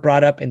never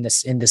brought up in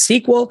the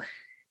sequel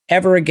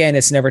ever again.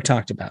 It's never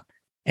talked about.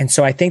 And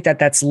so I think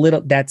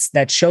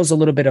that shows a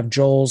little bit of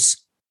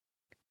Joel's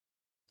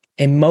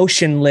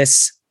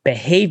emotionless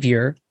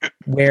behavior,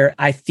 where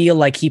I feel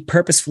like he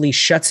purposefully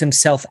shuts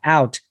himself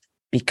out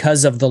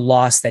because of the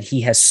loss that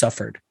he has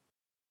suffered.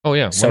 Oh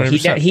yeah. 100%.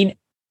 So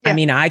I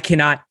mean, I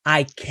cannot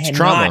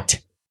trauma.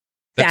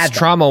 That's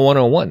trauma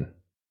 101.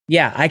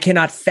 Yeah. I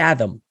cannot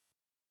fathom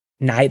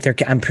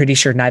I'm pretty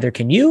sure neither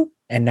can you,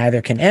 and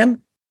neither can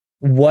M,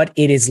 what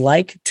it is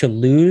like to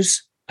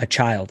lose a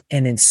child,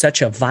 and in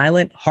such a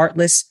violent,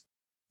 heartless,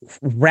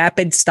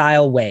 rapid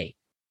style way.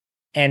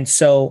 And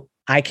so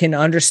I can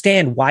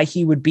understand why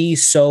he would be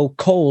so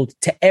cold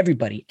to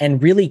everybody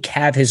and really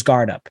have his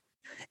guard up.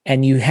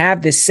 And you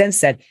have this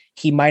sense that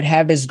he might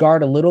have his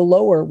guard a little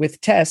lower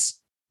with Tess,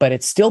 but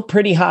it's still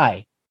pretty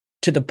high,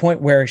 to the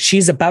point where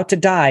she's about to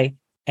die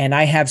and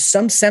I have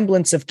some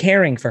semblance of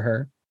caring for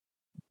her,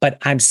 but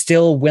I'm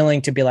still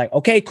willing to be like,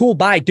 okay, cool,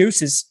 bye,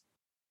 deuces.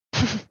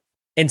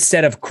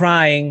 Instead of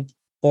crying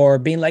or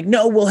being like,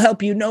 no, we'll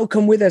help you. No,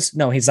 come with us.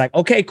 No, he's like,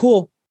 okay,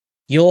 cool.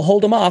 You'll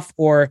hold them off,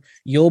 or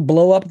you'll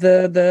blow up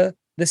the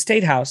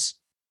state house.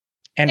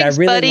 And thanks, I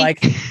really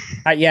like,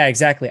 yeah,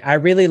 exactly. I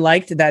really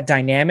liked that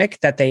dynamic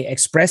that they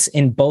express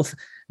in both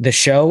the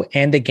show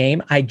and the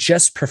game. I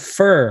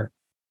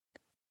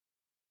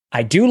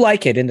do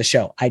like it in the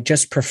show. I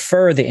just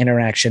prefer the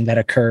interaction that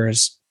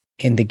occurs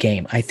in the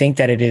game. I think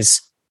that it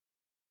is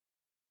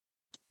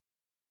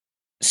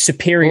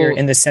superior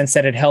in the sense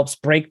that it helps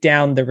break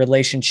down the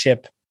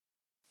relationship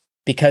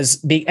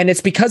and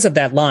it's because of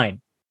that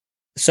line.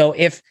 So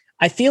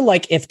I feel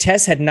like if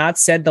Tess had not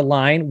said the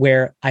line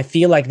where I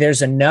feel like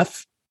there's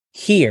enough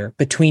here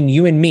between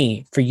you and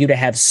me for you to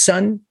have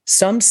some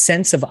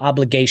sense of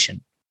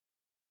obligation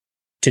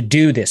to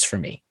do this for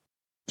me,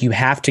 you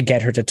have to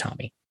get her to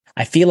Tommy.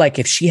 I feel like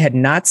if she had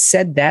not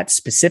said that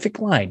specific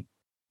line,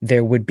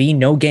 there would be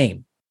no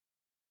game.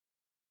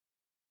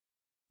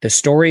 The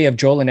story of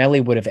Joel and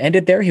Ellie would have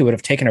ended there. He would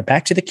have taken her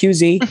back to the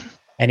QZ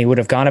and he would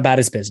have gone about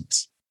his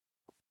business.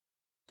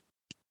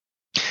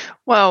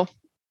 Well,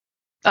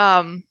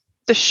 the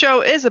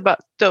show is about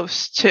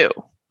those two.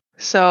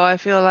 So I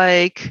feel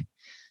like,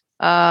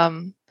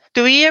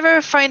 do we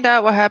ever find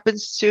out what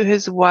happens to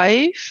his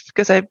wife?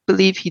 Because I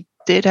believe he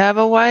did have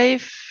a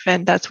wife,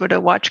 and that's where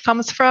the watch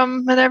comes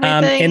from and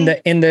everything.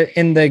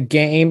 In the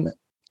game,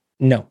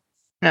 no.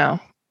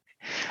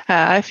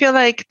 I feel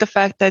like the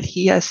fact that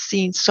he has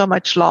seen so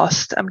much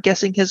lost. I'm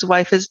guessing his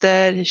wife is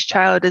dead, his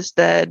child is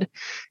dead,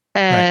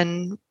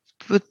 and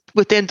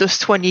within those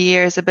 20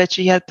 years, I bet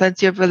you he had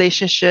plenty of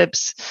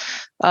relationships,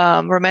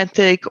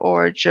 romantic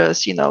or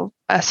just,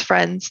 as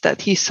friends,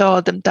 that he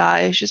saw them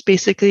die. He's just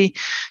basically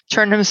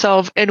turned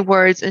himself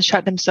inwards and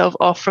shut himself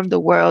off from the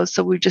world.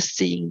 So we're just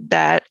seeing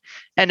that.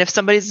 And if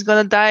somebody's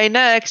gonna die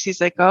next, he's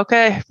like,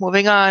 okay,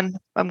 moving on.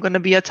 I'm gonna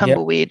be a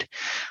tumbleweed.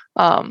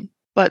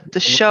 But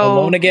the show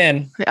alone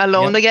again.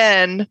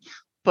 Again.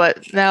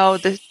 But now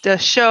the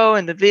show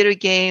and the video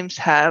games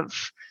have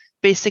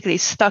basically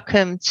stuck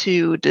him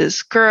to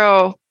this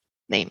girl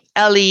named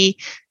Ellie,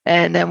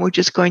 and then we're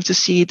just going to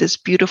see this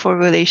beautiful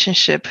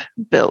relationship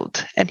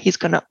build, and he's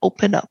gonna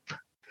open up.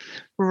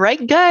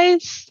 Right,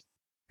 guys?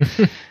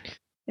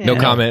 No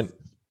comment.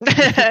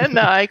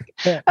 No, I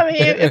mean,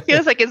 it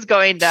feels like it's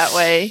going that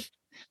way.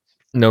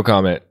 No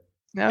comment.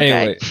 Okay.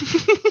 Anyway.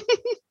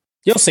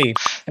 You'll see.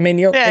 I mean,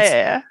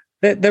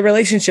 the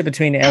relationship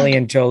between Ellie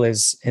and Joel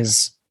is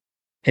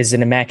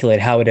an immaculate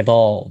how it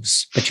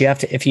evolves. But you have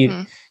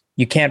to,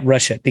 you can't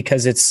rush it,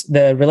 because it's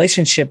the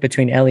relationship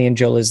between Ellie and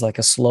Joel is like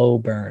a slow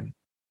burn.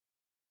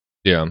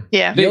 Yeah.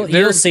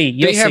 You'll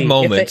see. They have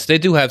moments. They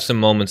do have some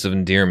moments of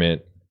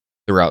endearment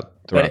throughout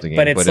the game.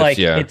 But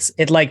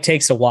it like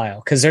takes a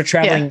while, because they're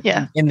traveling.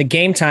 Yeah. In the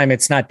game time,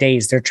 it's not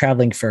days. They're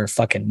traveling for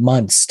fucking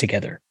months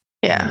together.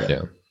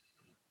 Yeah.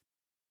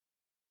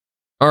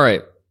 All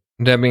right.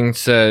 That being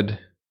said,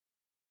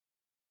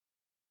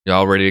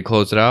 y'all ready to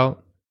close it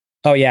out?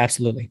 Oh yeah,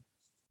 absolutely.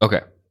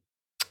 Okay.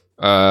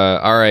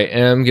 All right,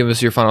 Em, give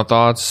us your final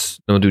thoughts.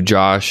 Then we'll do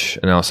Josh,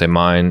 and then I'll say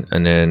mine,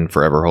 and then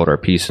forever hold our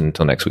peace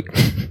until next week.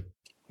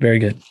 Very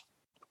good.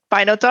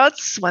 Final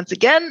thoughts. Once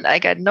again, I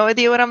got no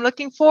idea what I'm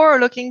looking for or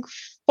looking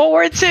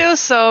forward to,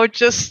 so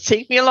just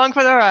take me along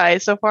for the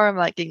ride. So far, I'm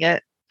liking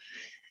it.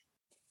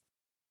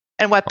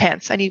 And wet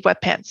pants. I need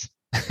wet pants.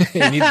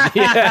 We need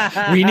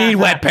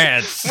wet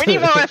pants. We need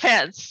more wet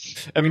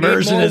pants.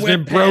 Immersion has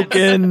been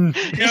broken.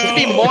 Just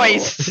be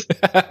moist.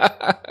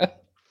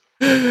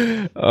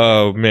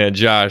 Oh man,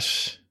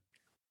 Josh.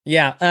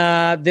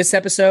 Yeah, this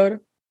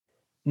episode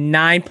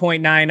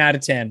 9.9 out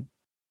of 10.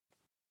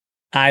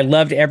 I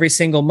loved every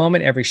single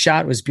moment. Every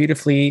shot was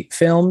beautifully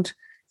filmed.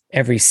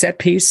 Every set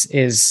piece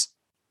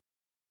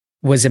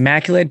was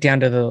immaculate down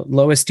to the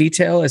lowest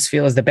detail, as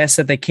the best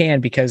that they can,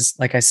 because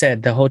like I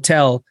said, the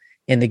hotel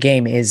in the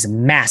game is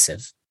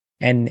massive,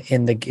 and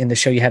in the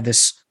show you have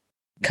this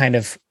kind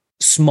of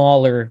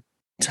smaller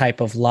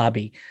type of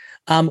lobby.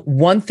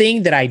 One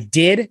thing that I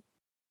did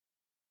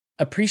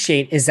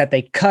appreciate is that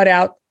they cut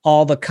out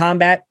all the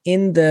combat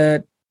in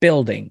the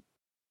building,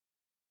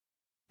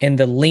 in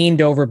the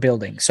leaned over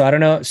building. So I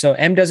don't know. So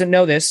M doesn't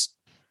know this.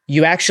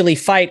 You actually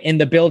fight in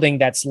the building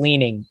that's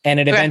leaning, and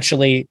it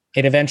eventually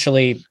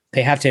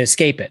they have to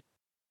escape it.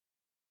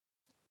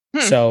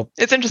 So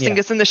it's interesting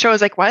because in the show,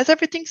 it's like, why is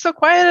everything so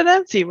quiet and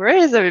empty? Where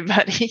is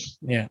everybody?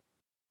 Yeah.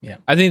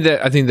 I think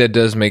that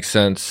does make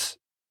sense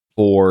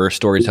for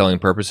storytelling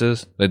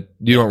purposes. That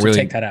you don't really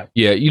take that out.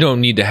 Yeah, you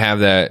don't need to have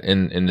that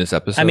in this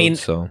episode. I mean,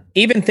 so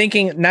even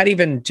thinking, not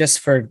even just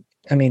for,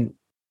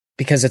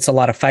 because it's a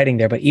lot of fighting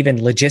there, but even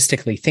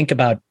logistically, think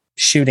about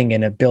shooting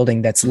in a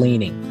building that's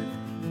leaning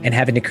and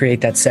having to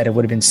create that set. It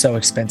would have been so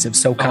expensive,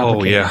 so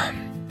complicated.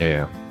 Oh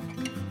yeah.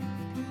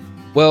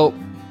 Well,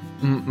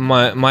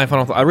 my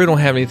final thought, I really don't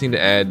have anything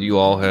to add. You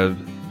all have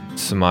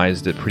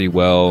surmised it pretty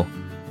well.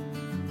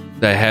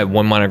 I had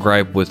one minor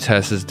gripe with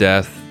Tess's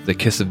death, the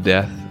kiss of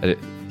death,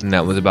 and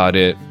that was about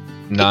it.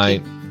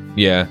 9,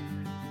 yeah,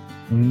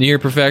 near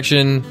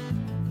perfection.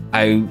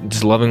 I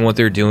just loving what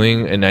they're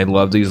doing, and I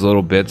love these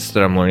little bits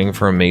that I'm learning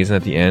from Mason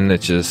at the end.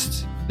 It's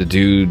just the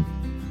dude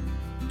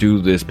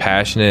is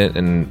passionate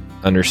and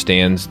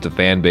understands the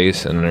fan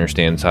base and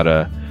understands how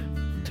to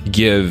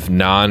give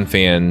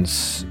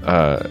non-fans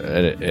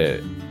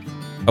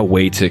a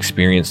way to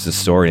experience the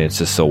story, and it's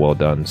just so well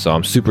done. So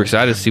I'm super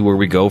excited to see where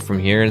we go from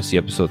here and see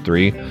episode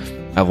 3.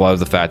 I love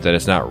the fact that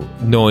it's not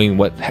knowing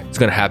what's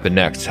going to happen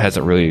next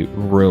hasn't really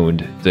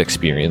ruined the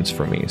experience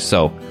for me.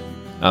 So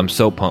I'm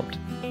so pumped.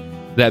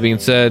 That being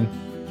said,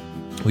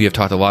 we have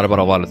talked a lot about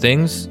a lot of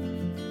things.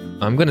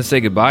 I'm going to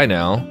say goodbye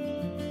now,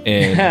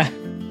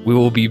 and we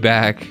will be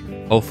back.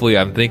 Hopefully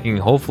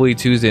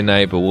Tuesday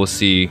night, but we'll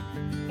see.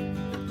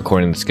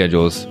 According to the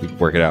schedules, we can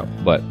work it out.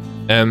 But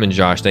Em and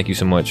Josh, thank you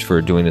so much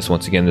for doing this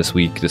once again this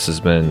week. This has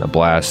been a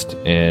blast.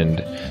 And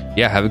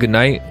yeah, have a good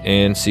night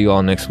and see you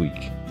all next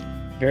week.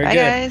 Very Bye,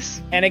 good.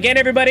 Guys. And again,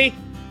 everybody,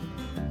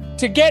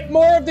 to get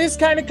more of this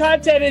kind of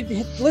content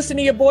and listen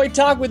to your boy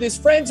talk with his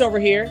friends over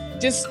here,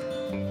 just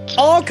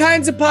all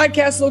kinds of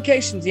podcast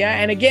locations. Yeah.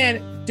 And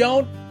again,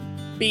 don't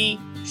be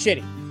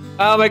shitty.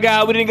 Oh my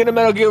God, we didn't get a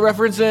Metal Gear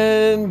reference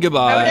in.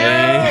 Goodbye.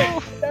 Oh,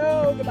 no.